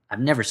movies? I've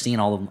never seen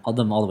all of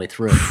them all the way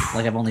through.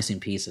 Like, I've only seen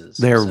pieces.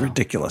 They're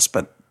ridiculous,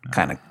 but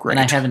kind of great.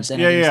 And I haven't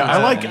seen. I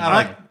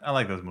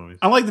like those movies.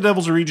 I like the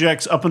Devil's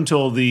Rejects up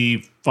until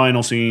the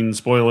final scene.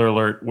 Spoiler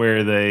alert,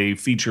 where they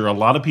feature a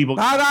lot of people.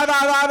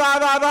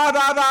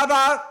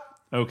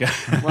 Okay.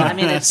 Well, I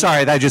mean,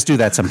 sorry, I just do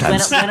that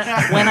sometimes.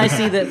 When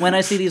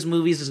I see these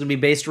movies, it's going to be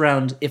based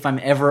around if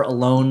I'm ever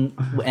alone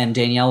and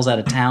Danielle's out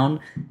of town,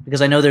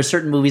 because I know there's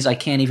certain movies I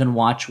can't even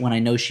watch when I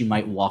know she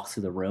might walk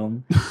through the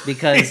room,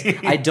 because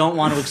I don't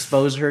want to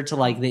expose her to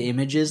like the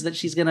images that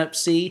she's going to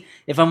see.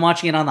 If I'm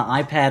watching it on the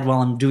iPad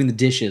while I'm doing the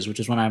dishes, which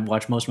is when I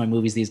watch most of my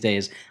movies these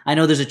days, I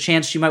know there's a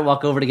chance she might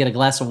walk over to get a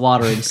glass of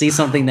water and see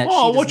something that.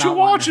 Oh, what you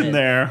watching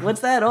there?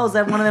 What's that? Oh, is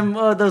that one of them?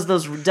 Oh,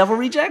 those Devil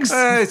Rejects?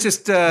 It's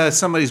just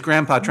somebody's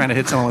grandpa trying to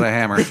hit someone with a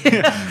hammer.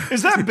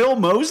 Is that Bill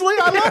Moseley?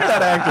 I love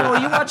that actor. Oh,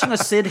 are you watching a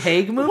Sid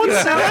Haig movie?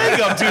 What's Sid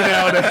Haig up to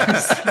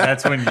nowadays?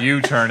 That's when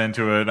you turn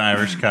into an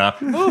Irish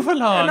cop. Move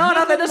along. No,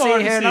 nothing to see more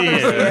here, nothing to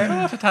see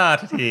here.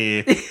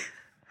 Ta-ta-ta-ta.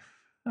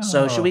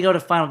 So should we go to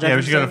Final Judgment? Yeah,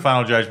 we should go to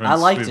Final Judgment. I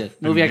liked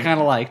it. Movie I kind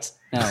of liked.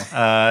 No.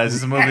 Is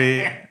this a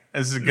movie?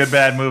 Is this a good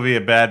bad movie,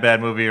 a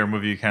bad movie, or a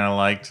movie you kind of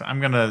liked?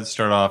 I'm gonna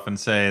start off and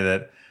say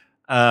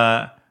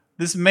that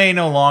this may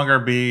no longer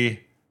be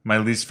my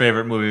least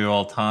favorite movie of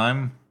all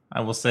time.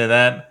 I will say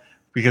that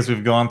because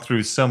we've gone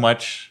through so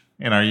much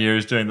in our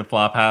years doing the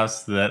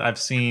Flophouse that I've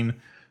seen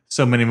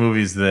so many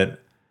movies that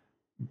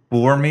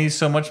bore me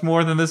so much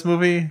more than this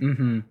movie.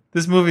 Mm-hmm.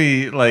 This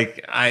movie,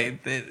 like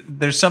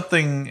there's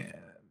something.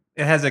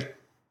 It has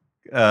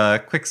a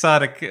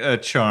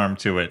quixotic charm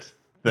to it.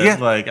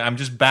 That, like, I'm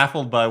just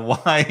baffled by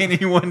why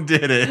anyone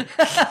did it.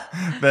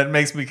 That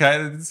makes me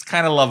it's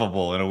kind of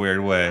lovable in a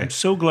weird way. I'm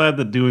so glad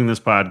that doing this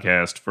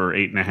podcast for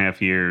 8.5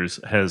 years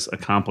has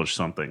accomplished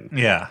something.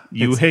 Yeah,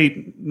 You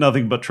hate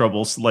Nothing But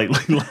Trouble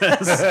slightly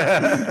less.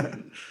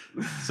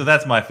 so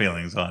that's my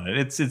feelings on it.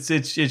 It's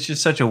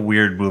just such a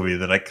weird movie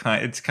that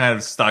it's kind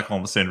of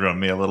Stockholm syndrome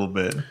me a little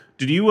bit.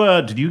 Did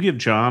you give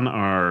John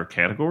our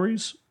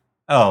categories?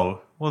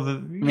 Oh well,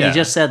 You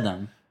just said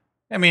them.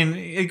 I mean,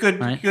 a good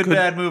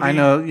bad movie. I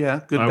know,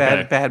 yeah. Good,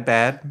 Okay.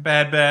 bad.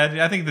 Bad.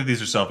 I think that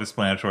these are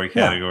self-explanatory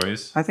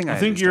categories. I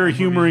think you're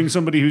humoring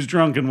somebody who's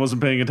drunk and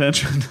wasn't paying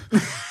attention.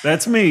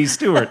 That's me,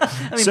 Stuart.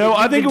 I mean, so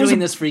I think been it was doing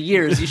this for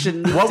years. You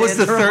shouldn't. What was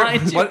the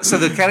third? So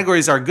the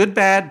categories are good,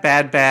 bad,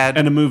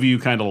 and a movie you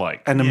kind of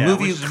like. and a Yeah,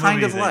 movie which you is a kind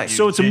movie of that like. you-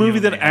 So it's a movie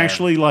that genuinely have.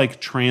 actually like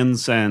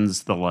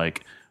transcends the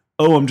like,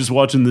 oh, I'm just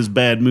watching this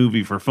bad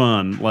movie for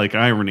fun, like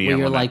irony. Where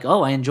you're element. like,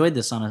 oh, I enjoyed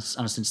this on a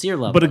sincere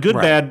level. But a good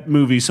Right. bad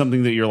movie,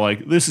 something that you're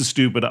like, this is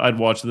stupid. I'd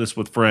watch this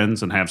with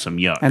friends and have some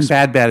yucks. And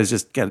bad is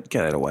just get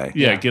it away.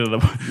 yeah, get it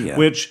up. Yeah.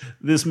 Which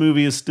this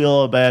movie is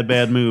still a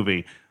bad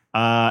movie.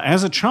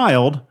 As a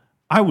child,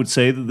 I would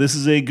say that this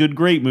is a good,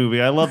 great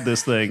movie. I love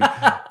this thing.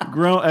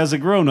 As a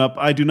grown up,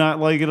 I do not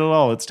like it at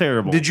all. It's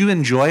terrible. Did you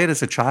enjoy it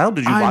as a child?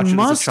 Did you watch it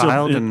as a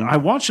child? I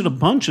watched it a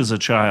bunch as a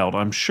child,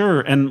 I'm sure,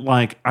 and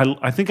like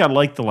I think I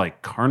like the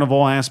like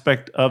carnival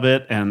aspect of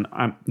it, and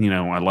I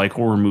like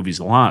horror movies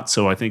a lot.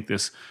 So I think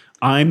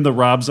I'm the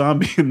Rob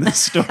Zombie in this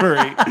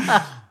story.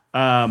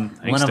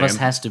 one of us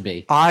has to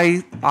be.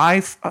 I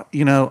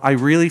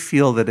really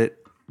feel that it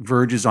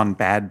verges on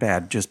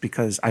bad just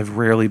because I've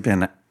rarely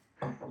been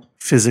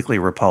physically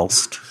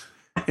repulsed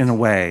in a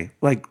way.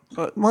 Like,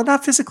 well,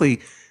 not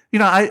physically.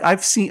 I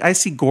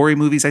see gory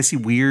movies. I see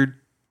weird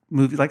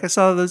movies. Like I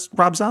saw those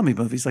Rob Zombie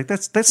movies. Like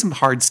that's some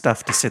hard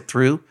stuff to sit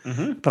through.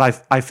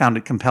 But I found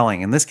it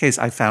compelling. In this case,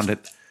 I found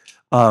it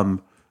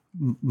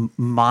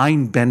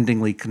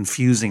mind-bendingly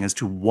confusing as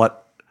to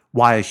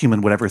why a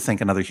human would ever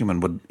think another human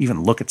would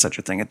even look at such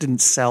a thing. It didn't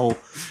sell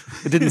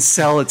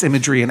its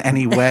imagery in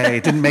any way.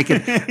 It didn't make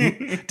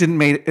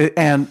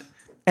it.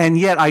 And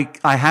yet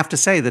I have to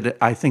say that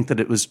I think that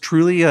it was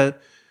truly an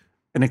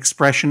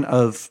expression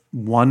of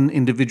one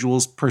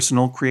individual's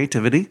personal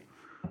creativity,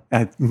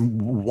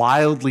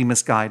 wildly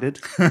misguided,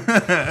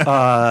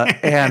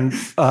 and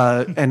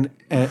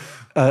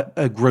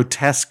a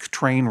grotesque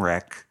train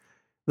wreck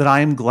that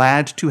I am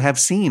glad to have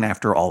seen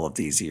after all of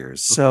these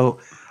years. So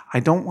I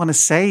don't want to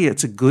say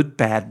it's a good,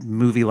 bad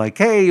movie like,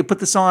 hey, you put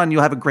this on,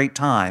 you'll have a great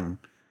time.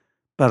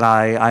 But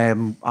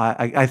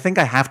I think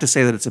I have to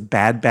say that it's a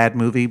bad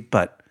movie,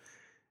 but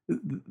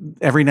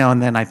every now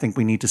and then I think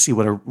we need to see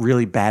what a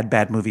really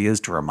bad movie is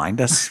to remind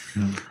us.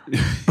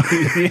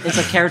 It's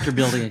a character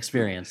building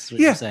experience.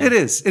 Yeah, it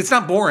is. It's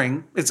not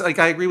boring. It's like,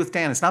 I agree with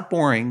Dan. It's not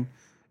boring.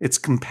 It's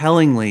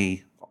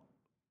compellingly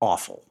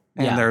awful.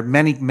 And Yeah. there are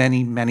many,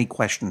 many, many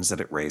questions that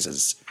it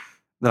raises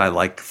that I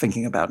like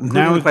thinking about.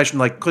 Including Now- the question,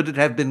 like, could it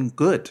have been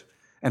good?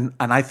 And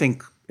I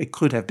think it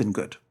could have been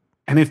good.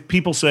 And if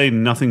people say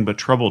Nothing But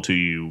Trouble to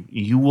you,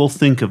 you will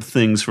think of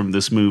things from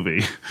this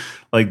movie.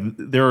 Like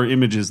there are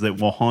images that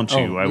will haunt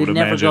you. I would it'd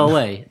never imagine. go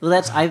away. Well,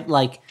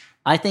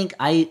 I think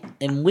I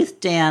am with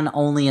Dan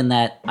only in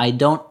that I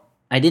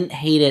didn't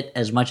hate it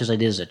as much as I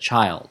did as a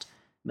child.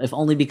 If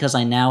only because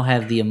I now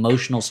have the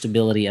emotional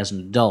stability as an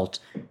adult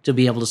to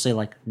be able to say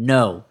like,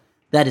 no,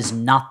 that is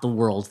not the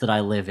world that I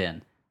live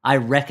in. I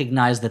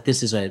recognize that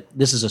this is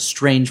a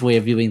strange way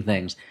of viewing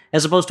things,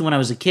 as opposed to when I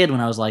was a kid,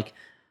 when I was like,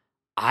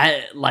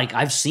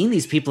 I've seen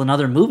these people in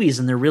other movies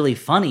and they're really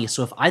funny.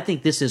 So if I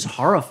think this is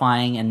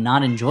horrifying and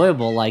not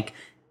enjoyable, like,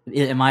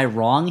 am I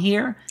wrong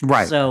here?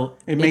 Right. So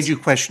It made you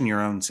question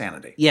your own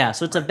sanity. yeah.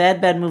 So it's a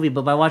bad movie,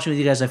 but by watching with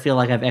you guys, I feel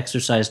like I've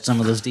exercised some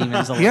of those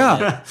demons a little bit.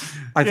 Yeah.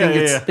 I think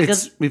yeah. it's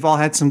Because- we've all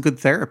had some good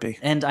therapy.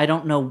 And I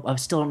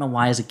still don't know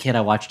why as a kid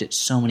I watched it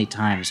so many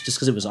times just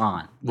because it was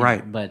on. you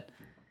Right. know?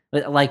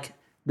 But like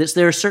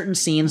there are certain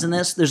scenes in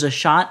this. There's a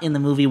shot in the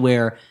movie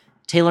where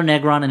Taylor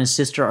Negron and his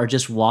sister are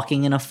just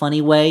walking in a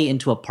funny way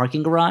into a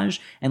parking garage,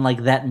 and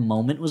like that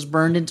moment was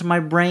burned into my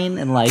brain.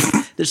 And like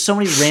there's so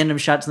many random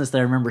shots in this that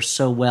I remember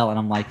so well, and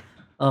I'm like,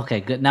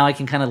 Okay, good. Now I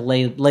can kind of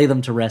lay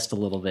them to rest a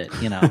little bit.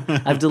 You know,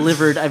 I've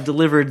delivered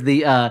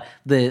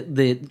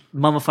the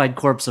mummified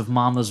corpse of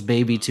Mama's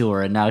baby to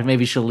her, and now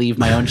maybe she'll leave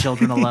my own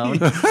children alone.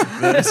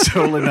 That's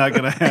totally not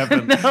going to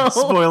happen. No.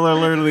 Spoiler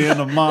alert at the end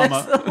of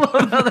Mama.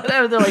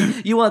 They're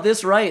like, "You want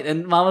this, right?"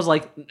 And Mama's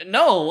like,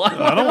 "No,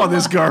 I don't want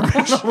this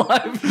garbage. a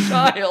live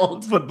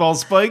child. Football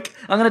spike.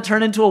 I'm going to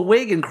turn into a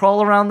wig and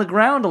crawl around the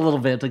ground a little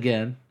bit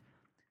again."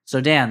 So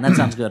Dan, that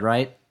sounds good,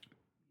 right?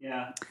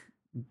 Yeah.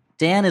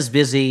 Dan is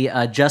busy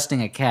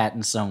adjusting a cat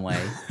in some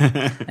way.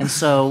 And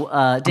so,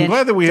 Dan. I'm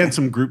glad that we had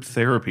some group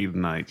therapy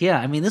tonight. Yeah,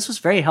 I mean, this was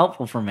very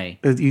helpful for me.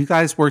 You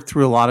guys worked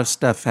through a lot of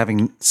stuff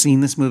having seen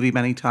this movie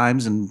many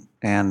times,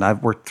 and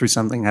I've worked through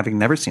something having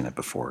never seen it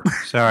before.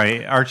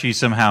 Sorry, Archie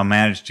somehow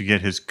managed to get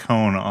his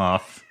cone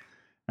off,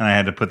 and I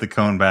had to put the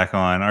cone back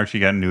on. Archie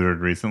got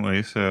neutered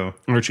recently, so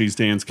Archie's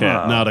Dan's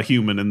cat, not a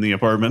human in the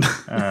apartment.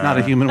 Not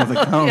a human with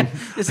a cone.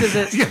 This is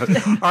it.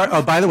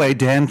 Oh, by the way,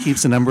 Dan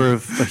keeps a number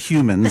of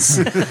humans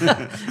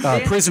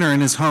prisoner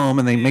in his home,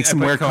 and they makes them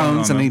put wear cone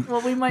cones, on and he them.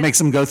 Well, we might- makes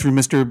them go through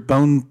Mr.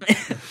 Bone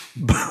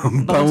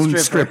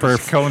Stripper.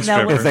 cone Now,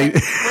 stripper. If they,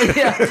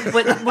 Yeah,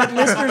 what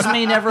listeners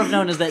may never have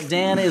known is that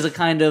Dan is a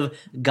kind of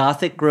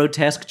gothic,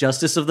 grotesque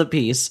justice of the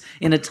peace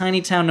in a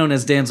tiny town known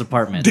as Dan's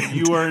apartment.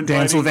 You are inviting,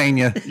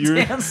 Pennsylvania. you're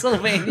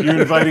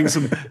Pennsylvania. inviting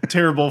some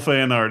terrible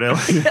fan art,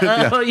 Elliot.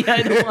 Oh yeah,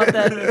 I don't want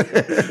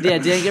that. Yeah,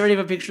 Dan, get ready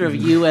for a picture of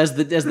you as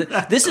the.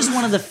 This is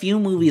one of the few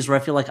movies where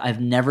I feel like I've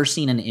never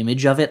seen an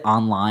image of it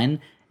online,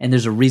 and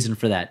there's a reason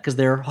for that because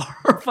they're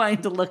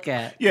horrifying to look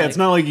at. Yeah, it's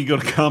not like you go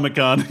to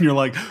Comic-Con and you're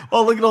like,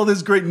 oh, look at all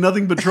this great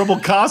Nothing But Trouble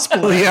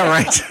cosplay. Yeah,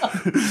 right.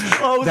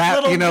 Oh, it's That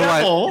Little you know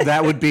Devil. what?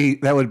 That would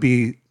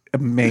be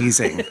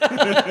amazing.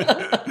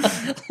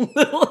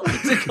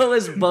 To go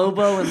as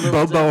Bobo and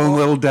Little Bobo and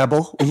Little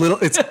Devil.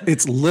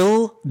 It's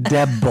Lil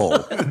Devil.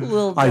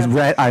 Little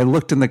I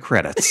looked in the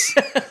credits.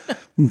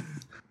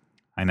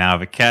 I now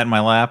have a cat in my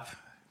lap.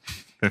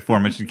 The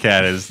aforementioned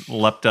cat is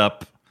leapt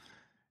up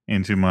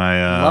into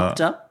my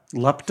Lupped up.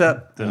 Lupped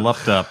up.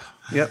 leapt up.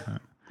 Yep.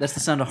 That's the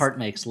sound a heart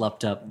makes.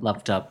 Lupped up,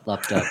 lupped up,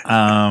 lupped up.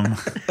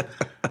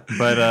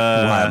 But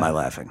Why am I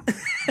laughing?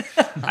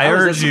 I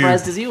was urge as you.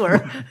 surprised as you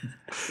were.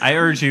 I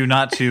urge you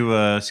not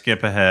to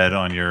skip ahead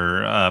on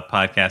your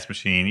podcast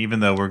machine, even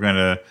though we're going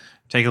to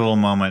take a little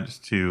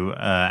moment to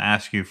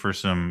ask you for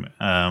some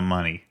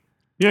money.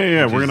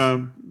 Yeah.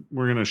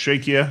 We're gonna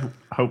shake you.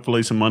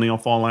 Hopefully, some money will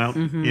fall out.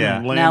 Yeah.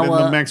 and land Now, in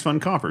the Max Fun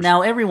coffers.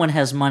 Now everyone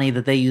has money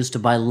that they use to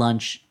buy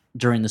lunch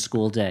during the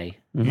school day.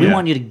 We Yeah.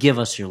 want you to give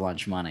us your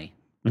lunch money.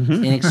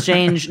 In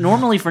exchange,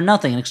 normally for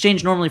nothing. In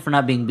exchange, normally for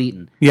not being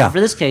beaten. Yeah. But for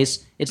this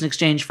case, it's an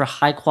exchange for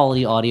high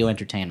quality audio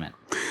entertainment.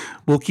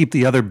 We'll keep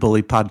the other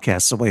bully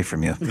podcasts away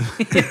from you.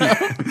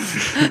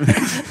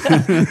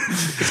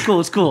 It's cool.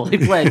 It's cool. He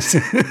pledged.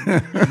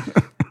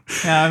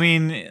 Yeah, I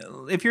mean,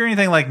 if you're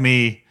anything like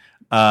me,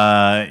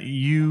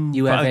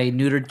 You have a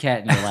neutered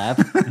cat in your lap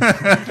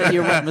that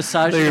you're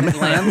massaging the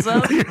glands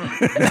of.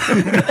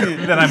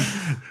 that I'm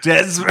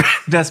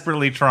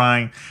desperately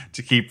trying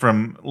to keep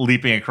from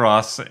leaping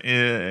across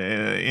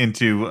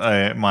into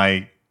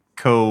my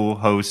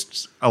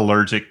co-host's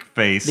allergic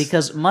face.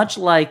 Because much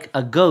like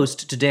a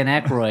ghost to Dan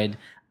Aykroyd,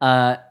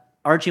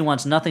 Archie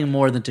wants nothing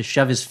more than to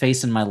shove his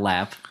face in my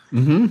lap.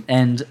 Mm-hmm.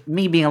 And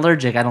me being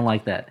allergic, I don't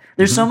like that.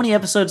 There's so many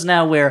episodes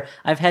now where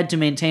I've had to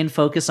maintain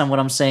focus on what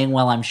I'm saying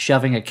while I'm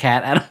shoving a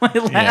cat out of my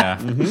lap.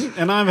 yeah,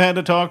 and I've had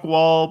to talk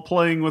while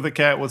playing with a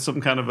cat with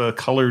some kind of a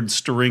colored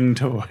string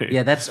toy.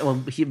 Yeah, that's a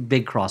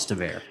big cross to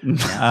bear.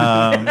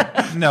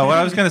 no. What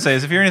I was going to say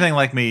is, if you're anything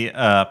like me,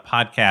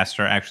 podcasts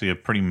are actually a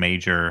pretty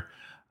major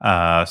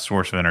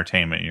source of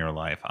entertainment in your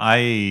life.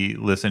 I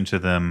listen to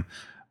them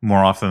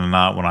more often than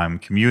not when I'm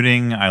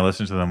commuting. I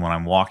listen to them when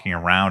I'm walking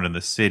around in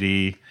the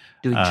city.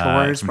 Doing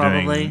chores, if I'm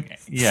doing- probably.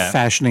 yeah,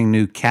 Fashioning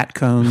new cat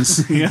cones.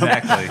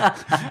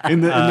 exactly.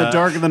 In the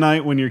dark of the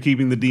night when you're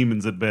keeping the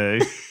demons at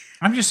bay.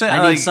 I'm just saying, I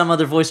like, need some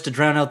other voice to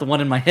drown out the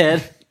one in my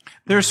head.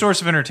 they're a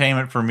source of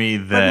entertainment for me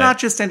But that not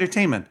just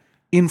entertainment,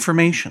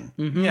 information.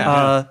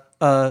 yeah.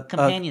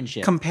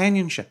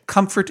 Companionship.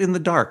 Comfort in the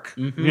dark.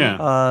 Yeah.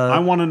 I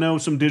want to know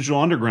some digital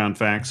underground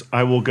facts.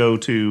 I will go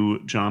to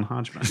John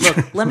Hodgman. Look,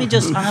 I'm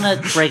going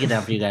to break it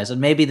down for you guys,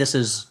 and maybe this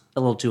is a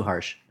little too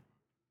harsh.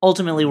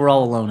 Ultimately, we're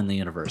all alone in the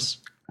universe.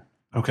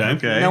 Okay.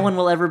 No one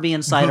will ever be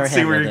inside our Let's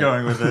head. see where with you're it.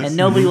 going with this. And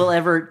nobody will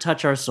ever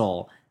touch our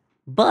soul.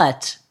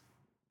 But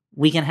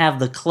we can have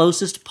the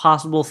closest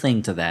possible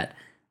thing to that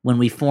when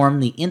we form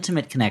the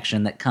intimate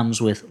connection that comes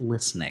with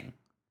listening.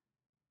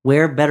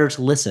 Where better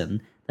to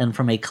listen than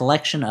from a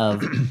collection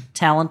of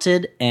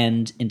talented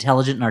and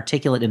intelligent and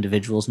articulate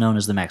individuals known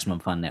as the Maximum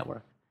Fun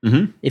Network.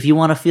 Mhm. If you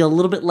want to feel a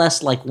little bit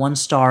less like one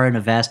star in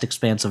a vast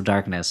expanse of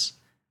darkness,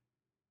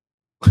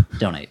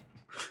 donate.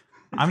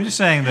 I'm just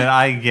saying that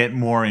I get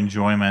more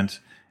enjoyment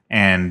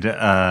and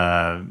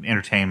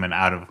entertainment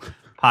out of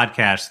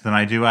podcasts than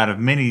I do out of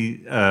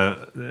many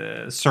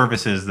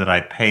services that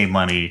I pay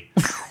money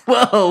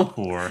Whoa!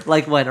 for.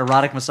 Like what?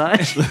 Erotic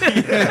massage?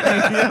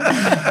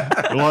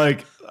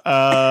 Like, It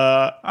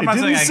not saying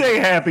didn't I- say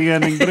happy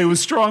ending, but it was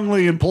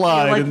strongly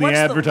implied in the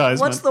advertisement.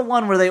 What's the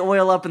one where they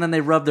oil up and then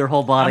they rub their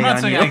whole I'm body not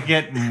on saying you? I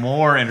get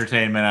more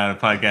entertainment out of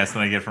podcasts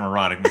than I get from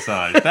erotic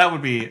massage. That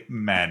would be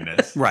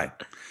madness. Right.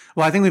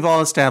 Well, I think we've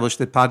all established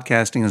that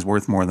podcasting is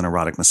worth more than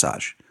erotic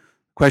massage.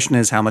 Question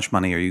is, how much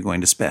money are you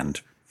going to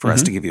spend for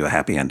us to give you a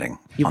happy ending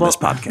on this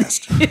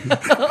podcast?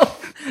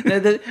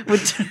 That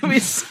would be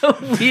so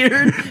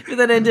weird if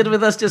that ended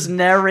with us just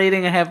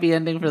narrating a happy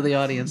ending for the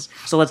audience.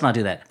 So let's not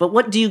do that. But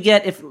what do you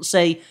get if,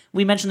 say,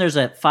 we mentioned there's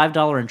a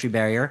 $5 entry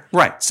barrier?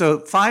 Right. So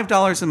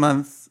 $5 a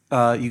month,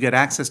 you get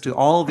access to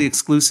all the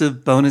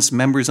exclusive bonus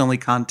members-only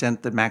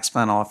content that Max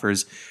Fun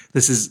offers.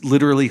 This is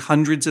literally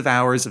hundreds of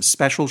hours of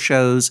special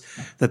shows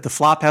that the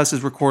Flophouse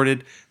has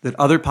recorded, that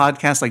other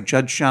podcasts like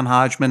Judge John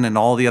Hodgman and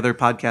all the other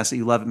podcasts that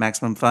you love at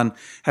Maximum Fun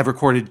have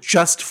recorded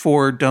just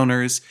for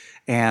donors.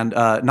 And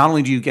not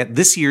only do you get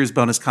this year's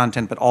bonus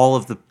content, but all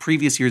of the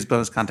previous year's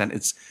bonus content.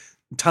 It's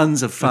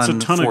tons of fun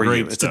It's a ton of for great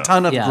you. It's a stuff.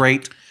 ton of Yeah.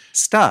 great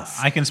stuff.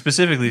 I can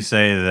specifically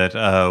say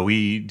that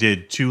we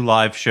did 2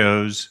 live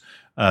shows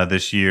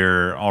this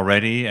year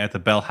already at the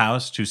Bell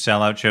House, 2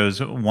 sellout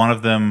shows. One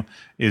of them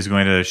is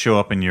going to show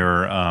up in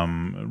your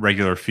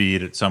regular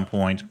feed at some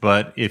point.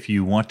 But if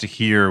you want to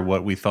hear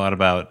what we thought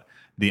about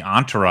the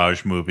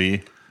Entourage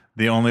movie,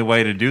 the only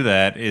way to do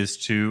that is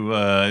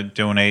to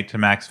donate to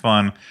Max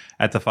Fun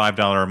at the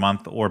 $5 a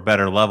month or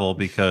better level,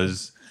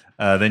 because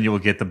then you will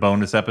get the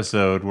bonus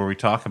episode where we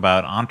talk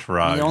about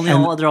Entourage. The only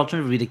other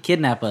alternative would be to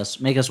kidnap us,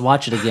 make us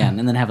watch it again,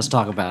 and then have us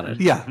talk about it.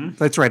 Yeah,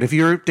 that's right. If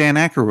you're Dan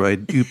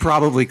Aykroyd, you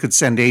probably could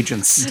send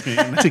agents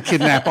to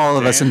kidnap all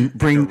of us and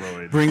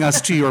bring us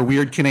to your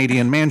weird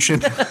Canadian mansion,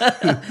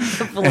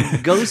 Full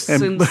of ghosts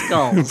and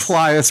skulls.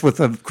 fly us with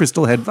a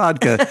Crystal Head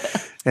vodka,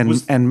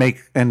 and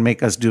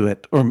make us do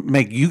it, or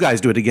make you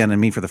guys do it again and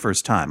me for the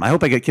first time. I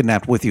hope I get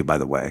kidnapped with you. By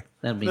the way,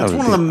 That'd be That's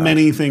one of the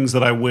many things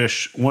that I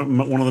wish.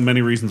 One of the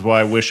many reasons why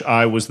I wish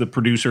I was the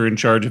producer in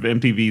charge of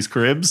MTV's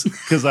Cribs,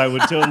 because I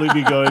would totally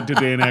be going to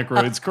Dan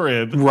Aykroyd's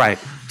crib. right?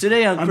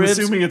 Today on I'm Cribs,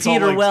 assuming it's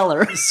Peter all like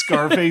Weller.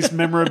 Scarface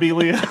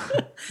memorabilia.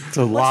 It's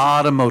a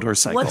lot of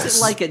motorcycles. What's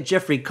it like at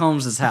Jeffrey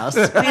Combs' house?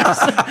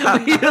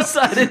 We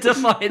decided to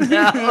find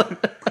out.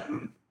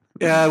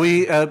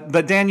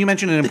 But Dan, you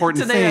mentioned an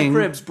important Today on thing.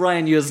 Cribs,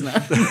 Brian Usna.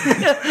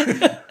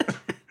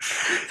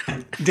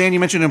 Dan, you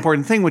mentioned an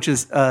important thing, which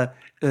is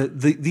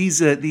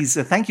these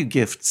thank you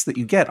gifts that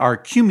you get are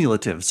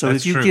cumulative. So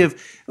That's if you true.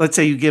 give, let's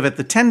say you give at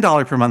the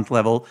 $10 per month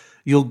level,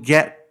 you'll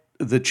get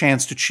the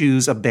chance to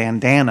choose a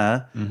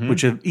bandana,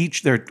 which of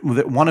each they're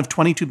one of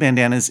 22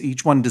 bandanas,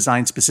 each one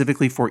designed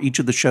specifically for each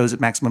of the shows at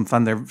Maximum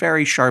Fun. They're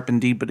very sharp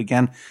indeed, but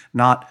again,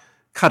 not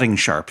cutting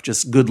sharp,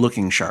 just good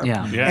looking sharp.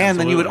 Yeah. Yeah, and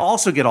then you would absolutely.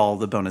 also get all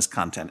the bonus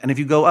content. And if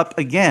you go up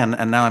again,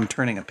 and now I'm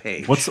turning a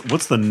page. What's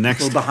the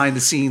next? little behind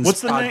the scenes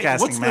What's the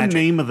podcasting the magic.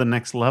 name of the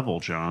next level,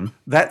 John?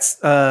 That's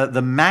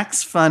the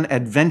Max Fun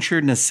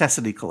Adventure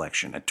Necessity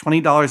Collection. At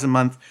 $20 a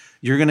month,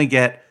 you're going to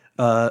get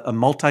a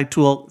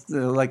multi-tool,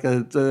 like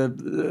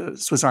a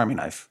Swiss Army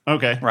knife,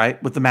 Okay,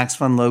 right? With the Max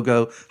Fun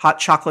logo, hot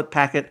chocolate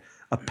packet,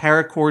 a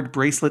paracord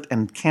bracelet,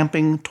 and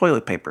camping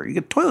toilet paper. You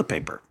get toilet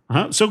paper.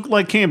 So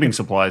like camping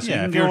supplies. Yeah,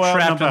 you if can you're go out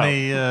trapped and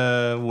in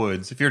about. the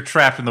woods. If you're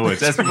trapped in the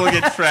woods. As people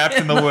get trapped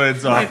in the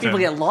woods Why often. people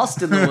get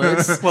lost in the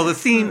woods? Well, the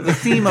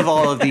theme of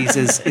all of these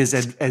is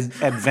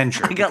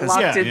adventure. I got because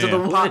locked into the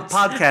yeah. woods.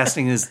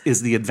 Podcasting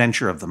is the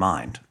adventure of the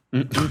mind.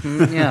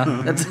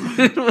 Yeah, that's,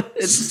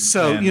 it's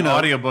So And you know,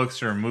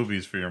 audiobooks are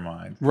movies for your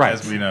mind, Right.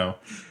 as we know.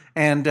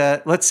 and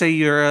let's say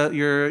you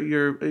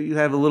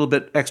have a little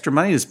bit extra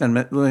money to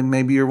spend.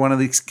 Maybe you're one of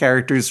these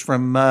characters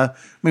from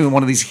maybe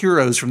one of these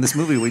heroes from this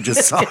movie we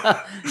just saw.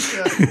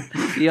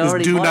 you This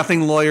already do bought,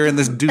 nothing lawyer and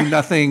this do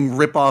nothing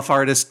rip off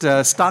artist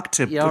stock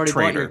tip you already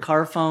bought your trader.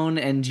 car phone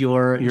and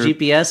your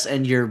GPS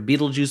and your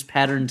Beetlejuice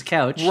patterned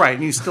couch. Right,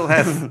 and you still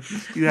have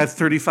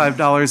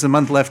 $35 a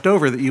month left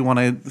over that you want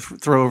to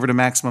throw over to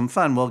Maximum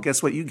Fun. Well,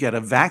 guess what? You get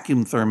a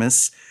vacuum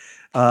thermos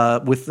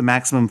with the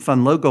Maximum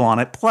Fun logo on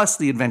it, plus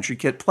the adventure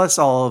kit, plus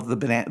all of the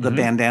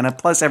bandana,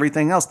 plus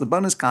everything else, the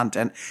bonus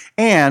content.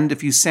 And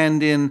if you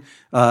send in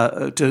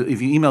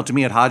if you email to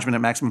me at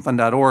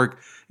hodgman@maximumfun.org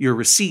your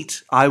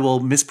receipt, I will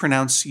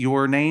mispronounce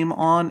your name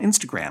on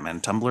Instagram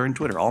and Tumblr and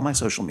Twitter, all my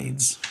social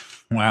medias.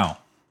 Wow.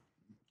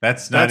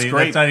 That's great.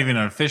 That's not even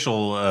an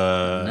official.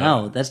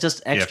 No, that's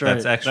just extra.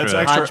 that's extra. That's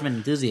extra. Hodgman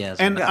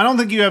enthusiasm. And I don't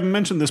think you haven't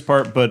mentioned this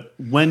part, but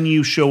when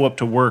you show up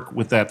to work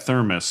with that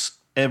thermos,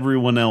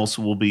 everyone else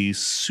will be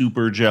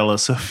super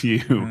jealous of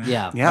you.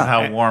 yeah, Yeah.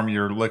 How warm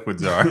your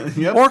liquids are.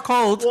 Yep. Or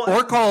cold,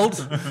 or cold.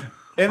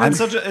 And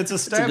it's it's a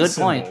status good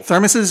symbol. point.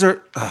 Thermoses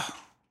are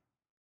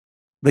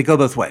they go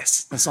both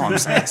ways. That's all I'm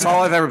saying. That's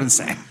all I've ever been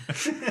saying.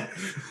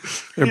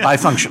 They're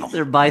bifunctional.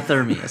 they're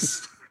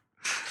bithermius.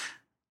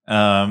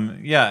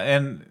 Yeah,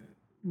 and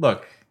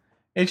look,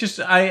 it's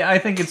just I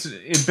think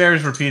it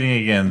bears repeating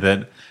again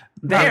that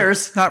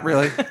Bears. Not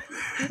really.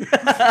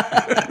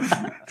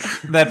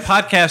 that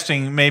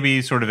podcasting may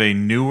be sort of a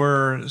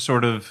newer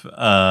sort of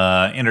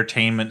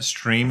entertainment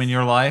stream in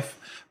your life,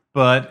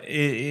 but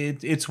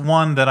it's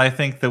one that I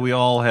think that we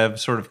all have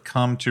sort of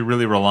come to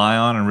really rely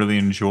on and really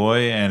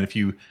enjoy. And if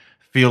you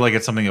feel like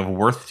it's something of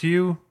worth to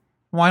you,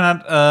 why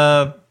not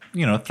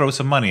throw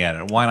some money at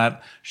it? Why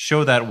not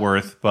show that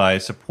worth by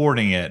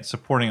supporting it,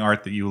 supporting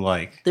art that you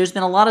like? There's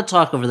been a lot of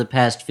talk over the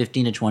past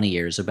 15 to 20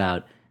 years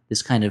about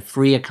this kind of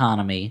free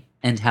economy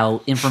and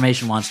how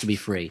information wants to be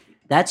free.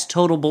 That's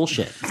total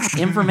bullshit.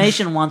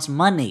 Information wants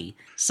money.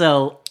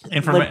 So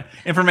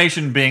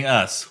information being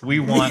us, we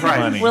want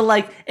money. Well,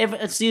 like if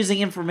it's using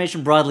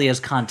information broadly as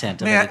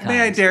content. May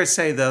I dare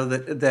say though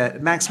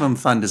that Maximum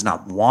Fun does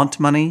not want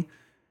money.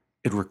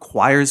 It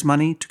requires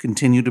money to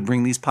continue to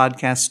bring these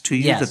podcasts to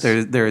you. Yes.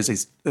 That there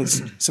is a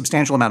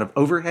substantial amount of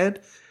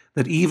overhead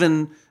that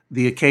even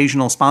the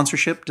occasional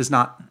sponsorship does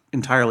not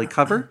entirely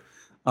cover.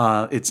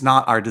 It's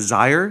not our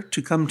desire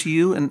to come to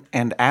you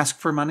and ask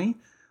for money,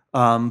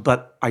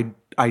 but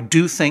I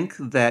do think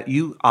that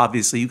you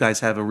guys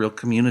have a real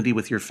community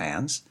with your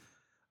fans.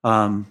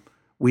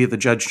 We at the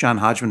Judge John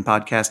Hodgman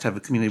podcast have a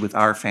community with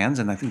our fans,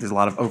 and I think there's a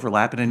lot of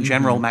overlap. And in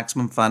general,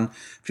 Maximum Fun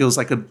feels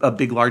like a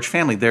big, large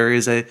family. There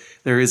is a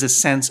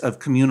sense of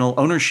communal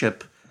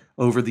ownership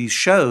over these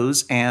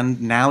shows, and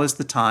now is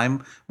the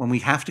time when we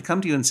have to come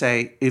to you and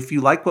say, if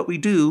you like what we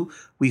do,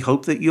 we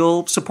hope that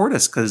you'll support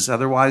us, because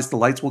otherwise the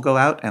lights will go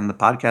out and the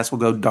podcast will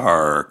go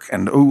dark.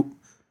 And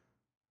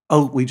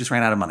we just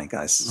ran out of money,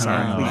 guys.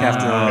 Sorry. We have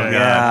to.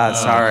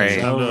 Sorry.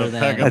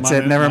 That's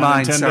it. Never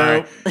mind.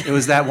 Nintendo. Sorry. It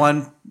was that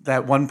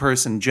one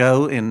person,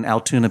 Joe, in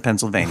Altoona,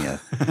 Pennsylvania,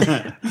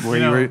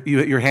 where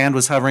your hand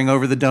was hovering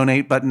over the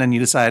donate button and you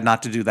decided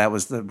not to do that.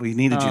 We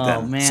needed you then.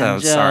 Oh, man, so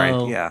Joe.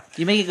 sorry. Yeah.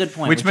 You make a good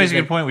point. Which makes a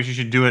good point, which you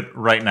should do it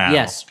right now.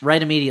 Yes,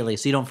 right immediately,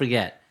 so you don't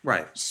forget.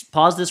 Right.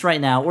 Pause this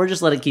right now, or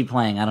just let it keep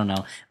playing. I don't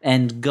know.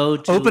 And go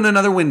to Open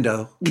another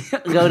window.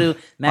 go to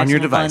On your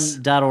device.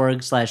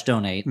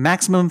 MaximumFun.org/donate.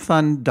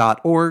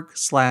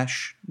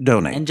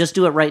 MaximumFun.org/donate. And just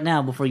do it right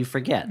now before you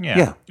forget. Yeah.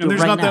 Yeah. Do it And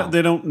there's right not now. that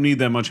they don't need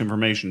that much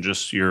information,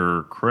 just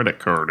your credit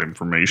card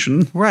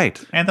information.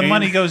 Right. And the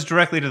money goes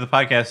directly to the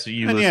podcast that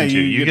you And listen yeah, to.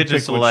 you You get get to to pick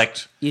which-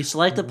 select. You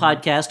select the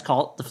podcast,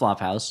 call it the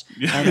Flophouse,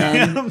 and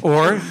then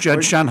Or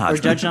Judge John or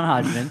Hodgman. Judge John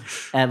Hodgman,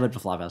 but the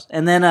Flophouse,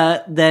 and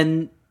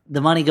then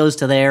the money goes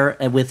to there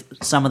with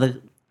some of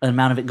the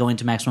amount of it going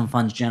to Maximum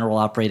Fun's general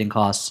operating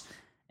costs.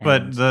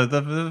 But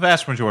the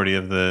vast majority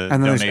of the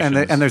And there's,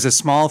 donations. and there's a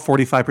small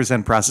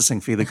 45%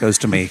 processing fee that goes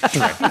to me.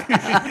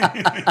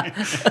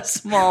 A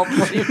small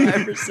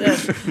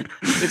 45%.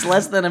 It's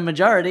less than a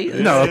majority.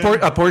 No,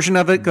 a portion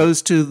of it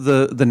goes to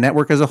the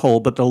network as a whole,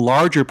 but the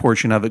larger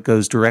portion of it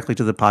goes directly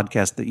to the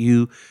podcast that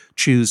you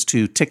choose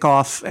to tick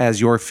off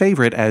as your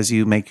favorite as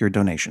you make your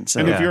donation. So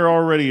And if you're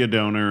already a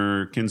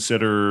donor,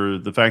 consider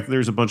the fact that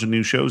there's a bunch of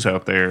new shows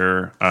out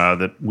there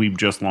that we've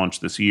just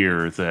launched this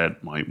year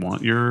that might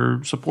want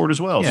your support as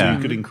well. So Yeah.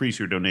 you could increase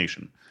your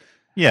donation.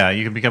 Yeah,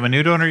 you can become a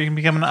new donor. You can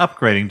become an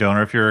upgrading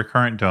donor if you're a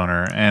current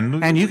donor.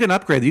 And you can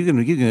upgrade. You can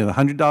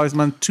 $100 a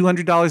month,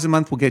 $200 a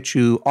month will get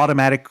you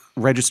automatic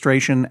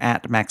registration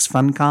at Max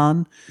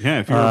FunCon. Yeah,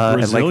 if you're a at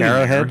Lake Brazilian,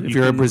 Arrowhead. If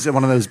you're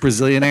one of those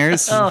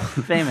Brazilianaires, Oh,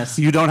 famous.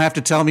 you don't have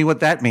to tell me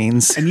what that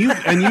means. and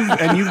you've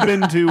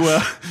been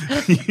to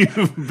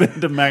you've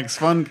been to Max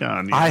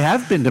FunCon. Yeah. I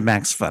have been to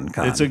Max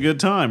FunCon. It's a good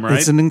time, right?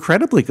 It's an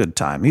incredibly good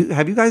time.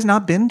 Have you guys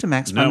not been to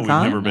Max No,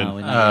 FunCon? we've never been. No,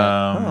 we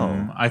not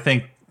yet. I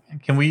think,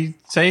 can we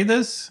say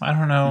this? I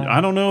don't know. I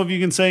don't know if you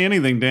can say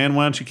anything, Dan.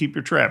 Why don't you keep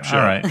your trap shut?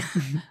 All right.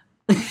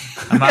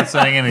 I'm not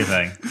saying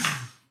anything.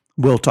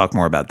 We'll talk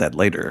more about that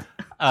later.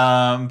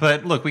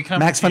 But look, we come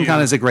Max to FunCon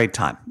you, is a great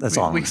time. That's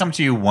all. we come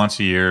to you once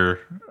a year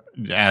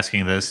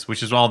asking this,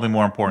 which is all the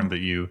more important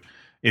that you,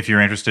 if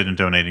you're interested in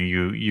donating,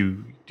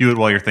 you do it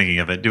while you're thinking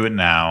of it. Do it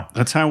now.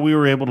 That's how we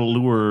were able to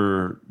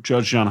lure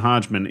Judge John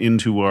Hodgman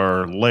into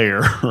our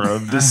lair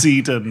of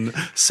deceit and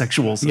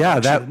sexual Yeah,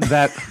 seduction.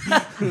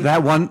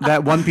 that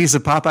one piece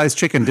of Popeye's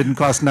chicken didn't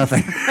cost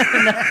nothing.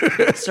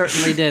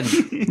 Certainly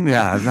didn't.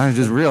 Yeah, I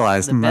just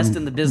realized The best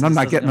in the business I'm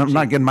not doesn't getting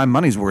go cheap. my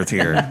money's worth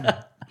here.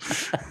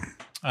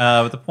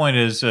 But the point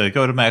is,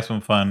 go to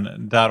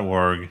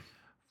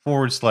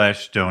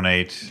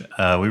MaximumFun.org/donate.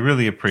 We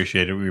really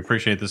appreciate it. We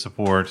appreciate the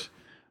support.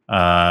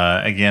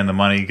 Again, the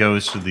money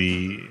goes to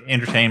the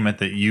entertainment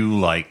that you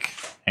like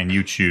and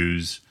you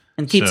choose.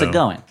 And keeps it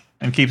going.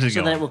 And keeps it So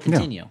going. that it will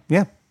continue.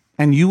 Yeah,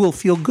 and you will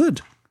feel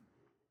good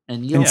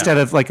And you'll instead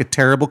of like a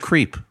terrible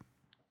creep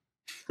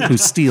who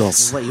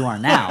steals. what you are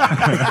now.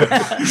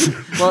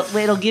 Well,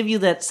 it'll give you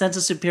that sense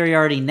of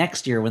superiority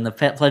next year when the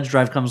pledge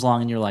drive comes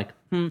along and you're like,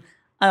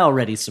 I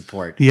already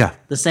support. Yeah.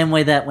 The same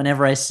way that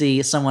whenever I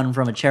see someone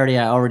from a charity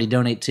I already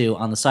donate to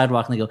on the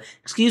sidewalk and they go,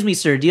 "Excuse me,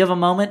 sir, do you have a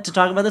moment to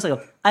talk about this?" I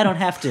go, "I don't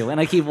have to,"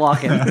 and I keep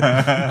walking.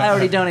 I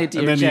already donate to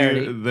and your then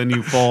charity. then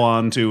you fall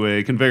onto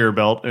a conveyor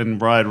belt and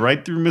ride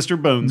right through Mr.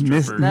 Bone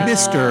Stripper.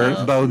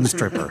 Mr. Bone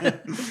Stripper.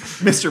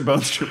 Mr.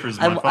 Bone Stripper is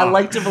my I father.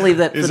 like to believe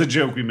that is for a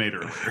joke we made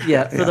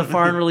earlier. for the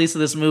foreign release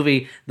of this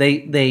movie,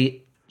 they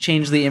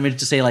changed the image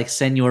to say like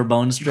Senor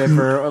Bone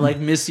Stripper or like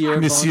Monsieur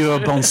Monsieur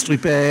Bone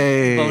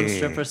Stripper. Bone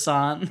Stripper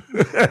San.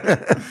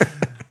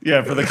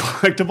 Yeah, for the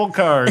collectible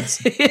cards.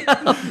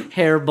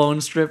 Hair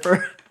bone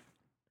stripper.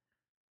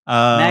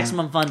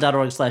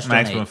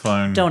 MaximumFun.org/donate.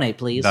 MaximumFun. Donate,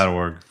 please.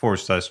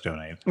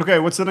 .org/donate. Okay,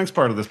 what's the next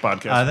part of this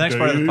podcast? The next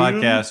part of the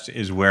podcast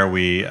is where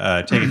we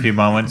take a few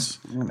moments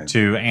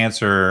to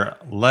answer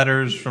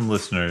letters from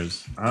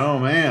listeners. Oh,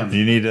 man.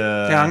 You need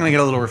Yeah, I'm going to get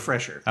a little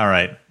refresher. All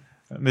right.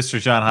 Mr.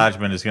 John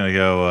Hodgman is going to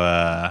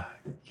go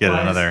get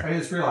another. I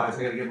just realized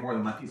I got to get more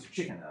than my piece of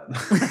chicken out.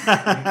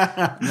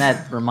 And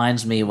that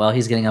reminds me, while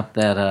he's getting up,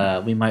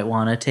 that we might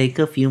want to take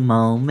a few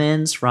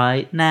moments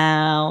right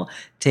now.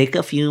 Take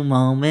a few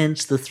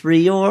moments, the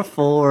 3 or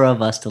 4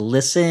 of us, to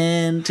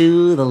listen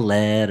to the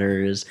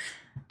letters.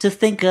 To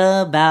think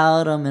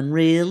about them and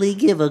really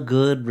give a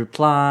good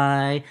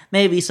reply.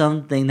 Maybe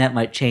something that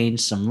might change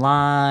some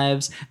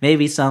lives.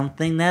 Maybe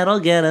something that'll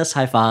get us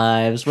high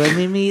fives when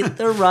we meet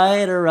the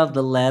writer of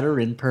the letter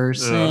in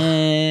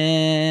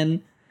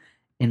person.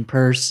 In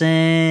person.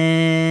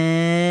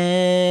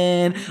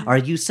 Are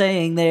you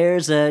saying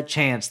there's a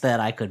chance that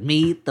I could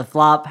meet the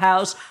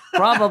Flophouse?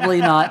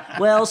 Probably not.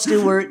 Well,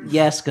 Stuart,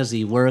 yes, because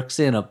he works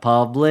in a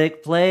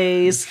public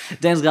place.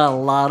 Dan's got a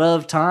lot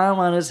of time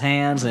on his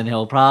hands, and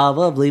he'll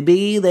probably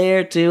be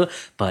there too.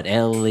 But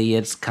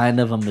Elliot's kind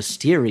of a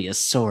mysterious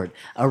sort.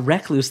 A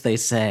recluse, they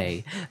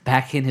say.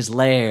 Back in his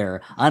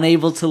lair,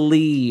 unable to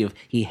leave.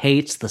 He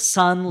hates the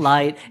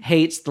sunlight,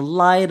 hates the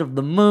light of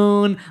the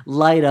moon,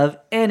 light of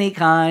any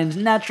kind,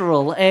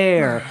 natural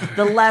air,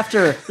 the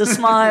laughter, the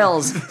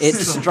smiles. It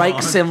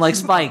strikes him like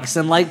spikes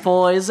and like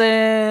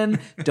poison.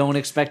 Don't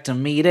expect to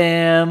meet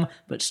him,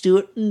 but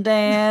Stuart and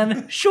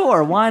Dan,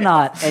 sure, why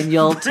not? And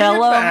you'll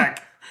tell him,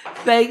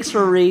 thanks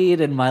for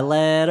reading my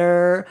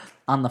letter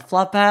on the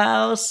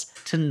Flophouse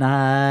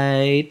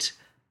tonight.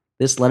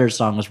 This letter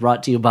song was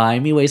brought to you by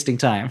Me Wasting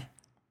Time.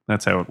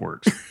 That's how it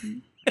works.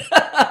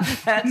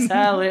 That's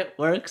how it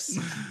works.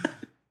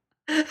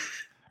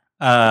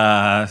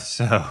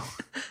 So.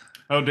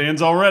 Oh,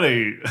 Dan's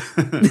already.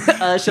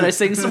 Should I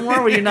sing some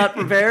more? Were you not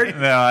prepared?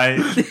 No,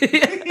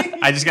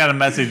 I just got a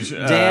message.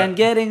 Dan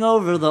getting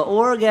over the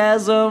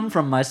orgasm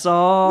from my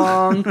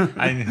song.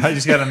 I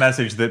just got a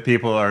message that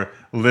people are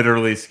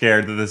literally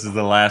scared that this is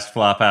the last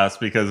Flophouse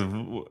because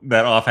of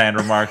that offhand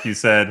remark you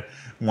said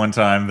one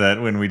time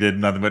that when we did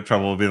Nothing But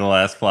Trouble will be the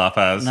last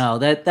Flophouse. No,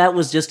 that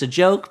was just a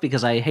joke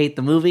because I hate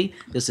the movie.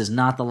 This is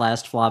not the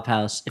last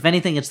Flophouse. If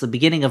anything, it's the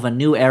beginning of a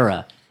new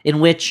era in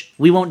which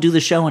we won't do the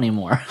show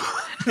anymore.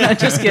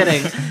 Just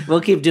kidding. We'll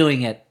keep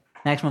doing it.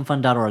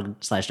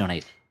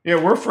 MaximumFun.org/donate.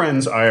 Yeah, we're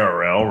friends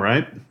IRL,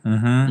 right?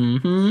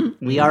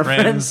 We are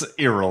friends.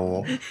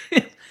 Irrel.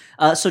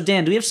 So,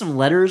 Dan, do we have some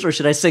letters, or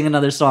should I sing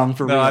another song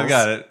for No, reals? I've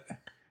got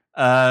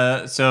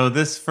it. So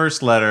this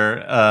first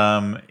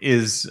letter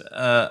is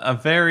a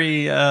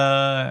very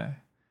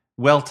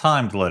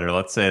well-timed letter.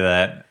 Let's say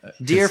that.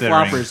 Dear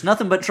considering- Floppers,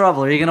 Nothing But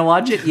Trouble. Are you going to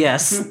watch it?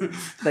 Yes.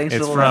 Thanks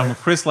It's for the from letter.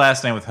 Chris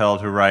Last Name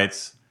Withheld, who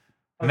writes.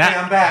 Okay,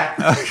 I'm back.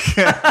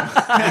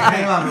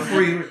 Hang on,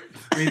 before you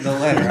read the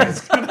letter,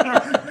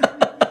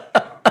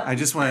 I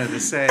just wanted to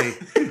say,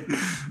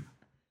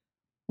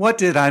 What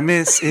Did I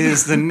Miss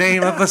is the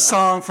name of a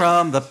song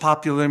from the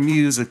popular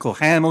musical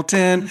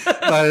Hamilton,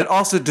 but it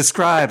also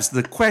describes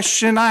the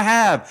question I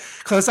have,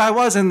 because I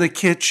was in the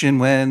kitchen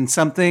when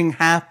something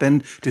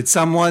happened. Did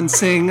someone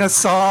sing a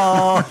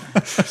song?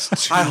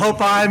 I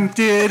hope I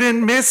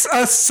didn't miss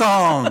a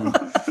song.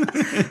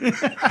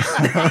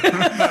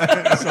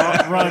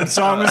 Run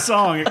song to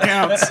song. It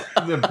counts.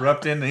 The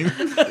abrupt ending.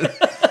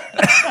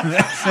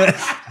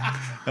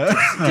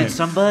 Did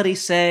somebody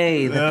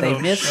say that they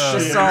missed the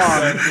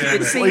song?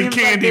 It seems I've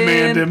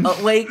Candyman'd been him.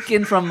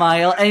 awakened from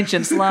my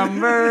ancient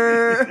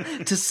slumber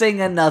to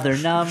sing another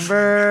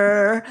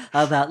number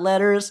about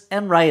letters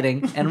and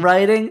writing and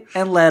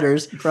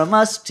letters from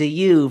us to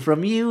you,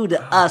 from you to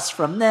us,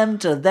 from them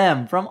to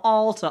them, from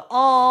all to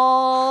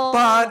all.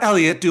 But,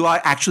 Elliot, do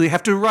I actually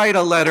have to write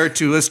a letter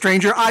to a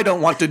stranger? I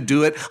don't want to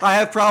do it. I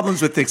have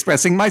problems with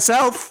expressing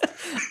myself.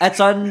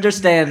 That's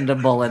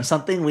understandable and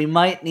something we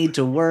might need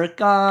to work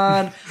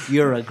on.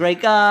 You're a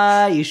great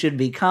guy. You should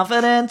be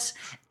confident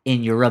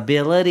in your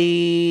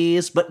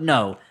abilities. But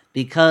no,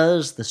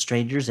 because the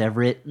strangers have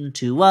written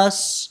to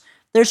us.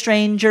 They're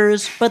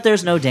strangers, but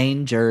there's no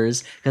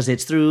dangers, because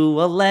it's through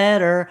a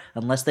letter,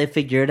 unless they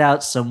figured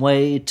out some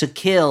way to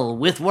kill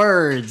with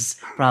words.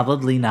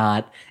 Probably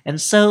not. And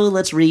so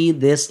let's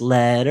read this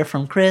letter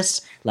from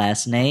Chris,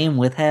 last name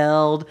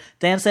withheld.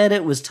 Dan said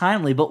it was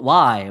timely, but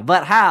why?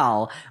 But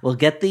how? We'll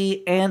get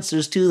the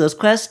answers to those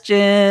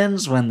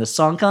questions when the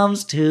song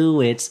comes to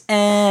its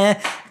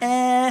end.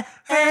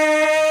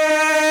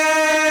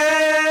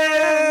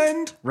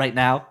 Right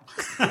now.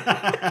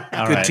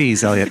 All Good right.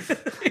 tease, Elliot.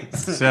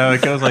 So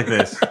it goes like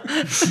this.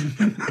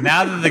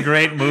 Now that the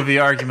great movie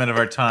argument of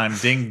our time,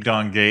 Ding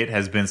Dong Gate,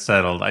 has been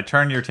settled, I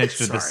turn your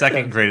attention to the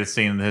second greatest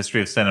scene in the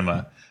history of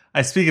cinema.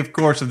 I speak, of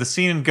course, of the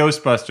scene in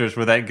Ghostbusters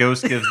where that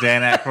ghost gives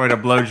Dan Aykroyd a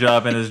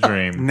blowjob in his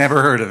dream.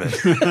 Never heard of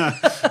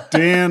it.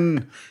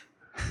 Dan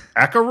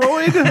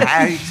Ackroyd?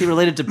 Is he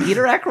related to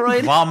Peter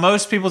Ackroyd? While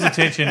most people's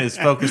attention is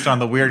focused on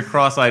the weird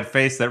cross-eyed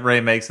face that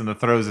Ray makes in the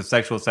throes of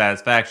sexual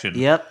satisfaction,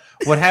 Yep.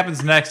 what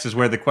happens next is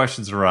where the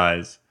questions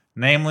arise.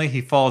 Namely,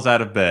 he falls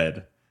out of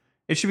bed.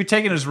 It should be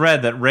taken as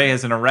read that Ray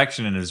has an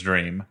erection in his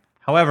dream.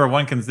 However,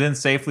 one can then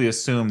safely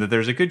assume that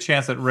there's a good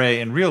chance that Ray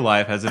in real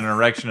life has an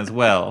erection as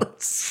well.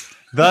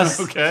 Thus,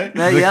 Okay.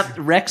 Yep.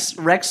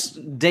 Rex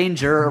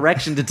Danger,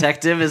 erection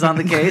detective, is on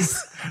the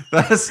case.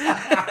 thus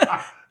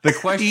the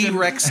question,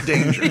 Rex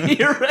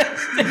Danger.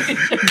 Rex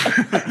Danger.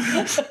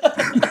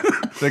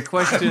 the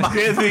question,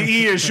 The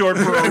E is short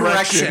for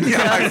erection. Yeah,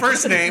 my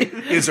first name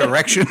is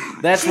Erection.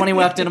 That's when he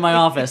walked into my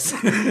office.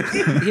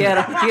 He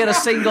had a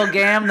single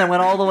gam that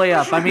went all the way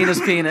up. I mean his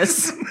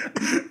penis.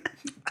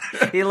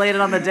 He laid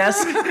it on the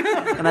desk,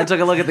 and I took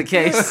a look at the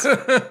case.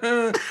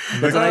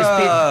 It's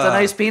a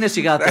nice penis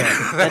you got there.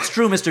 That's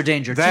true, Mr.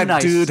 Danger. That Too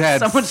nice. dude had-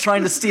 Someone's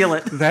trying to steal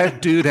it.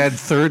 That dude had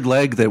third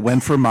leg that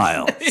went for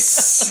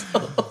miles.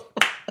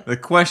 the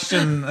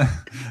question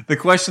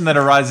that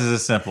arises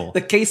is simple.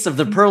 The case of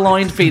the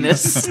purloined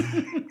penis.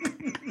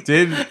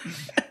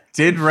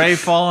 Did Ray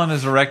fall on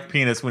his erect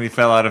penis when he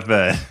fell out of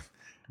bed?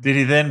 Did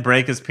he then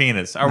break his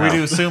penis? Are we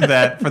to assume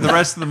that for the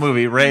rest of the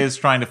movie, Ray is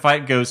trying to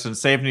fight ghosts and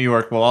save New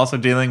York while also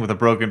dealing with a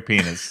broken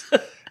penis?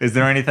 Is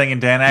there anything in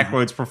Dan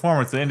Aykroyd's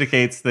performance that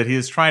indicates that he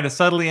is trying to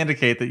subtly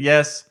indicate that,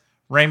 yes,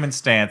 Raymond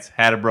Stantz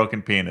had a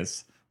broken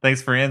penis? Thanks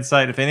for your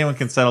insight. If anyone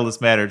can settle this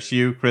matter, it's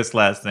you, Chris,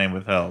 last name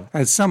withheld.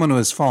 As someone who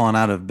has fallen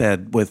out of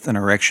bed with an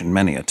erection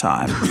many a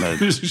time,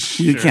 but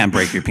you can't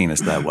break your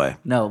penis that way.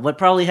 No, what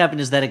probably happened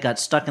is that it got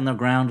stuck in the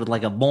ground with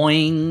like a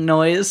boing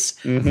noise,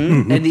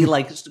 and he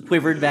like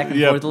quivered back and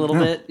Yep. forth a little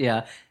bit.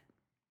 Yeah,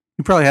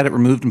 He probably had it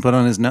removed and put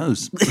on his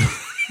nose.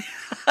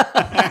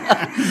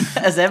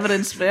 as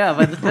evidenced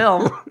by the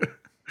film.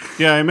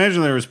 Yeah, I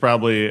imagine there was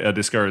probably a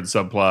discarded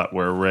subplot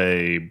where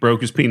Ray broke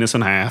his penis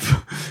in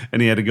half,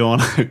 and he had to go on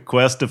a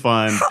quest to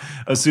find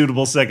a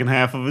suitable second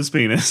half of his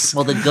penis.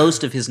 Well, the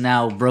ghost of his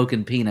now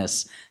broken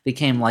penis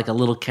became like a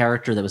little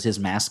character that was his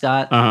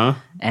mascot. Uh huh.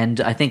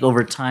 And I think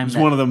over time, It's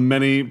one of the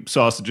many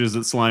sausages that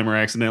Slimer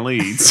accidentally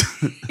eats.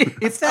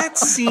 If that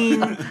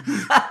scene,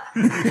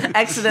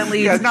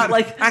 accidentally, not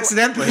like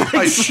accidentally,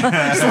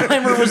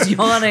 Slimer was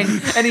yawning,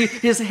 and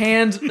his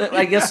hand,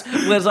 I guess,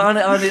 was on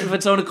of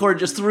its own accord,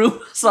 just threw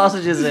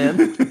sausages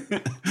in.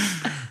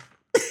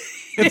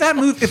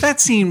 if that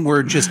scene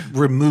were just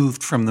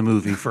removed from the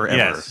movie forever,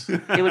 Yes.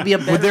 It would be a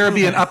better would there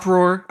be an movie.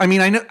 uproar? I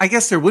mean, I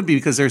guess there would be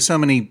because there's so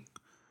many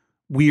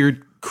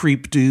weird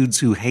creep dudes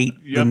who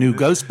hate the Yep. new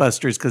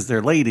Ghostbusters because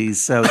they're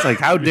ladies. So it's like,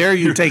 how dare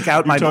you take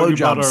out my Talking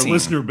about blowjob our scene?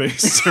 listener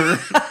base, sir.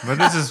 But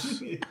this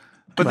is.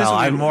 But Well,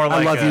 this would be more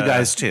like I love you a-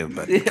 guys too,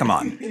 but come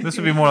on. This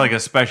would be more like a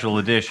special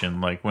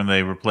edition, like when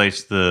they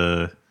replaced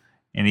in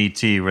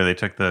E.T. where they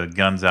took the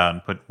guns out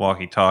and put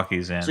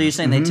walkie-talkies in. So you're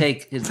saying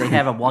they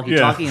have a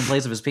walkie-talkie in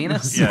place of his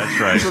penis? Yeah, that's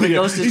right. So the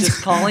ghost is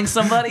just calling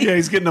somebody? Yeah,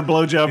 he's getting a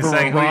blowjob He's from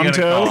saying, a who you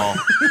Ronto gonna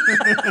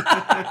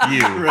call?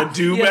 You. or a Yeah,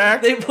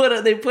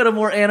 dewback. they put a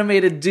more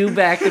animated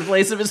do-back in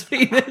place of his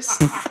penis.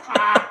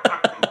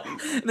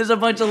 There's a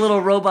bunch of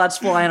little robots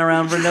flying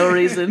around for no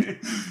reason.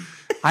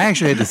 I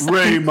actually had to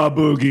Ray, my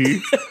boogie.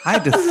 I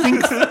had to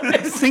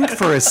think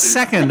for a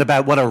second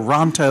about what a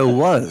Ronto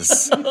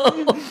was,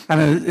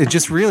 and it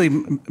just really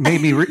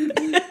made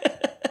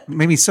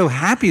me so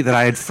happy that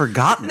I had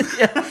forgotten.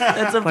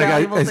 That's a Like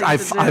valuable thing I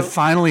to do.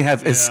 finally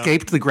have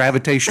escaped the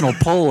gravitational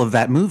pull of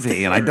that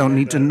movie, and I don't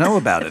need to know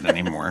about it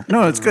anymore.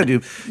 No, it's good.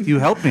 You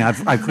helped me.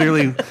 I've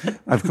clearly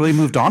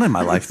moved on in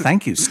my life.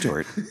 Thank you,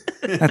 Stuart.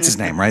 That's his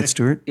name, right,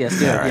 Stuart? Yes,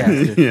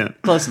 dude, Yeah.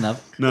 Close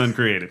enough.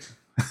 Non-creative.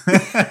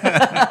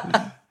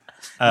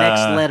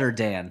 Next letter,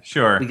 Dan.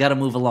 Sure. We got to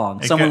move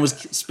along. Someone was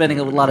spending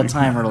a lot of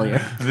time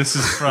earlier. This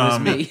is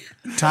from Me.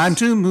 Time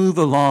to move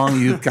along.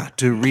 You've got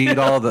to read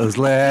all those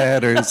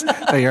letters.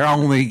 They are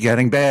only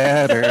getting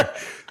better.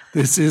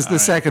 This is the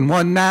second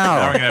one Now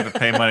we're now. gonna have to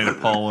pay money to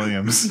Paul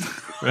Williams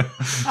for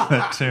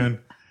that tune.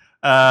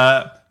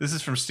 This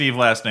is from Steve,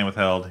 last name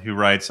withheld, who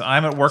writes,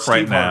 "I'm at work right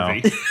Steve now."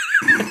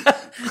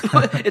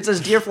 Harvey. It says,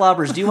 "Dear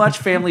Floppers, do you watch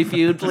Family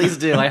Feud? Please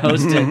do. I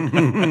host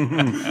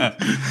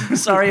it."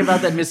 Sorry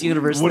about that Miss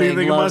Universe What do thing. you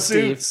think of my Love,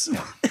 Steve. suits?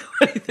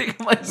 What do you think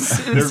of my They're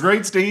suits?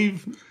 great,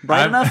 Steve.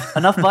 Bright enough?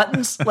 Enough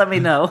buttons? Let me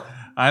know.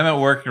 I'm at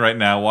work right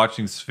now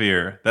watching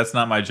Sphere. That's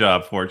not my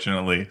job,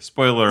 fortunately.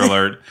 Spoiler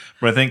alert,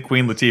 but I think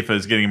Queen Latifah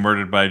is getting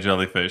murdered by a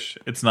jellyfish.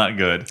 It's not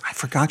good. I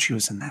forgot she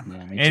was in that movie.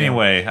 Yeah, me too.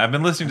 Anyway, I've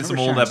been listening to some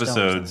old remember Sharon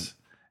Stone was in episodes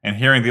and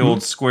hearing the old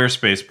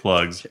Squarespace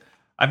plugs.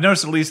 I've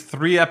noticed at least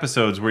 3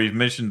 episodes where you've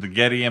mentioned the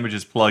Getty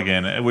Images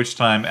plugin, at which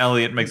time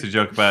Elliot makes a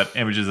joke about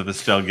images of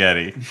Estelle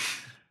Getty.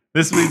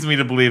 This leads me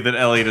to believe that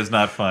Elliot is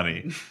not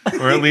funny,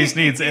 or at least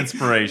needs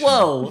inspiration.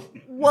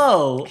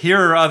 Whoa. Here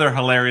are other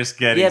hilarious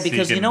Gettys. Yeah,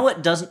 because you know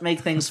what doesn't make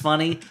things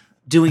funny?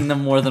 doing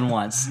them more than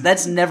once.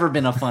 That's never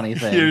been a funny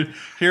thing.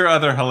 Here are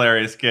other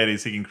hilarious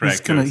Gettys he can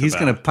crack. He's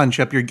gonna punch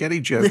up your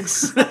Getty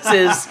jokes. This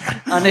is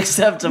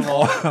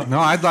unacceptable. No,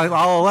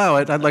 I'll allow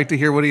it. I'd like to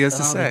hear what he has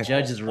to The say.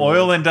 judge is rude.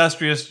 Oil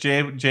industrious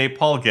J.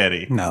 Paul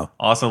Getty. No.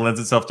 Also lends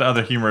itself to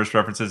other humorous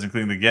references,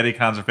 including the Getty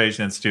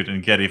Conservation Institute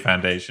and Getty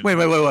Foundation. Wait.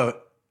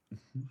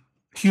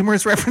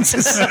 Humorous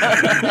references.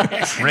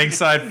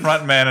 Ringside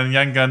frontman and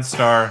Young Gun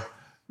star.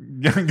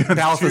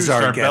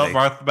 Balthazar Getty.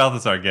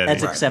 Balthazar Getty.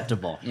 That's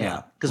acceptable.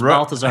 Yeah, because Ru-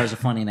 Balthazar is a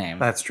funny name.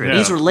 That's true.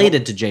 He's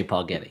related to J.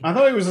 Paul Getty. I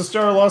thought he was a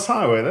star of Lost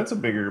Highway. That's a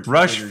bigger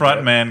Rush bigger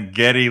frontman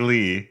Getty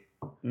Lee.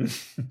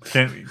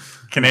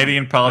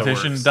 Canadian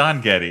politician works.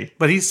 Don Getty.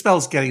 But he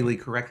spells Getty Lee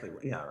correctly.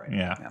 Yeah, right.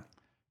 Yeah.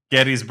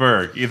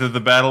 Gettysburg, either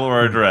the battle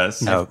or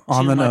address. No,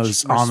 on Too the much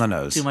nose. On the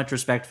nose. Too much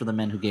respect for the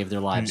men who gave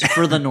their lives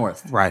for the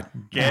North. Right.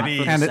 Getty,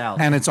 Not for And, the South.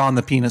 and it's on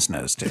the penis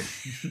nose too.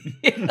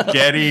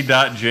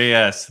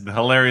 Getty.js, the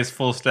hilarious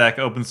full stack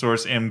open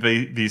source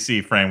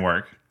MVC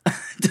framework.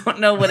 Don't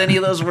know what any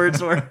of those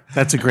words were.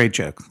 That's a great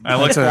joke. I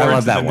look I forward love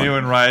to that the one. new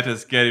and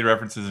riotous Getty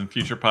references in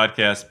future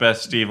podcasts.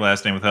 Best Steve,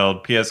 last name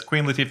withheld. P.S.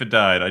 Queen Latifah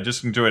died. I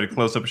just enjoyed a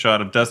close-up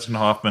shot of Dustin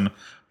Hoffman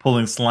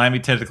pulling slimy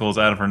tentacles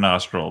out of her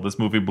nostril. This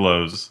movie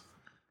blows.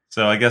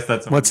 So I guess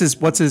that's What's his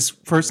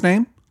first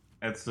name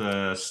That's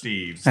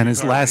Steve. and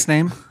his last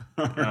name?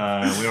 We don't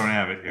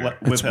have it here.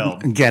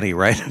 withheld. Getty,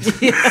 right?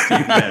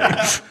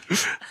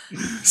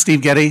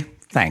 Steve Getty,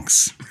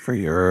 thanks for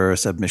your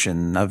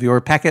submission of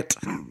your packet.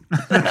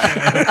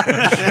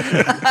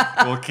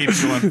 We'll keep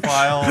you on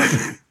file.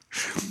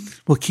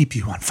 We'll keep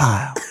you on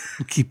file.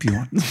 We'll keep you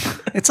on.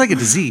 It's like a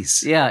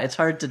disease. Yeah, it's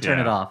hard to turn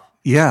Yeah. it off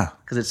Yeah.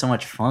 because it's so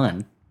much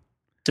fun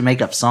to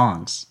make up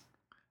songs.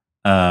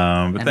 But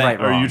And thank, right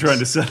Are you wrongs. trying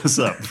to set us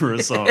up for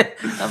a song?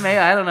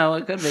 I don't know.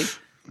 It could be.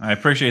 I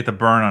appreciate the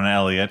burn on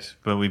Elliot,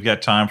 but we've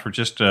got time for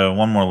just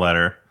one more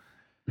letter.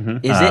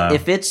 Is it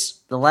if it's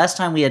the last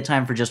time we had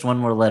time for just one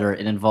more letter?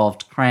 It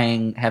involved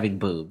Krang having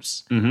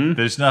boobs.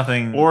 There's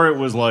nothing. Or it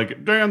was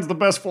like, Dan's the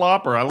best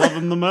flopper. I love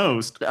him the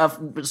most.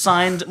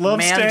 Signed Love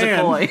Man Stan.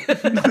 Decoy.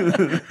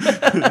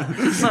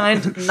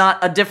 Signed not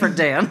a different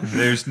Dan.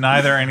 There's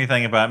neither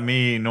anything about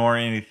me nor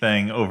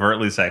anything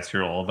overtly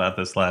sexual about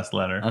this last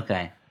letter.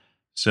 Okay.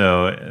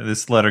 So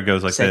this letter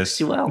goes like this.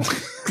 Sexual.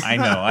 I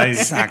know. I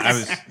was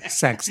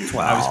Sex 12.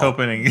 I was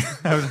hoping.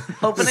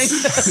 Hoping.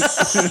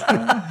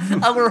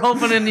 We're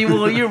hoping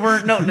you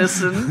weren't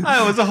noticing.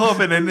 I was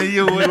hoping and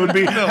you would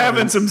Be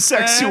having some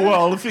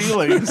sexual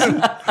feelings.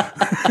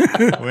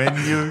 when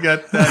you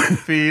got that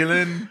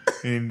feeling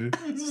in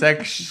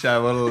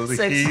sexual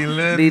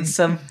healing. Need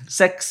some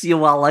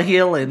sexual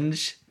healing.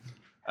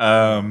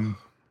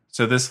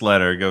 So this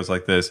letter goes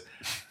like this.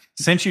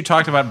 Since you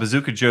talked about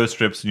Bazooka Joe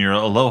strips in your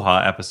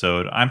Aloha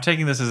episode, I'm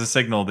taking this as a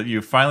signal that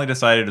you've finally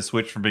decided to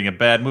switch from being a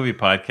bad movie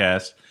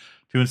podcast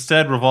to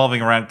instead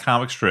revolving around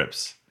comic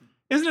strips.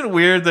 Isn't it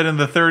weird that in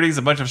the 30s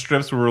a bunch of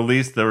strips were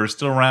released that are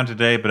still around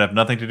today but have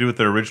nothing to do with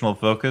their original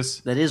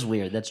focus? That is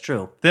weird. That's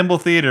true. Thimble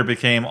Theater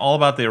became all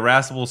about the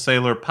irascible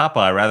sailor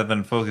Popeye rather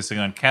than focusing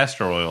on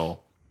Castor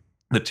Oil,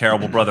 the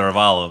terrible brother of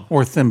Olive.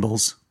 Or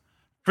thimbles.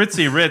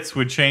 Fritzy Ritz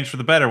would change for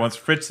the better once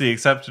Fritzy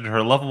accepted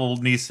her lovable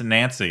niece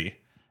Nancy.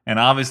 And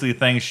obviously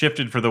things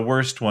shifted for the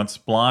worst once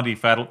Blondie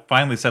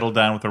finally settled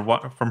down with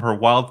from her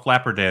wild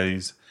flapper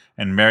days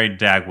and married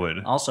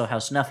Dagwood. Also, how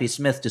Snuffy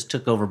Smith just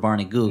took over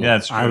Barney Google. Yeah,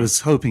 it's true. I was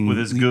hoping with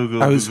his googly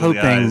hoping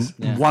eyes.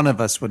 one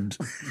of us would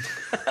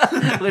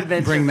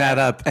bring that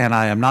up, and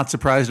I am not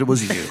surprised it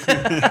was you.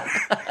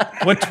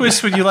 What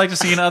twist would you like to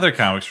see in other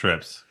comic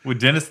strips? Would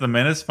Dennis the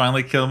Menace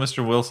finally kill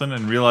Mr. Wilson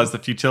and realize the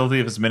futility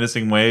of his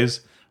menacing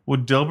ways?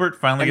 Would Dilbert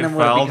finally And get then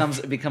what fouled?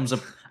 it becomes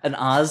an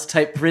Oz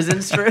type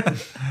prison strip. Would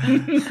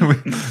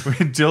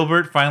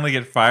Dilbert finally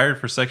get fired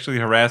for sexually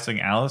harassing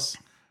Alice?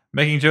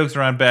 Making jokes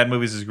around bad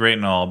movies is great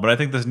and all, but I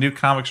think this new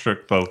comic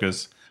strip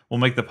focus will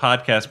make the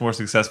podcast more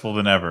successful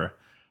than ever.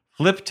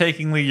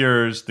 Flip-takingly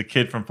yours, the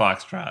kid from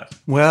Foxtrot.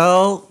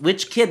 Well,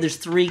 Which kid? There's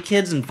 3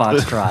 kids in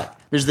Foxtrot.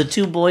 There's the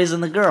 2 boys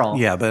and the girl.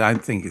 yeah, but I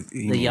think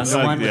The younger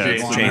one with yeah, the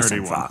it's blonde. Jason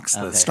nerdy one. Fox,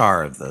 the Okay.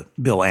 star of the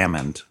Bill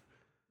Ammond.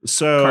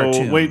 So,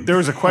 Cartoon. wait, there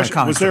was a question.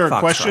 Comic Was there a strip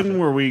question? Foxtrot.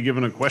 Were we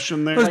given a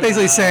question there? It was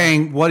basically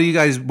saying, what are you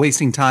guys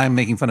wasting time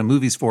making fun of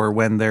movies for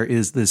when there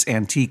is this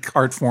antique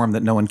art form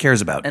that no one cares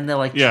about? And they're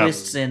like Yeah.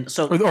 twists in.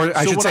 So Or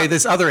I should what say I-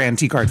 this other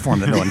antique art form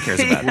that no one cares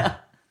about.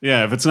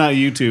 Yeah, if it's not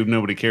YouTube,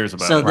 nobody cares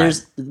about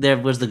it. there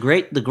was the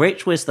great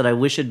twist that I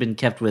wish had been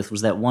kept with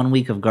was that 1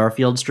 week of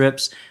Garfield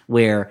strips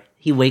where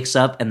he wakes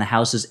up and the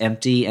house is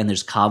empty and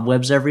there's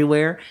cobwebs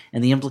everywhere,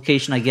 and the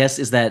implication I guess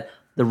is that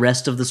the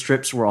rest of the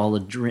strips were all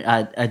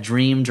a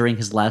dream during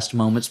his last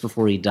moments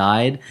before he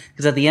died.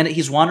 Because at the end,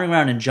 he's wandering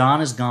around and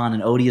John is gone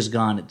and Odie is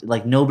gone.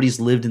 Like nobody's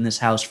lived in this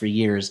house for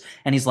years,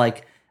 and he's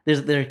like,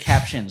 there are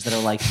captions that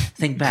are like,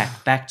 "Think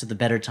back to the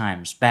better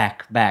times,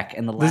 back."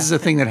 And the last This is a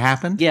thing that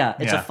happened? yeah,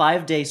 it's Yeah. a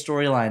 5-day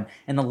storyline,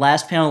 and the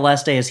last panel, the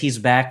last day, is he's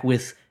back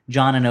with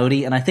John and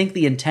Odie, and I think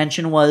the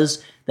intention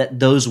was that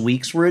those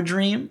weeks were a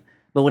dream,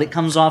 But what it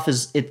comes off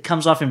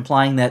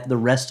implying that the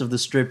rest of the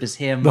strip is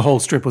him. The whole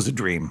strip was a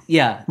dream.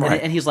 Yeah, Right.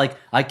 and he's like,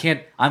 I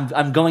can't.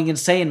 I'm going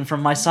insane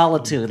from my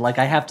solitude. Like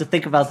I have to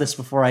think about this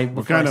before I.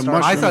 What kind of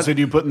mushrooms did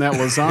you put in that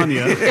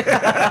lasagna?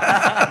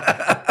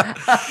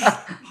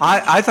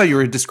 I thought you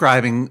were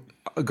describing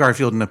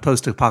Garfield in a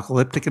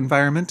post-apocalyptic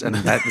environment, and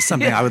that is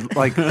something I would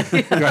like.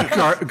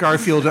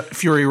 Garfield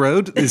Fury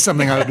Road is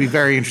something I would be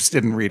very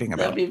interested in reading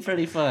about. That'd be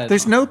pretty fun.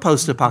 There's no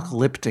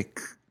post-apocalyptic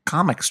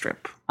comic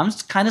strip. I'm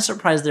kind of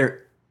surprised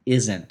there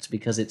isn't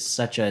because it's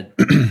such a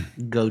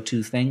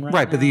go-to thing right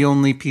Right, now. but the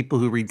only people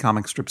who read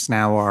comic strips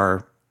now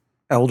are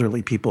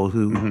elderly people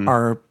who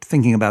are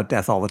thinking about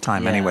death all the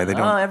time anyway. They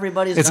don't. Oh,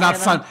 everybody's It's not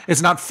dying fun. out.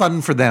 It's not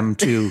fun for them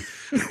to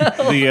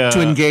The to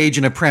engage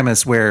in a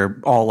premise where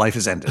all life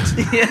is ended.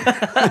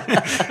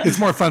 It's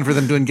more fun for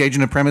them to engage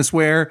in a premise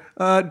where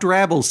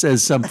Drabble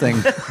says something.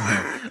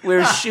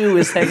 Where Shoe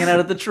is hanging out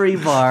at the tree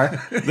bar.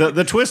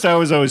 the twist I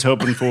was always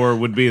hoping for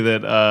would be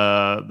that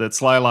that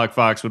Slylock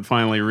Fox would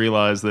finally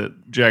realize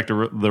that Jack the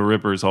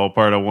Ripper is all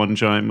part of one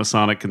giant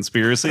Masonic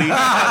conspiracy. And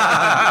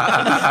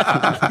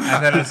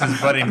then it's his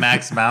buddy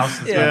Max Mouse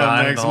that's been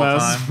behind it the whole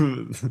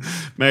time.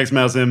 Max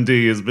Mouse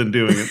MD has been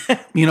doing it.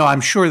 You know,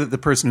 I'm sure that the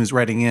person who's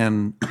writing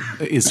in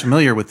is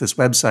familiar with this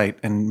website,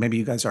 and maybe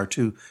you guys are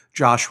too.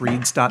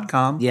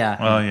 JoshReads.com.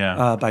 Yeah, Well,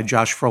 yeah. By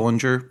Josh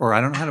Frolinger, or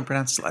I don't know how to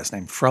pronounce his last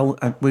name.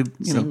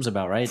 seems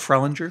about right.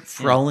 Frolinger,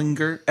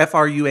 Frolinger.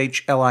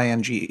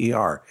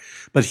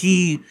 But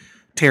he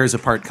tears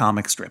apart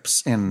comic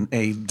strips in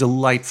a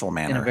delightful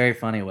manner. In a very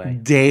funny way.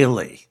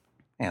 daily.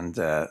 And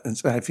so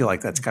I feel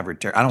like that's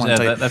covered. I don't want Yeah,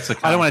 to tell you. that's the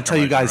I don't want to tell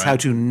you comic guys how right?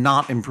 to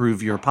not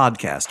improve your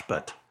podcast,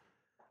 but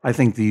I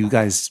think that you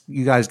guys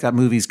got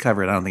movies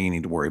covered. I don't think you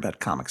need to worry about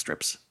comic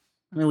strips.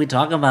 I mean, we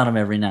talk about him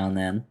every now and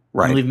then.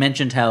 Right. And we've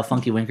mentioned how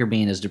Funky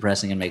Winkerbean is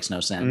depressing and makes no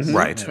sense.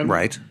 Right,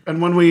 right.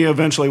 And when we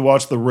eventually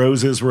watch the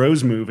Rose is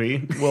Rose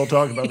movie, we'll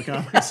talk about the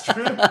comic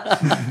strip.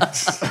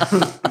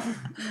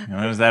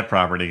 Where's that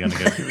property going to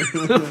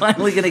go? We're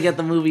finally going to get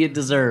the movie it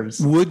deserves.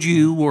 Would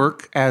you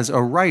work as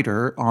a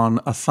writer on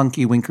a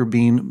Funky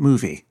Winkerbean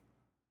movie?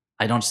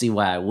 I don't see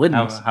why I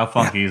wouldn't. How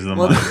funky is the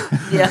Well, money?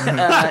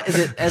 yeah, is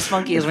it as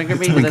funky as Winkerbean?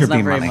 Because that's not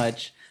Winkerbean very money.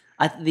 much.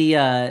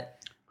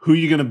 Who are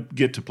you going to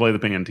get to play the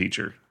band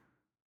teacher?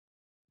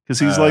 Because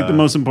he's like the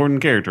most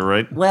important character,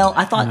 right? Well,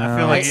 I thought I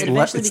feel like it it's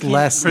eventually it's became-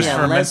 less-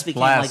 Christopher Les Mintz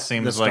became Plasse like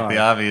seems the like the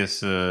star.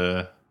 obvious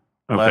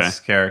less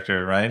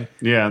character, right?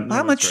 Yeah.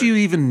 How much do you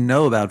even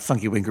know about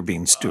Funky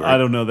Winkerbean, Stuart? I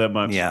don't know that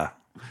much. Yeah.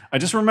 I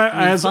just remember, I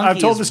mean, as Funky I've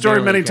told is the story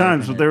barely many a character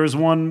times, in but it. there was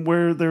one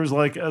where there was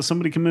like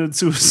somebody committed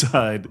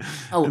suicide.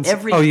 Oh,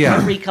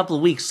 every couple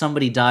of weeks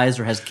somebody dies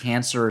or has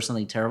cancer or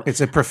something terrible.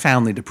 It's a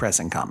profoundly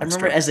depressing comic I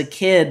remember strip. as a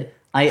kid,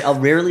 I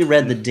rarely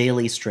read the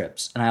daily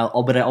strips,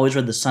 but I always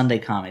read the Sunday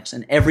comics.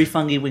 And every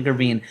Funky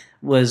Winkerbean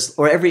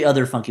or every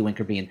other Funky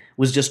Winkerbean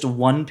was just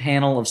one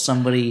panel of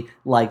somebody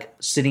like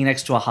sitting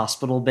next to a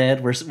hospital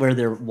bed where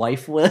their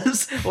wife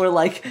was, or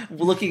like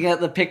looking at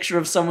the picture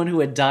of someone who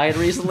had died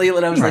recently.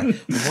 And I was like,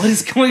 "What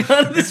is going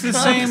on in this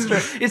comic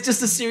strip?" It's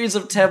just a series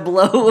of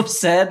tableau of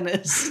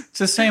sadness. It's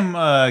the same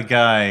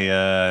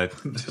guy.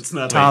 It's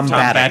not Tom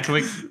like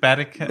Baddock.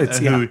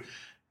 Baddock,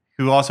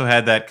 who also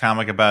had that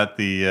comic about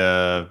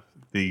the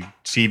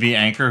TV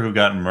anchor who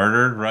got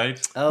murdered,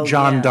 right? Oh,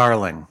 John yeah.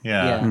 Darling.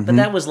 Yeah. Yeah, but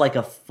that was like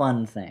a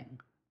fun thing.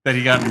 That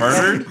he got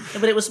murdered?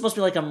 But it was supposed to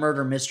be like a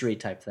murder mystery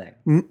type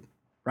thing,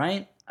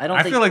 right? I don't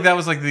I think. feel like that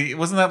was like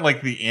wasn't that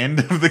like the end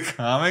of the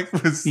comic?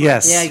 Was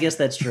Yes. Yeah, I guess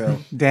that's true.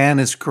 Dan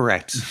is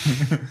correct.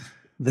 This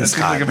That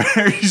seems time. like a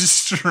very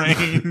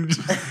strange.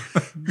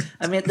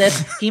 I mean,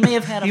 he may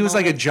have had. He was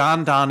like a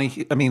John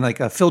Donahue, like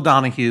a Phil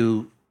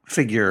Donahue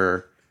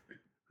figure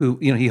who,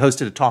 he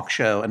hosted a talk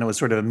show and it was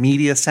sort of a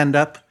media send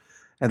up.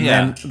 And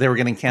Yeah. then they were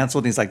getting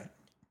canceled. And he's like,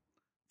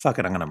 fuck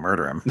it, I'm going to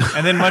murder him.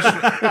 And then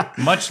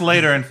much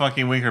later in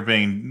Funky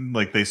Winkerbean,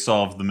 like they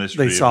solved the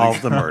mystery. They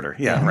solved the murder.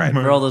 Yeah, right.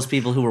 for all those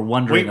people who were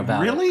wondering Wait,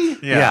 about it. really?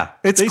 Yeah.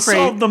 It's They crazy.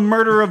 solved the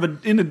murder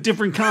in a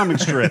different comic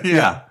strip.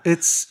 Yeah.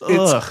 It's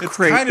Ugh.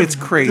 crazy. kind of- It's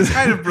crazy. It's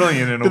kind of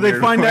brilliant in a Did they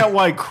weird find way. out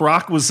why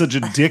Croc was such a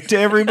dick to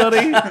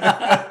everybody?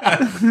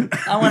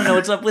 I want to know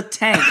what's up with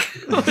Tank.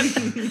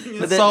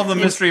 Solve the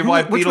mystery of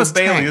why which Beetle was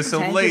Bailey Tank? is so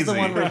Tank lazy. is the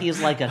one where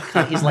he's like a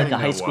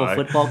high school why.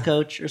 football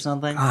coach or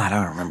something. I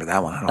don't remember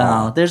that one at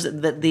all. There's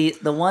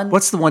the one.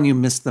 What's the one you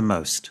missed the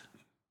most?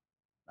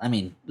 I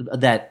mean,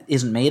 that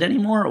isn't made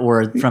anymore,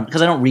 or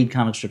because I don't read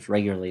comic strips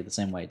regularly the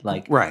same way.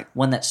 Like Right.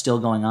 one that's still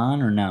going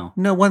on, or no?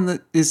 No, one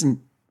that isn't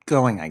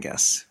going, I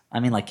guess. I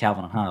mean, like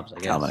Calvin and Hobbes. I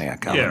guess. Calvin, Yeah,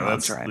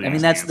 that's that's right. the- I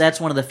mean, that's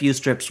one of the few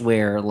strips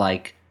where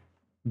like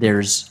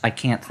I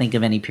can't think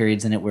of any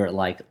periods in it where it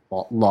like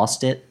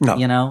lost it. No,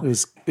 you know.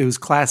 it was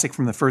classic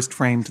from the first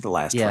frame to the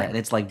last Yeah, frame. and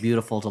it's like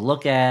beautiful to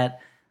look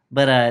at.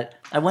 But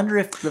I wonder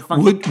if the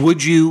funky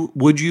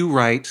Would you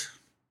write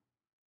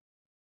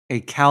a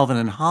Calvin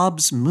and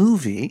Hobbes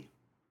movie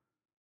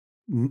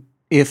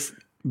if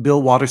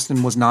Bill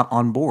Watterson was not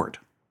on board?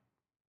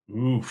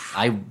 Oof.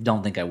 I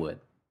don't think I would,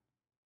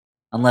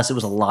 unless it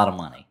was a lot of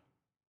money.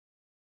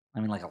 I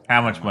mean, like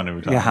How much money are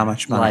we talking? Yeah, how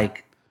much money?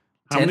 Like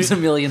tens of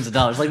millions of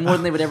dollars, like more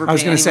than they would ever I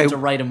was pay gonna anyone say, to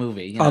write a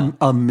movie. You know?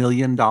 $1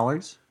 million?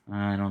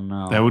 I don't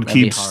know. That would That'd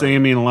be keep hard.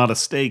 Sammy in a lot of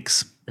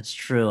steaks. It's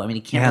true. I mean,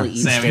 he can't Yeah. really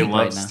eat Sammy steak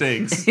loves right now.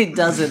 steaks. He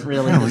doesn't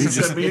really.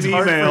 Send me it's an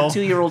hard email. for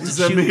a 2-year-old to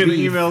Send chew me an beef.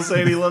 email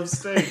saying he loves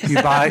steaks.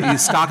 You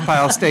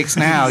stockpile steaks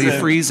now. You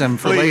freeze them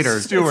for Please, later.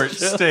 Stuart,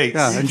 steaks.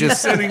 Yeah, and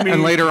just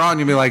and later on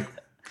you'll be like,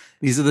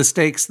 these are the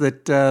steaks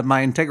that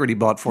my integrity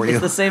bought for you.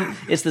 It's the same.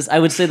 It's this. I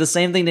would say the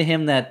same thing to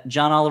him that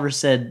John Oliver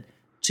said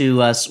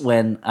to us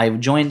when I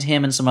joined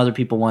him and some other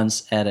people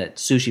once at a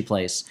sushi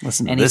place.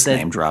 Listen to and this he said,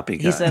 name dropping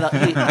He guy.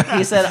 said,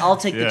 he said, I'll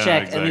take the Yeah,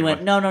 check. And we exactly.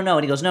 went, no.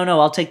 And he goes, no,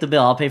 I'll take the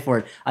bill. I'll pay for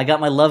it. I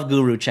got my Love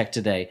Guru check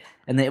today.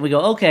 And then we go,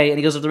 okay. And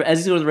he goes, as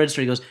he's going to the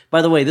register, he goes,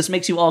 by the way, this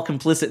makes you all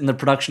complicit in the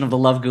production of the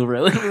Love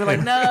Guru. And we were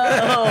like,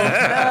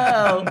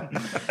 no.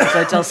 So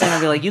I tell Sam, I'll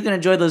be like, you can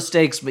enjoy those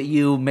steaks, but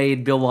you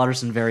made Bill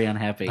Watterson very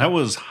unhappy. That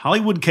was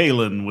Hollywood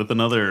Kalen with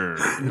another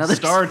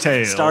Star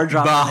Tale. Star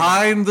drop.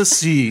 Behind the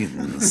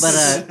scenes.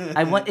 But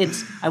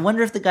I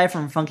wonder if the guy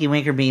from Funky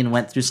Winker Bean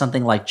went through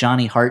something like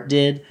Johnny Hart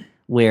did,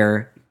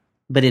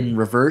 but in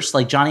reverse.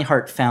 Like Johnny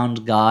Hart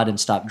found God and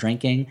stopped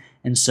drinking,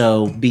 and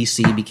so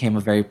BC became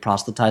a very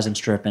proselytizing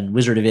strip. And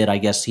Wizard of It, I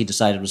guess he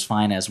decided was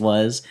fine as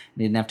was,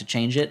 and he didn't have to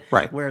change it.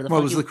 Right. Where the Well,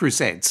 it was Funky- the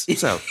Crusades,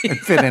 so it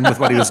fit in with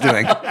what he was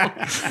doing.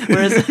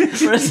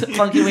 whereas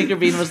Funky Winker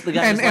Bean was the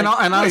guy. And who was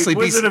like, honestly,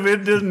 Wizard of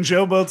It didn't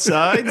show both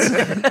sides.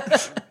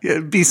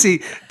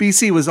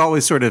 BC was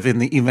always sort of in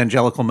the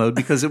evangelical mode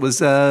because it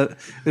was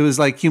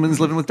like humans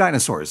living with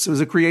dinosaurs. It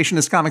was a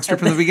creationist comic strip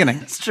from the beginning.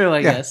 it's true,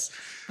 I guess.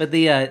 But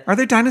the Are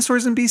there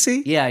dinosaurs in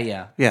BC? yeah.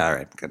 Yeah. All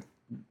right. Good.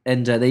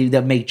 And they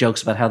make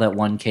jokes about how that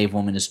one cave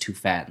woman is too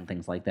fat and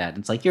things like that.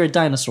 It's like, you're a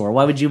dinosaur.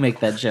 Why would you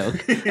make that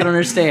joke? I don't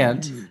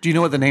understand. Do you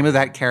know what the name of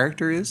that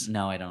character is?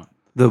 No, I don't.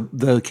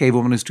 The cave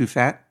woman is too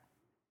fat.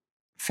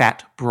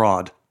 Fat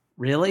broad.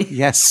 Really?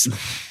 Yes.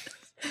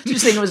 You're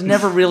saying it was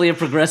never really a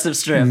progressive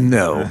strip.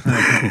 No.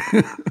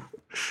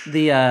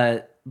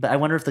 But I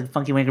wonder if the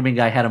Funky Winker Bean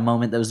guy had a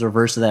moment that was the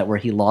reverse of that, where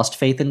he lost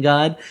faith in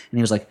God and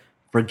he was like,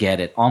 "Forget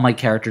it. All my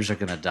characters are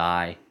gonna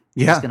die.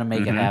 I'm Yeah. just gonna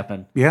make it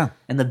happen." Yeah.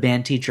 And the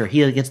band teacher,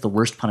 he gets the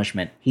worst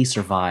punishment. He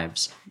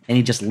survives, and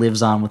he just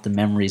lives on with the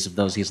memories of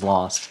those he's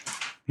lost.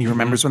 He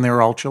remembers when they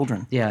were all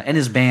children. Yeah, and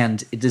his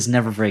band, it is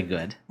never very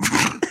good.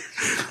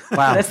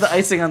 Wow. That's the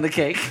icing on the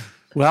cake.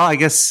 Well, I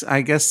guess.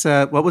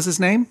 What was his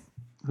name?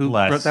 Who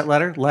Les. wrote that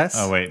letter? Les.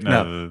 Oh wait,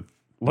 no.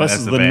 Les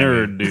that's is the band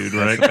nerd dude,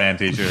 right? That's the band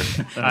teacher.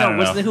 I don't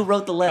know. Who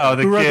wrote the letter? Oh,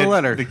 the Who wrote kid, the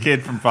letter? The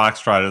kid from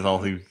Foxtrot is all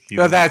he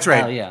Oh, that's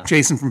right. Oh, yeah.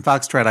 Jason from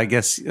Foxtrot. I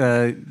guess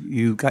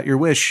you got your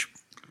wish.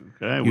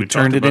 Okay, You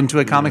turned it into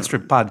a comic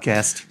strip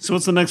podcast. So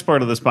what's the next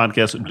part of this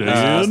podcast? the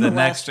Dan?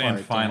 next part,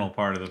 and final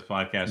part of the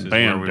podcast is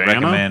Bandana? where we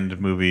recommend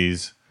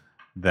movies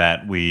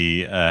that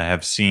we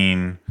have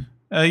seen,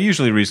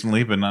 usually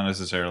recently, but not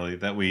necessarily,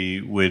 that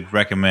we would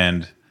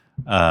recommend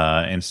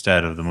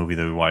instead of the movie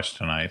that we watched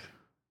tonight.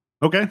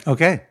 Okay.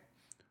 Okay.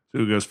 So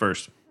who goes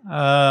first?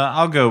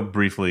 I'll go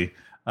briefly.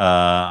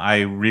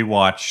 I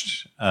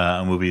rewatched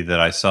a movie that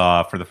I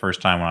saw for the first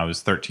time when I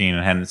was 13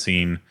 and hadn't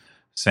seen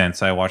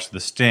since I watched The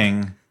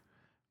Sting,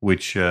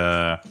 which is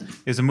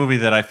a movie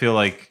that I feel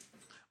like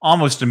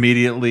almost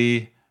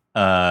immediately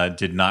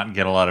did not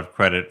get a lot of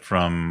credit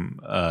from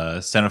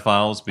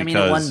cinephiles I because mean,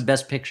 it won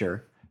Best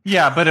Picture.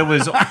 yeah, but it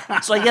was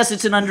So I guess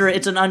it's an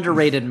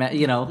underrated,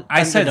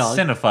 I said underdog.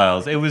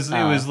 cinephiles. It was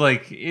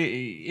like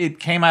it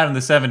came out in the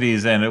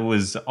 70s and it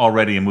was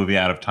already a movie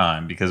out of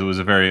time because it was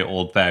a very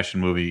old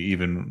fashioned movie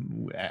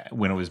even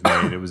when it was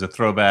made. It was a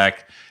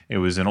throwback. It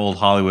was an old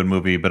Hollywood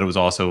movie, but it was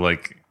also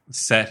like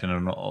set in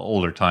an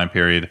older time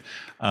period.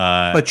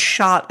 But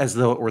shot as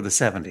though it were the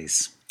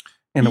 70s.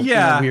 In a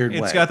weird way.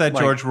 it's got that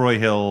Like, George Roy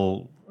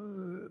Hill.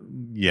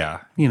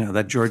 Yeah,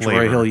 that George flavor.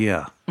 Roy Hill,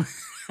 yeah.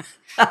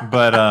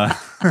 but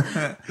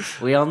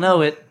We all know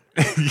it.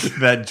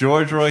 that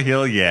George Roy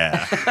Hill,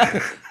 yeah.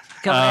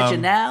 Coming at you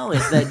now,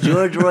 it's that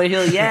George Roy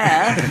Hill,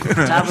 yeah,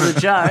 top of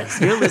the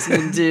charts. You're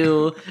listening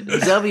to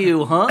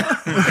W, huh?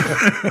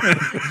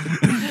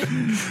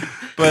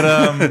 But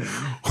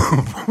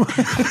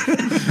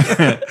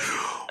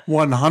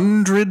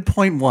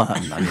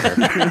 100.1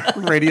 on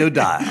your radio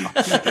dial.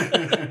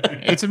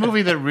 it's a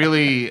movie that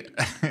really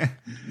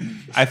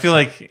I feel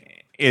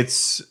like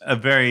it's a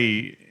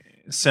very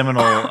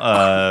seminal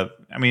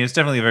it's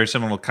definitely a very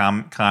seminal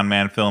con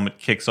man film. It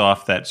kicks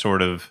off that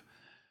sort of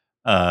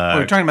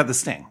We're talking about The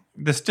Sting.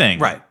 The Sting.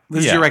 Right. This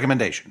is Yeah. your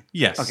recommendation.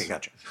 Yes. Okay,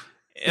 gotcha.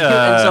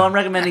 And so I'm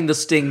recommending The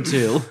Sting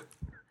too.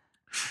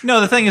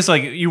 No, the thing is,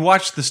 like, you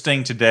watch The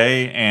Sting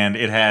today and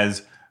it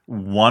has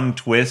one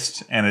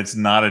twist and it's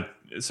not a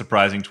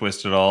surprising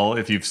twist at all.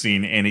 If you've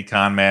seen any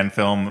con man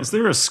film Is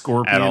there a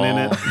scorpion at all, in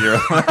it? you're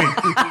like,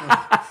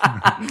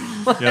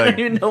 I don't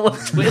even know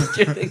what twist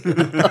you're thinking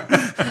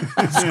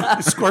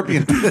of.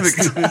 Scorpion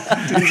Twist.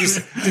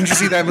 didn't you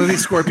see that movie,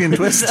 Scorpion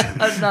Twist?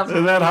 I'm not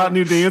Is that hot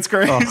new dance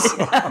craze?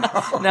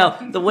 Now,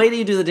 the way that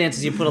you do the dance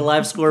is you put a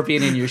live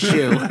scorpion in your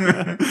shoe.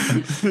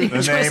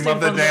 the name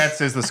of the dance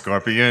is the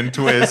Scorpion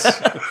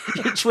Twist.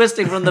 You're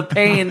twisting from the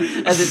pain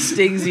as it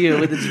stings you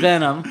with its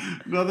venom.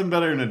 Nothing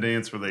better than a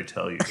dance where they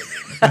tell you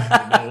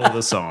the middle of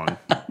the song.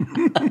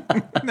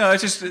 No,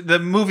 it's just the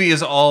movie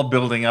is all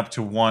building up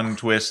to one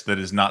twist that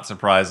is not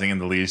surprising in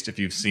the least if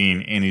you've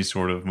seen any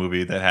sort of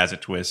movie that has a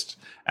twist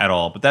at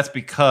all. But that's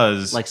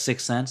because Like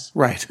Sixth Sense.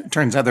 Right. It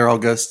turns out they're all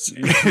ghosts.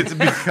 it's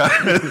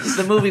because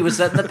The movie was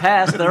set in the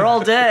past. They're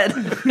all dead.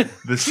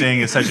 The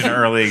Sting is such an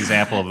early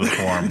example of the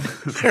form.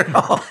 They're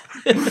all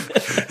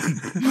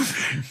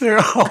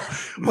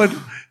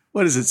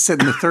what is it, set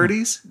in the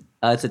 30s?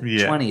 It's the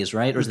Yeah. 20s,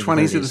 right? Or is it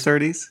 20s or the the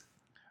 30s?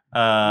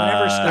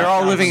 They're They're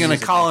all living in a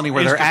colony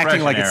where they're It's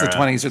acting like Depression it's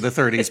the era. 20s or the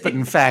 30s, but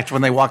in fact,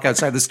 when they walk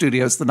outside the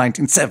studio, it's the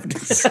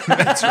 1970s.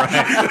 That's right.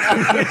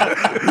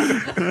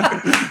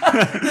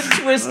 The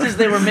twist is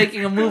they were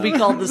making a movie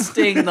called The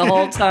Sting the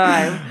whole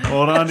time.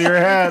 Hold on to your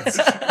hats.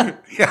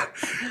 Yeah.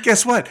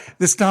 Guess what?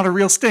 This is not a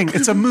real sting.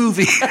 It's a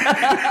movie.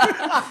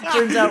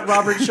 Turns out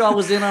Robert Shaw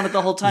was in on it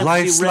the whole time.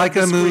 Life's He read like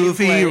the a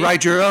movie. screenplay.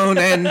 Write your own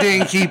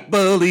ending. Keep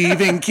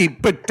believing.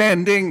 Keep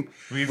pretending.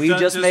 We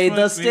just made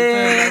the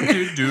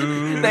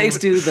Sting. Thanks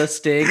to the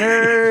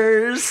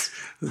Stingers.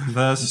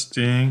 The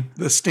Sting.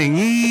 The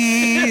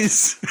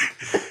stingies.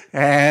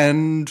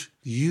 And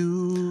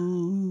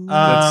you.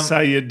 That's how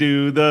you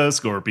do the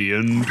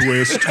scorpion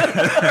twist.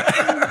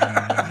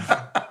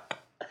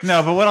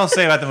 No, but what I'll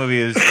say about the movie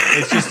is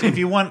it's just if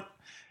you want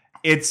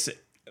it's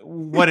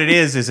what it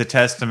is a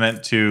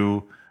testament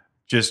to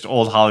just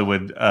old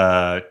Hollywood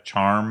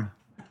charm.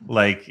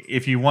 Like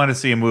if you want to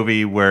see a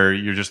movie where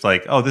you're just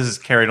like, oh, this is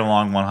carried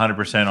along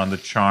 100% on the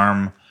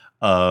charm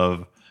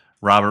of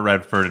Robert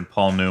Redford and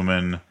Paul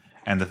Newman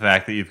and the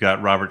fact that you've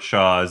got Robert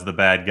Shaw as the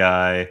bad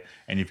guy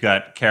and you've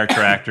got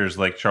character actors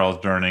like Charles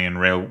Durning and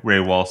Ray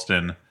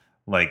Walston,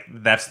 like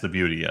that's the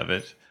beauty of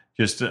it.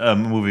 Just a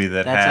movie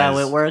that That's has... how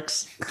it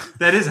works.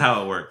 That is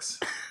how it works.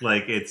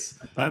 Like it's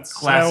That's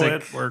classic how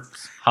it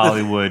works.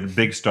 Hollywood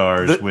big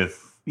stars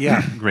with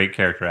Yeah. great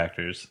character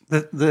actors.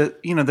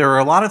 There are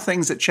a lot of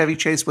things that Chevy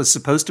Chase was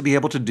supposed to be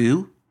able to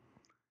do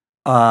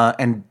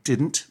and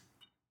didn't.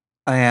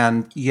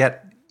 And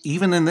yet,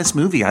 even in this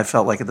movie, I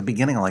felt like at the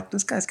beginning, I'm like,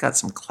 this guy's got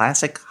some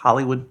classic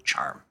Hollywood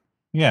charm.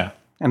 Yeah.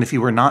 And if he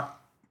were not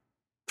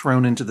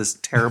thrown into this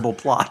terrible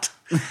plot,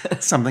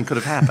 something could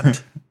have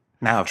happened.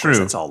 Now, of course,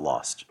 True. it's all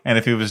lost. And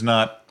if he was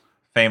not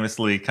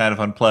famously kind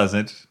of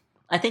unpleasant,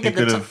 I think he at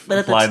the could time, have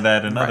applied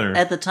that in other...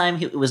 at the time,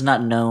 he was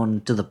not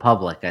known to the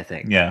public. I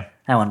think. Yeah.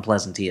 How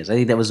unpleasant he is. I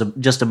think that was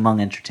just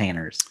among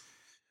entertainers.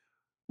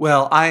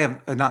 Well, I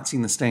have not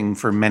seen The Sting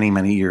for many,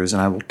 many years,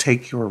 and I will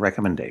take your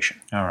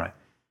recommendation. All right.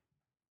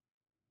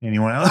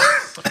 Anyone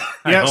else?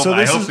 Yeah, so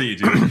I this hope is- that you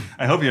do.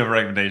 I hope you have a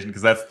recommendation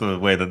because that's the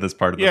way that this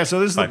part of the Yeah, so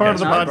this is the part of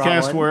the I brought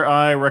podcast one. where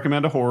I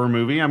recommend a horror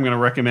movie. I'm going to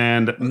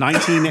recommend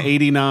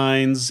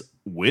 1989's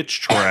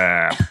Witch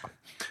Trap.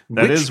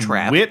 That Witch is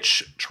Trap?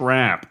 Witch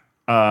Trap.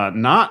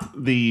 Not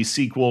the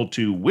sequel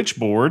to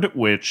Witchboard,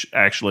 which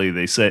actually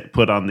they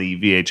put on the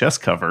VHS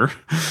cover,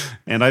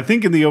 and I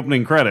think in the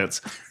opening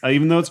credits,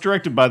 even though it's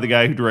directed by the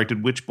guy who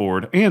directed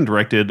Witchboard and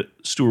directed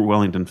Stuart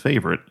Wellington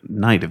favorite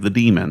Night of the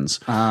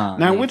Demons. Now,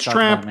 you've Witch talked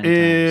about it Trap many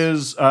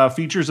times. is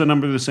features a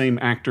number of the same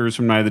actors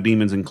from Night of the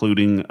Demons,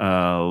 including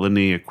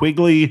Linnea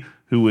Quigley,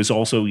 who is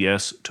also,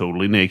 yes,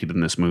 totally naked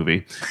in this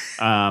movie.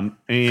 And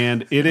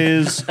it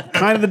is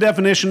kind of the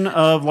definition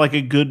of like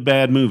a good,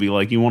 bad movie.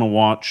 Like you want to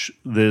watch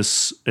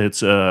this,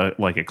 it's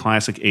like a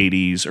classic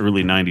 80s,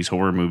 early 90s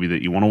horror movie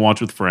that you want to watch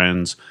with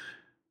friends.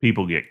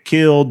 People get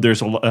killed.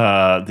 There's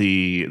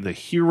the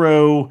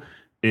hero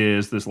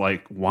is this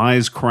like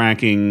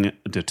wisecracking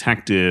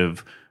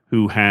detective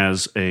who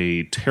has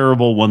a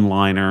terrible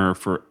one-liner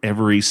for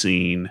every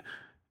scene,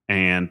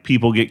 and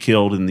people get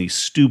killed in the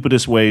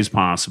stupidest ways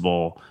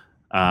possible.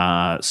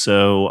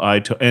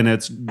 And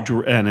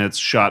it's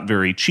shot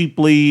very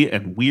cheaply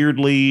and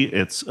weirdly.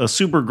 It's a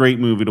super great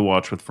movie to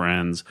watch with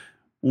friends.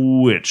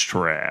 Witch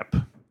Trap.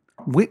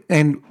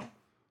 And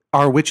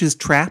are witches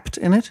trapped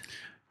in it?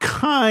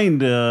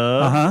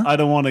 Kinda. I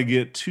don't want to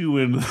get too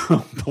into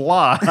the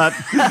plot.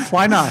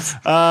 Why not?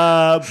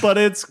 But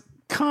it's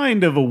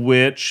kind of a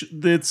witch.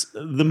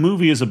 The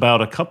movie is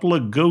about a couple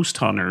of ghost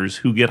hunters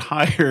who get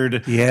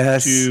hired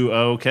Yes.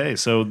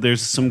 so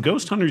there's some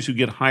ghost hunters who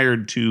get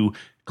hired to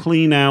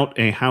clean out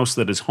a house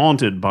that is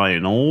haunted by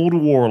an old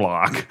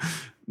warlock.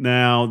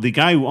 Now, the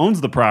guy who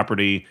owns the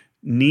property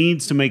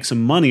needs to make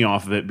some money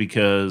off of it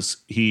because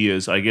he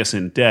is, I guess,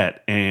 in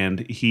debt,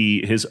 and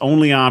his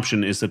only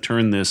option is to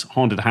turn this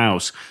haunted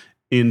house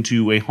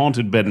into a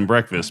haunted bed and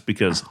breakfast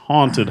because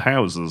haunted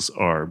houses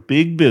are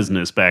big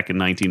business back in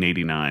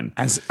 1989.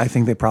 As I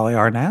think they probably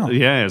are now.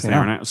 Yeah, as they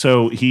are now.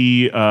 So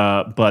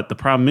but the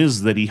problem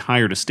is that he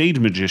hired a stage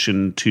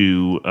magician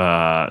to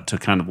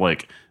kind of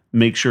like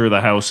make sure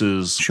the house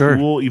is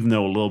cool, even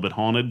though a little bit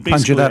haunted.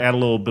 Basically, add a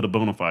little bit of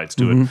bona fides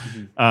to it.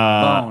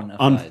 Bona fides.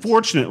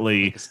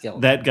 Unfortunately, Like a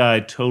skeleton. that guy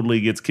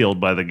totally gets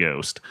killed by the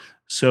ghost.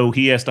 So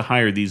he has to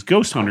hire these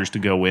ghost hunters to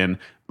go in,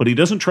 but he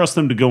doesn't trust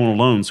them to go in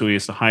alone. So he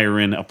has to hire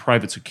in a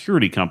private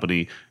security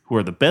company who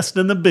are the best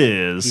in the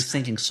biz. He's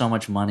sinking so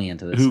much money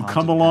into this. Who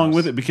come haunted along house.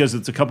 with it because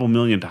it's a couple $1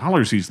 million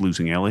he's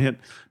losing, Elliot.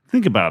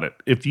 Think about it.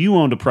 If you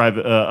owned a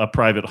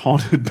private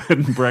haunted bed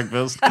and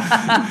breakfast,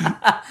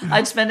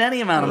 I'd spend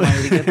any amount of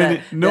money to get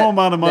that. No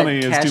amount of money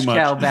is cash too much.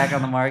 cow back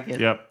on the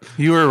market. yep,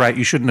 You were right.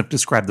 You shouldn't have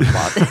described the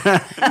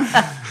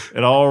plot.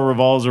 it all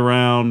revolves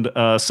around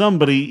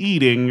somebody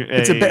eating.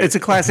 It's a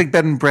classic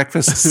bed and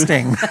breakfast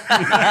sting.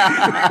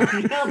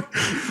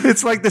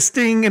 It's like the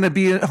sting in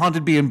a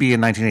haunted B&B in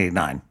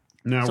 1989.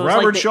 Now So it's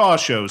Robert like the- Shaw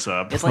shows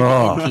up. It's like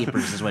Oh. the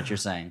Innkeepers, is what you're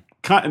saying.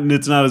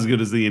 It's not as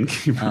good as the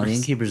Innkeepers. Oh, the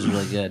Innkeepers is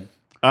really good.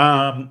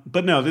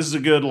 But no, this is a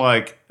good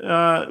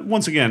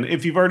once again,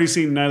 if you've already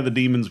seen Night of the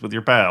Demons with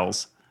your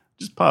pals,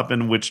 just pop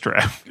in Witch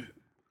Trap.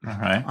 All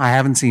right. I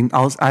haven't seen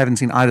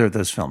either of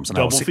those films, and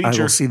I Double will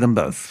feature. see them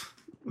both.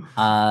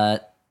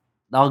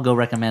 I'll go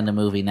recommend a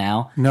movie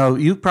now. No,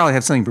 you probably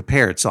have something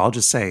prepared, so I'll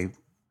just say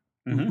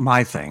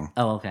my thing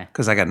Oh, okay.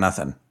 because I got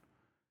nothing.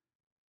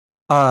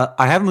 I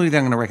have a movie that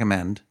I'm going to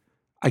recommend.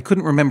 I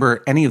couldn't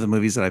remember any of the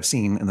movies that I've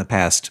seen in the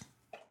past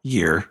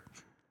year,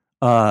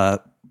 so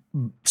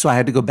I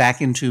had to go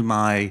back into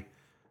my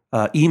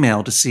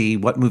email to see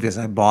what movies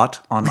I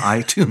bought on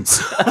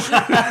iTunes.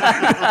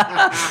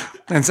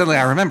 And suddenly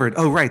I remembered,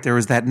 oh, right, there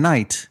was that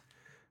night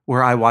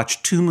where I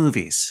watched 2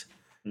 movies.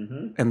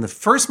 And the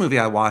first movie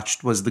I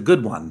watched was the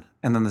good one.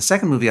 And then the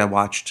second movie I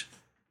watched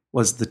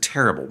was the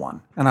terrible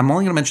one. And I'm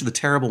only going to mention the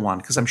terrible one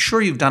because I'm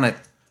sure you've done it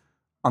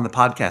on the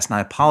podcast, and I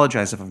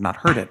apologize if I've not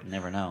heard it.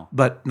 Never know.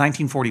 But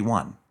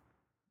 1941.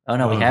 Oh,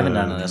 no, we haven't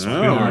done this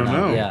one.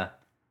 no. Yeah.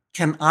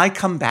 Can I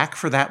come back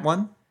for that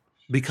one?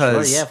 Sure,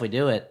 Because yeah, if we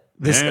do it.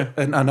 this Yeah.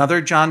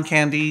 another John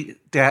Candy,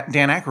 Dan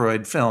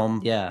Aykroyd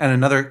film, Yeah. and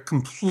another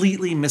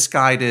completely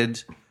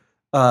misguided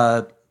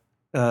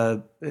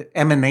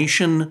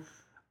emanation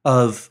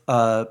of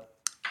a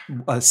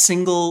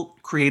single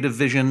creative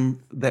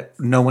vision that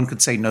no one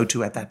could say no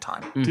to at that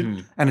time,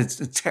 and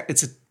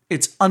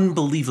it's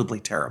unbelievably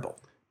terrible.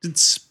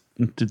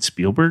 Did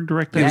Spielberg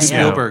direct that? It was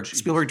Yeah. Spielberg.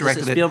 Spielberg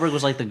directed it, Spielberg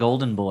was like the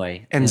golden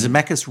boy. and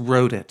Zemeckis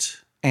wrote it.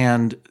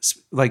 And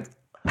like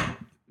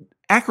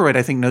Aykroyd,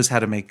 I think knows how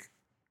to make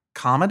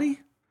comedy,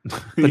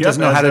 but doesn't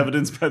know how to.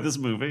 Evidenced by this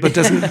movie. But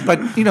doesn't. But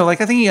I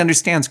think he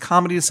understands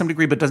comedy to some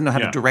degree, but doesn't know how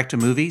Yeah. to direct a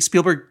movie.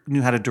 Spielberg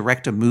knew how to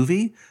direct a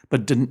movie,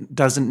 but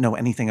doesn't know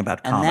anything about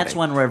And comedy. that's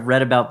one where I've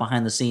read about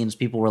behind the scenes.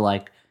 People were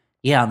like,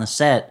 yeah, on the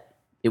set,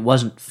 it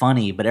wasn't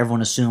funny, but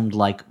everyone assumed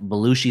like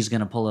Belushi's going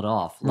to pull it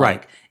off.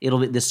 Like,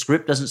 Right. The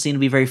script doesn't seem to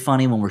be very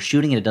funny. When we're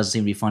shooting it, it doesn't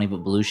seem to be funny,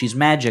 but Belushi's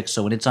magic.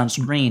 So when it's on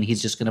screen,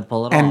 he's just going to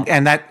pull it off.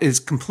 and that is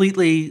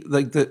completely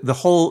like the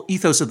whole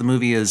ethos of the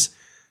movie is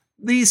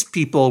these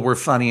people were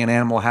funny in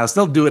Animal House.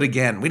 They'll do it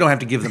again. We don't have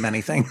to give them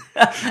anything.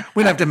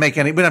 We don't have to make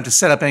any. We don't have to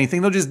set up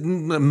anything. They'll just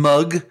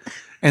mug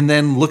and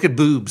then look at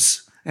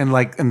boobs and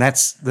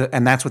that's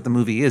what the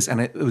movie is.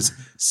 And it was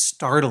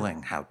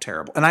startling how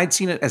terrible. And I'd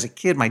seen it as a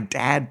kid. My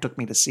dad took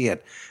me to see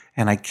it,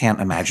 and I can't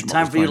imagine.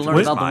 Time what for you was to going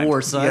learn through about his the war,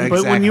 mind. son. Yeah,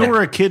 But when you exactly.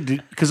 were a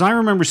kid, because I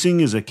remember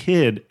seeing as a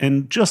kid,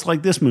 and just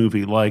like this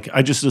movie, like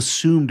I just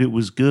assumed it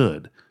was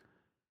good.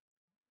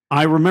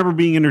 I remember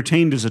being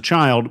entertained as a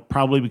child,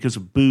 probably because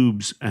of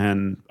boobs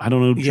and I don't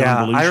know. John Yeah,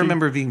 Belushi. I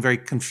remember being very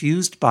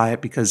confused by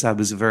it because I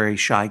was a very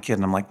shy kid,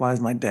 and I'm like, "Why is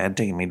my dad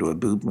taking me to a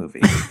boob movie?"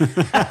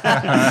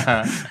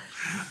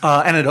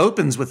 And it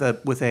opens with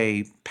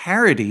a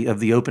parody of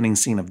the opening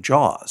scene of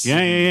Jaws,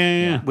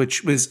 Yeah.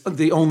 which was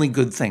the only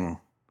good thing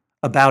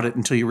about it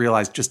until you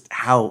realize just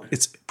how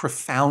it's a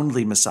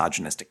profoundly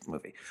misogynistic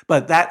movie.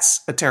 But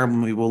that's a terrible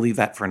movie. We'll leave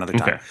that for another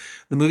time. Okay.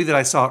 The movie that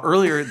I saw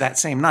earlier that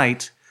same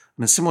night,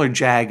 in a similar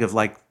jag of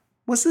like,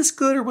 was this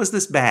good or was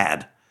this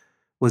bad,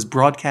 was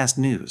Broadcast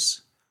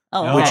News.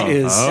 Oh, Which okay.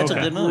 is That's a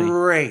good movie.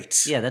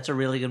 Great. Yeah, that's a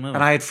really good movie.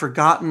 And I had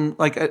forgotten,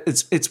 like,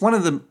 it's one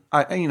of the,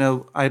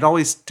 I'd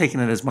always taken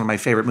it as one of my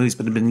favorite movies,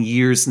 but it had been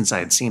years since I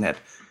had seen it.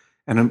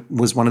 And it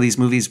was one of these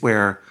movies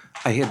where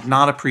I had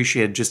not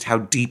appreciated just how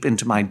deep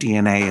into my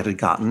DNA it had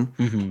gotten.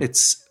 Mm-hmm.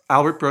 It's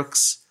Albert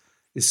Brooks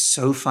is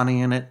so funny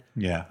in it.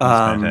 Yeah,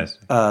 that's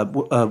fantastic.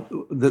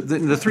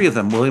 The three of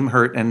them, William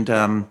Hurt and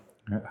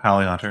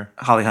Holly Hunter.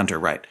 Holly Hunter,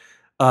 right,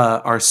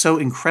 are so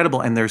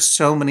incredible. And there's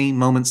so many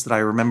moments that I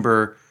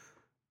remember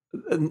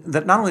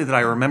that not only that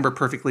I remember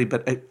perfectly,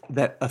 but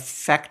that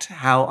affect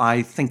how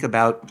I think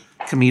about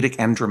comedic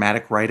and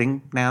dramatic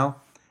writing now.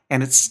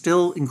 And it's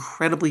still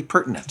incredibly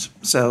pertinent.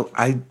 So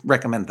I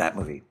recommend that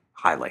movie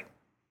highly.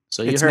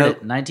 so you it's heard no-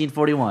 it,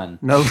 1941.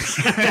 No.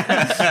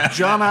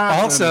 John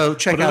Astin, Also,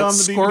 check put it out on the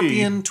DVD.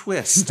 Scorpion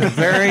Twist, a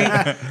very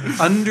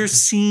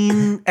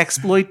underseen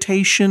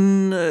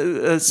exploitation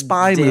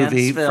spy Dance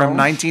movie film. from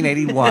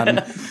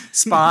 1981.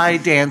 Spy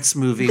dance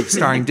movie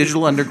starring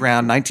Digital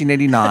Underground,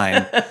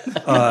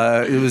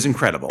 1989. It was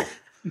incredible.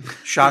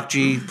 Shock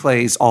G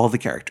plays all the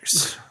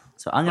characters.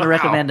 So I'm going to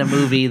recommend a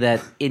movie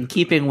that, in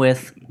keeping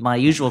with my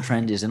usual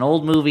trend, is an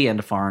old movie and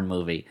a foreign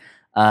movie,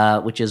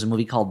 which is a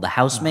movie called The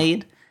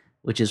Housemaid.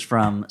 which is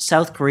from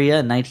South Korea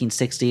in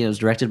 1960. It was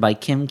directed by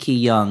Kim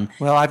Ki-young.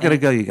 Well, I've got to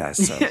go, you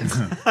guys. So.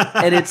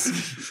 And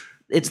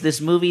it's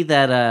this movie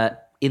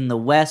that in the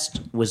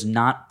West was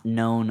not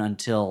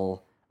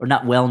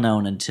well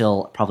known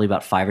until probably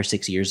about 5 or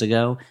 6 years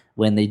ago,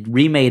 when they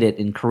remade it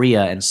in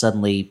Korea, and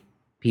suddenly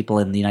people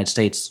in the United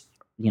States,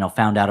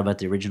 found out about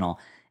the original.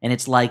 And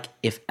it's like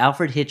if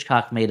Alfred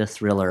Hitchcock made a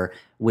thriller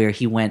where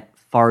he went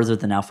farther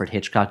than Alfred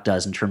Hitchcock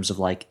does in terms of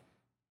like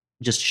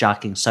just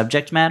shocking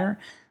subject matter,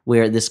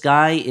 where this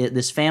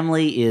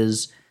family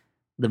is,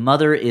 the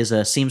mother is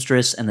a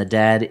seamstress and the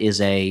dad is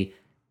a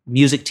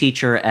music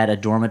teacher at a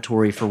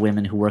dormitory for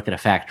women who work at a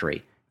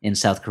factory in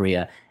South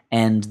Korea.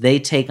 And they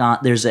take on,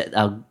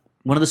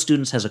 one of the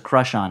students has a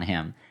crush on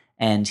him,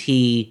 and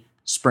he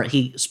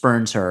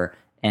spurns her,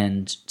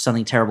 and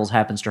something terrible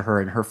happens to her,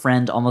 and her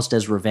friend, almost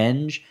as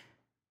revenge,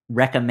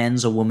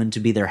 recommends a woman to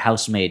be their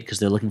housemaid because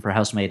they're looking for a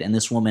housemaid. And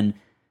this woman,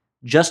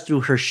 just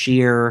through her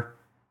sheer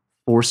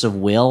force of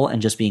will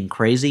and just being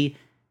crazy,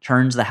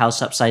 turns the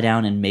house upside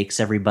down and makes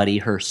everybody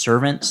her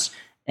servants.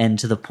 And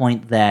to the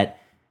point that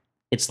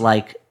it's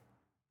like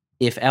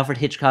if Alfred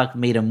Hitchcock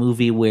made a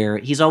movie where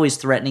he's always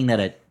threatening that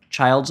a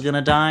child's going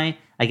to die.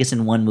 I guess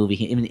in one movie,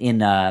 in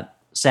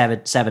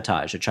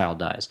Sabotage, a child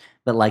dies.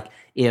 But like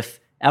if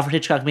Alfred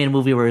Hitchcock made a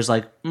movie where he's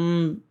like,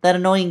 that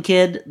annoying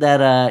kid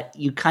that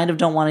you kind of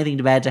don't want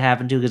anything bad to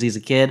happen to because he's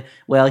a kid,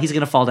 well, he's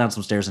going to fall down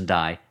some stairs and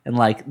die. And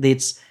like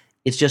it's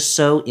just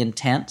so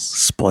intense.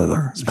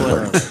 Spoiler.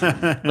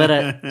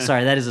 But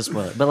sorry, that is a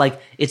spoiler. But like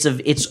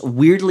it's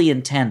weirdly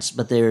intense,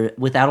 but they're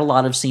without a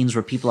lot of scenes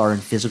where people are in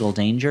physical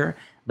danger.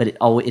 But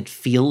it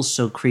feels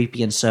so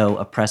creepy and so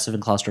oppressive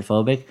and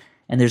claustrophobic.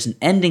 And there's an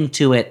ending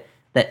to it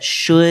that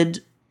should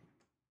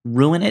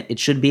ruin it. It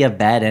should be a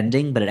bad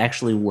ending, but it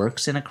actually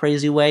works in a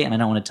crazy way. And I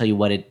don't want to tell you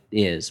what it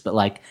is, but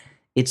like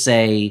it's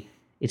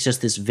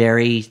just this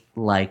very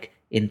like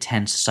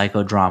intense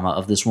psychodrama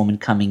of this woman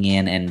coming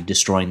in and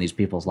destroying these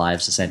people's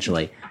lives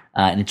essentially.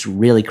 And it's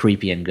really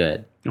creepy and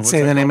good.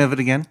 Say the name of it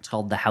again. It's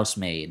called The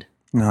Housemaid.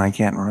 No, I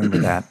can't remember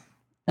that.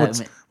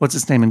 What's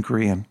its name in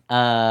Korean?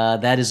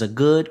 That is a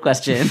good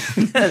question.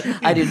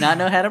 I do not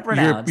know how to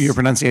pronounce. Your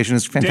pronunciation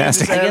is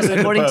fantastic. I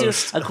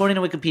guess according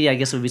to Wikipedia, I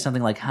guess it would be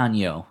something like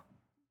Hanyo.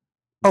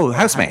 Oh,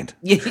 Housemaid.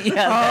 Yeah.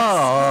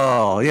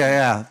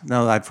 Yeah.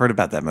 No, I've heard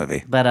about that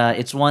movie. But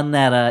it's one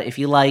that if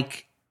you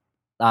like,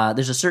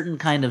 there's a certain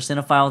kind of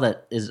cinephile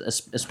that is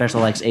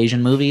especially likes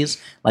Asian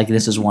movies. Like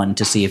this is one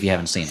to see if you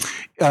haven't seen it.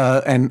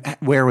 And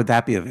where would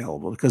that be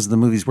available? Because the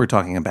movies we're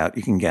talking about,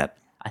 you can get.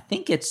 I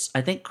think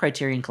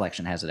Criterion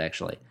Collection has it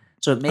actually.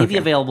 So it may be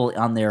available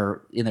in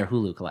their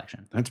Hulu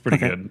collection. That's pretty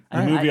good.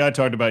 The movie I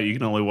talked about, you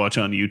can only watch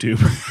on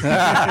YouTube or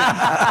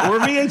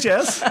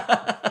VHS.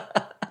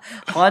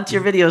 Haunt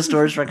your video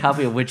stores for a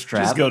copy of Witch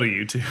Trap. Just go to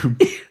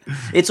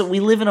YouTube. We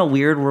live in a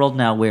weird world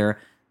now where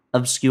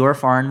obscure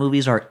foreign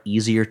movies are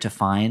easier to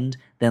find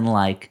than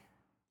like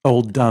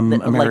old dumb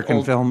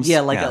American films. Yeah,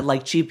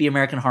 like cheapy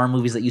American horror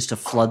movies that used to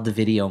flood the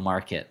video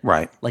market.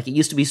 Right. Like it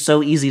used to be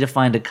so easy to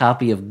find a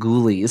copy of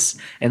Ghoulies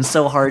and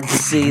so hard to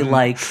see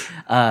like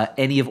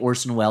any of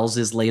Orson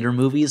Welles' later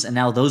movies, and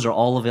now those are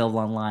all available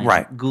online.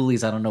 Right.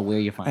 Ghoulies, I don't know where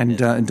you find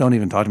it. And don't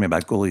even talk to me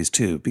about Ghoulies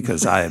 2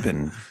 because I have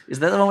been. Is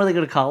that the one where they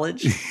go to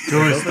college?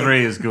 Ghoulies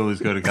 3 is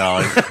Ghoulies Go to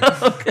College.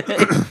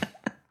 Okay.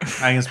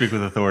 I can speak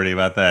with authority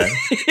about that.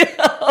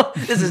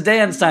 This is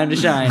Dan's time to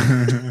shine.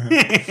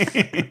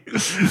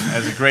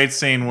 There's a great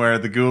scene where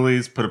the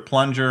Ghoulies put a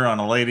plunger on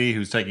a lady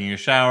who's taking a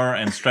shower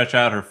and stretch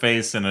out her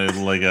face in a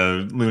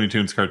Looney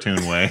Tunes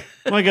cartoon way.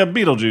 Like a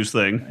Beetlejuice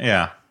thing.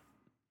 Yeah.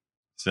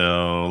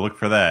 So look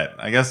for that.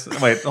 I guess.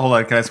 Wait, hold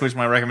on. Can I switch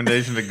my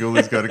recommendation to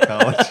Ghoulies Go to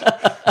College?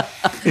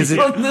 Is it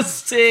from The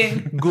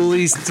Sting?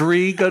 Ghoulies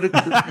 3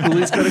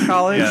 Ghoulies Go to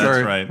College? Yeah,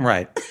 that's right.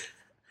 Right.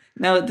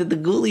 Now, did the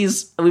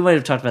Ghoulies, we might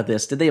have talked about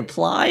this, did they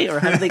apply or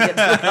how did they get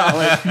to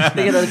college? Did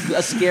they get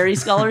a scary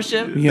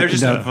scholarship? They're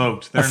just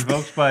invoked. They're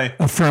invoked by...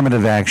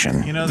 Affirmative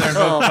action. They're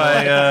invoked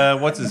by,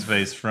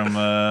 what's-his-face from...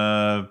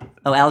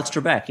 Alex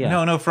Trebek,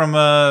 yeah. No, from...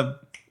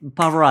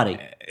 Pavarotti.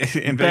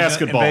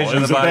 Basketball. It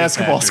was a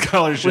basketball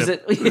scholarship. Was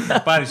it?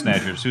 Yeah. Body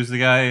Snatchers. Who's the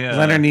guy?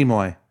 Leonard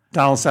Nimoy.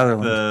 Donald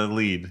Sutherland. The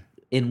lead.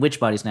 In which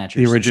Body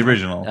Snatchers? The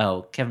original.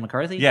 Oh, Kevin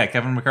McCarthy? Yeah,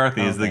 Kevin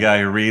McCarthy is the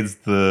guy who reads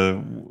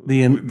the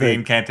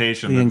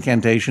incantation. The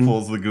incantation.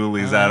 Pulls the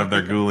ghoulies out of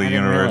their ghoulie I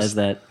didn't universe. realize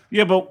that.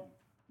 Yeah, but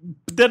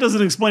that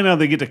doesn't explain how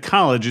they get to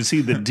college. Is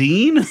he the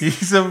dean?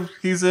 He's a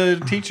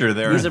teacher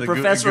there. He's a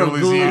professor of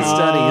ghoulie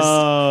studies.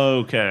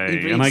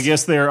 Okay. And I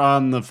guess they're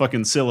on the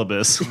fucking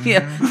syllabus.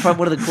 Yeah,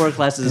 one of the core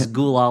classes is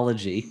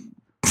ghoulology.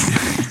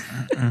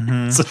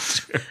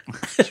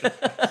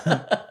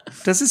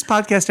 Does this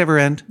podcast ever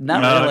end?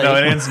 Not really. No,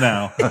 it ends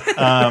now.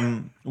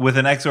 With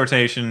an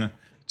exhortation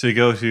to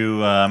go to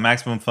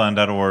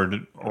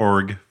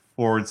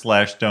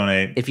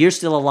MaximumFun.org/donate. If you're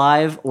still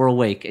alive or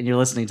awake and you're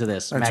listening to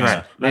this, That's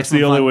right. That's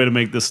the only way to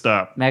make this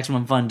stop.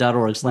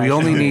 MaximumFun.org/. We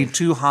only need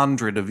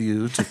 200 of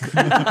you to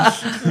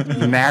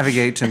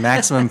navigate to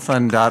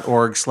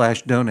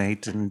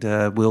MaximumFun.org/donate, and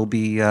we'll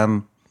be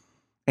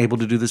able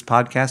to do this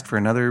podcast for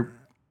another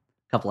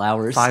couple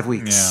hours. 5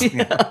 weeks.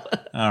 Yeah.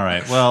 All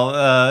right. Well,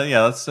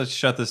 let's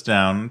shut this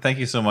down. Thank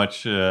you so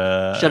much.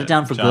 Shut it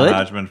down for John good?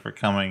 Hodgman, for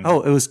coming.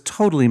 Oh, it was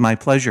totally my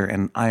pleasure,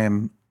 and I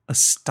am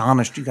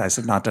astonished you guys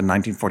have not done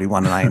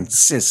 1941, and I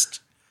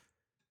insist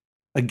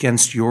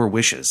against your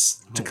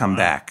wishes to come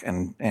back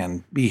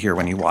and be here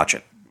when you watch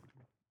it.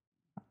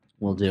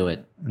 We'll do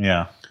it.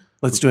 Yeah.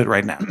 Let's do it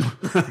right now.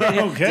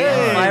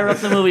 Okay. Fire up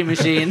the movie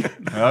machine.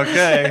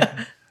 Okay.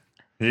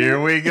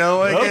 Here we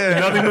go Oh, again.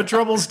 nothing but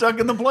trouble stuck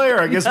in the player.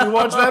 I guess we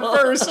watch that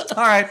first.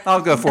 All right,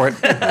 I'll go for it.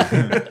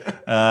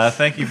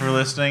 Thank you for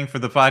listening. For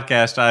the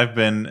podcast, I've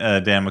been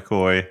Dan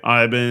McCoy.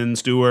 I've been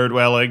Stuart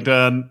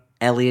Wellington.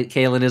 Elliot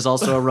Kalin is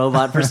also a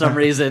robot for some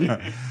reason.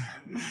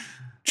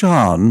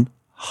 John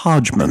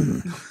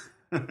Hodgman.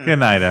 Good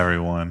night,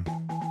 everyone.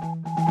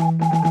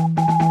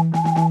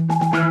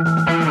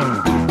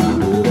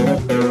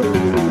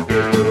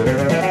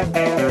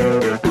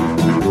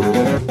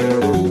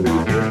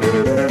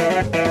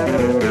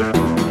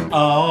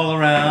 All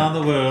around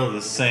the world,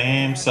 the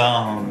same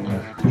song.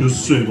 The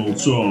same old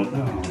song.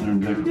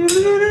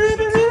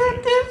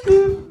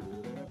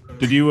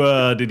 Did you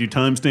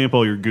timestamp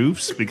all your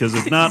goofs? Because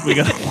if not, we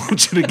gotta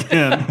watch it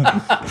again.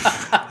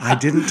 I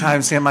didn't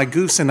timestamp my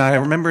goofs, and I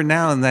remember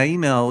now in that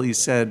email you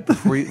said,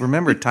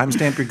 remember,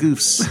 timestamp your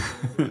goofs.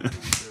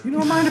 You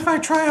don't mind if I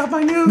try out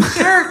my new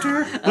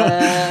character?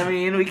 I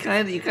mean, you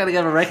kind of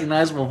got a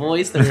recognizable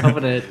voice that we're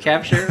hoping to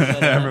capture.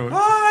 But, Everyone. Oh,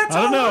 I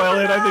don't know,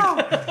 Elliot. I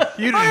think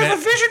You I have a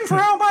didn't. vision for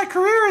how my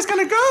career is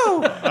going to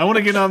go. I want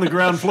to get on the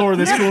ground floor of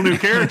this cool new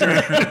character.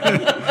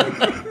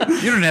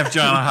 You didn't have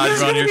John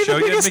He's Hodgman on going to your be show. the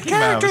You had biggest Mickey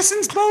character Mouse.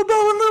 since Bobo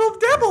and Little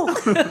Devil.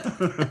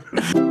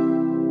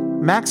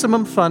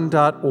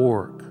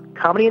 MaximumFun.org.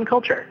 Comedy and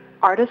culture.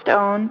 Artist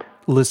owned.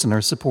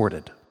 Listener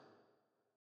supported.